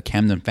of the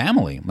Camden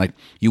family. Like,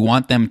 you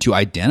want them to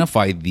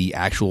identify the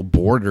actual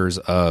borders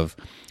of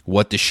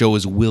what the show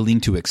is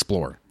willing to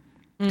explore,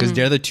 because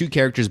they're the two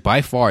characters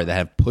by far that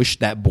have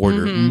pushed that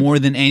border more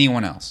than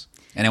anyone else,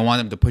 and I want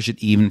them to push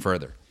it even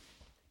further.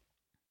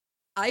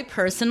 I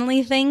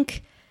personally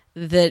think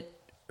that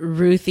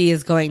Ruthie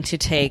is going to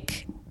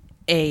take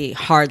a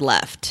hard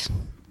left.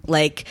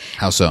 Like,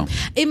 How so?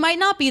 it might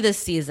not be this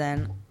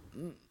season.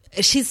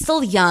 She's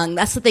still young.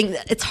 That's the thing.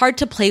 It's hard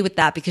to play with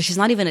that because she's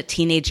not even a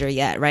teenager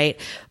yet, right?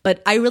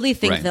 But I really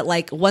think that,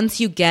 like, once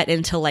you get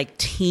into like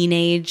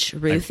teenage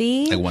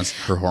Ruthie, like once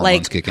her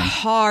hormones kick in,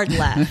 hard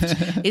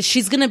left,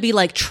 she's gonna be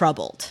like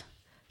troubled.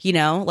 You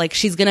know, like,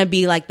 she's gonna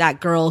be like that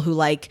girl who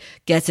like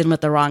gets in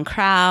with the wrong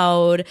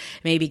crowd,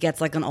 maybe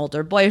gets like an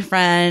older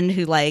boyfriend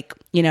who, like,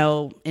 you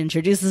know,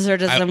 introduces her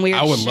to some weird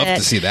shit. I would love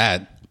to see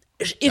that.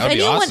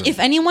 If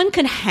anyone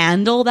can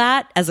handle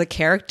that as a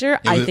character,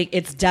 I think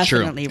it's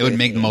definitely It would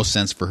make the most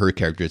sense for her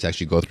character to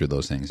actually go through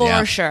those things.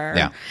 For sure.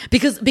 Yeah.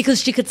 Because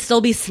she could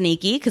still be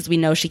sneaky, because we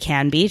know she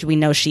can be. We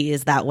know she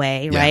is that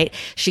way, right?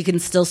 She can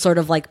still sort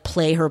of like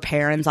play her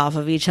parents off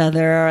of each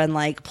other and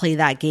like play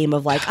that game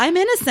of like, I'm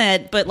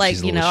innocent, but like,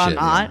 She's a you know, little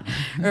I'm shit,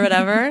 not, or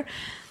whatever.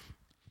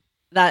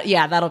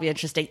 That'll be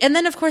interesting. And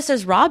then of course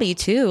there's Robbie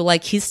too.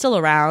 Like, he's still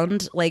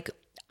around. Like,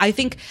 I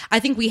think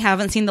we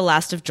haven't seen the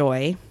last of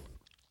Joy.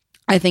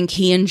 I think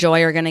he and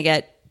Joy are going to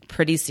get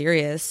pretty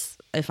serious,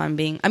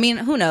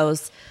 who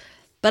knows?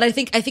 But I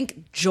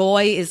think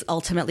Joy is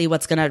ultimately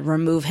what's going to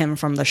remove him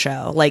from the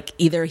show. Like,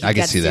 either he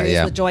gets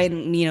serious with Joy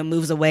and, you know,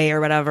 moves away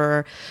or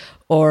whatever,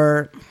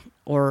 or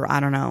I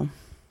don't know.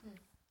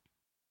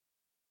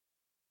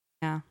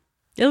 Yeah.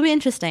 It'll be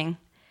interesting.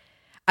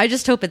 I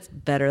just hope it's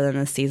better than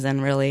this season,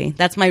 really.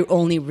 That's my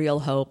only real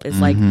hope, is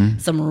like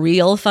some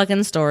real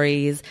fucking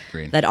stories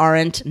that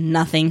aren't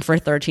nothing for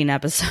 13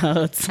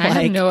 episodes. I like,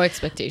 have no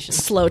expectations.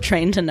 Slow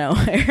train to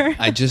nowhere.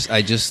 I just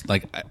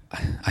like,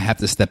 I have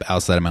to step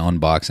outside of my own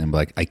box and be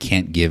like, I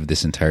can't give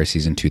this entire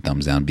season 2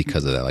 thumbs down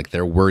because of that. Like,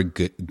 there were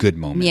good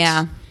moments.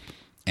 Yeah.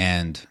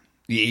 And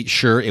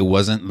sure, it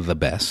wasn't the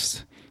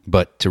best,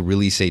 but to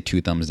really say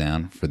 2 thumbs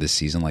down for this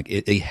season, like,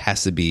 it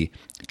has to be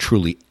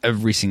truly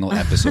every single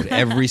episode,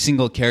 every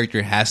single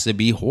character has to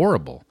be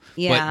horrible.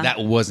 Yeah. But that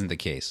wasn't the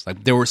case.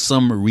 Like, there were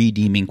some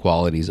redeeming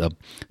qualities of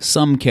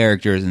some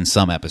characters in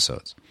some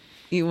episodes.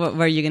 What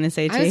were you going to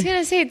say, Chi? I was going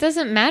to say, it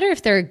doesn't matter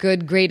if they're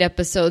good, great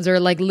episodes or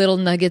like little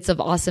nuggets of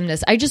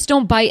awesomeness. I just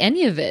don't buy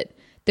any of it.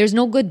 There's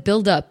no good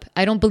build up.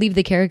 I don't believe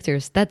the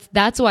characters.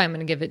 That's why I'm going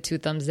to give it 2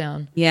 thumbs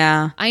down.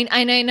 Yeah.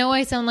 I know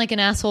I sound like an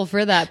asshole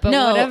for that, but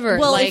No, whatever.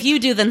 well, like, if you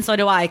do, then so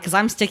do I, because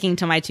I'm sticking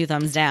to my 2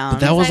 thumbs down.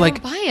 That was I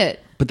like, don't buy it.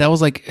 but that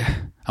was like,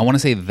 I want to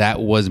say that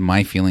was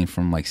my feeling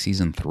from like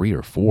season 3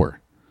 or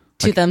 4.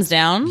 2 thumbs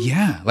down?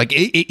 Yeah, like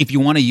if you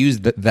want to use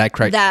that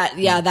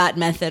criteria, that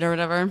method or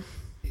whatever.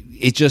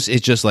 it's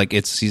just like,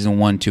 it's season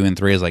 1, 2, and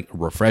 3 is like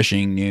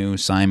refreshing, new.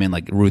 Simon,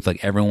 like Ruth,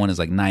 like everyone is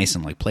like nice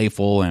and like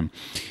playful, and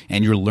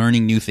you're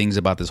learning new things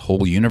about this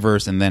whole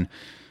universe, and then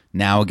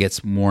now it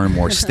gets more and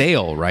more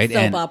stale, right?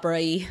 Soap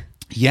opera-y.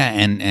 Yeah,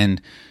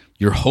 and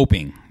you're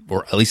hoping,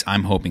 or at least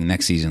I'm hoping,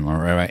 next season,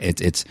 right?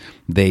 It's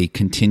they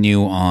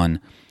continue on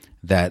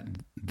that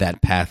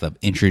path of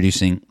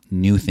introducing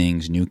new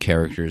things, new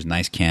characters,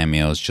 nice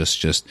cameos,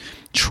 just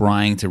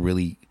trying to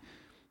really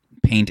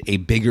paint a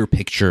bigger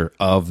picture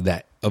of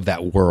that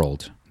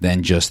world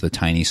than just the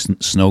tiny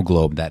snow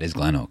globe that is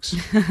Glen Oaks.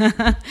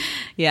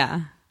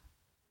 Yeah.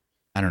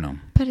 I don't know.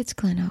 But it's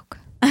Glen Oak.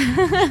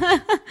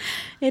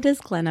 It is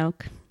Glen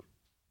Oak.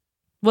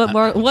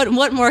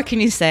 What more can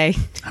you say?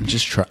 I'm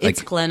just trying.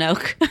 It's Glen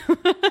Oak.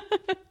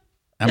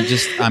 I'm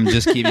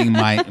just keeping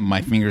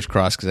my fingers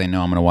crossed because I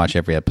know I'm going to watch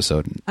every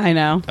episode. I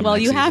know. Well,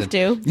 next you have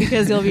to,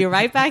 because you'll be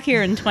right back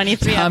here in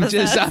 23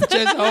 episodes. I'm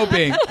just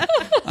hoping.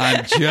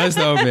 I'm just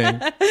hoping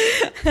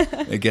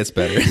it gets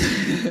better.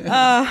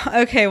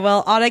 Okay,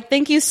 well, Audic,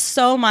 thank you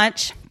so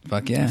much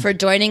Fuck yeah. for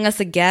joining us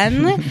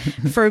again,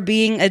 for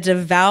being a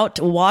devout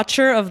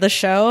watcher of the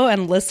show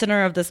and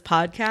listener of this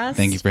podcast.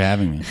 Thank you for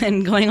having me.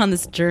 And going on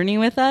this journey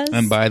with us.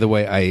 And by the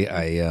way,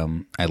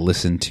 I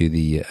listened to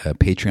the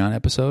Patreon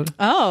episode.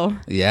 Oh,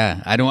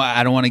 Yeah, I don't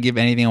want to give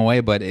anything away,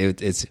 but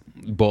it's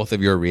both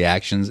of your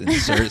reactions in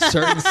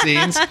certain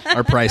scenes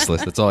are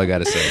priceless. That's all I got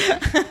to say.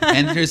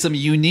 And there's some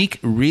unique,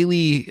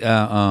 really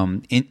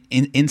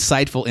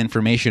insightful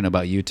information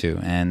about you two.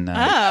 And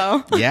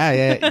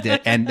yeah,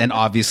 and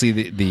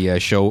obviously the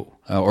show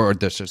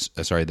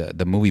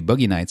the movie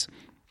Boogie Nights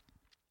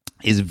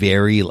is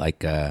very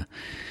like. I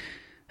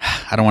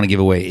don't want to give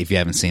away if you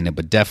haven't seen it,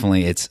 but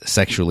definitely it's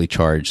sexually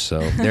charged.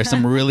 So there's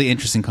some really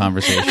interesting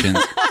conversations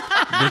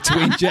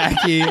between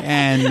Jackie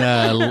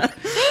and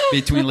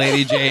between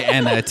Lady J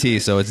and T.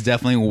 So it's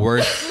definitely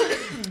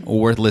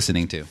worth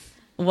listening to.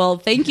 well,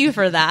 thank you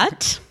for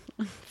that.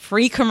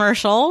 Free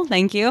commercial.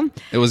 Thank you.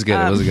 It was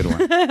good. It was a good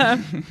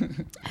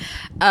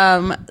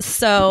one.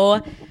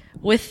 So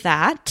with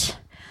that,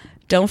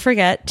 don't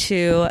forget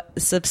to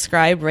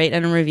subscribe, rate,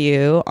 and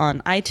review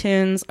on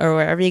iTunes or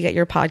wherever you get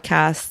your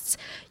podcasts.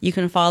 You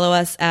can follow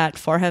us at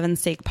For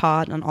Heaven's Sake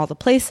Pod on all the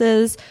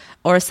places,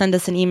 or send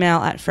us an email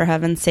at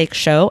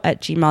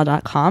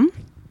forheavensakeshow@gmail.com.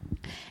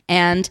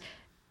 And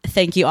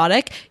thank you,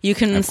 Audic. You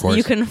can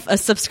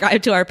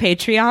subscribe to our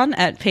Patreon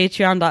at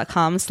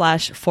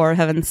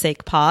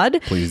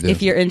patreon.com/forheavensakepod. Please do.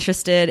 If you're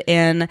interested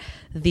in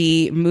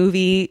the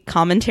movie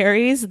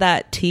commentaries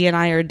that T and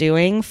I are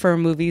doing for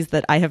movies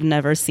that I have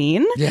never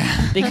seen.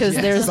 Yeah. Because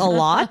there's a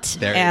lot.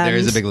 There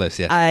is a big list,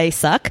 yeah. I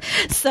suck.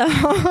 So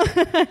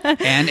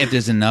And if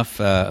there's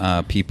enough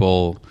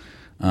people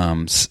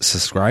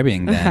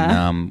subscribing,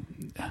 then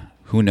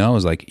who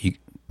knows? Like,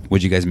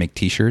 would you guys make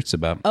T-shirts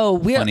about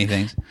funny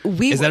things?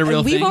 Is that a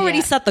real thing? We've already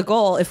set the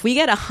goal. If we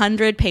get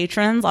 100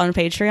 patrons on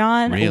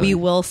Patreon, Really? we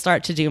will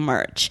start to do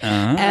merch.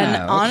 And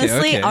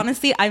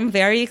honestly, I'm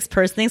very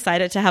personally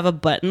excited to have a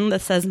button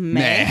that says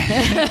 "May"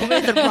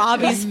 with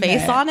Robbie's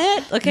face on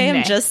it. Okay,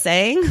 I'm just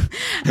saying.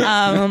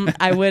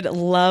 I would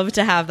love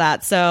to have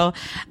that. So,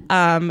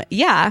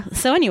 yeah.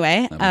 So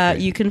anyway,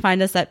 you can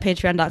find us at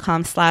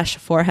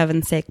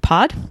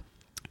patreon.com/forheavensakepod.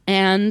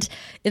 And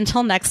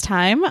until next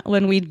time,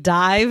 when we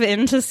dive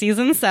into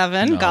season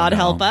 7, God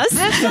help us.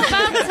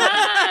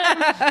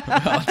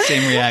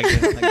 Same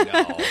reaction. Like,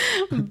 no.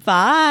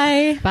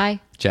 Bye.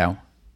 Bye. Ciao.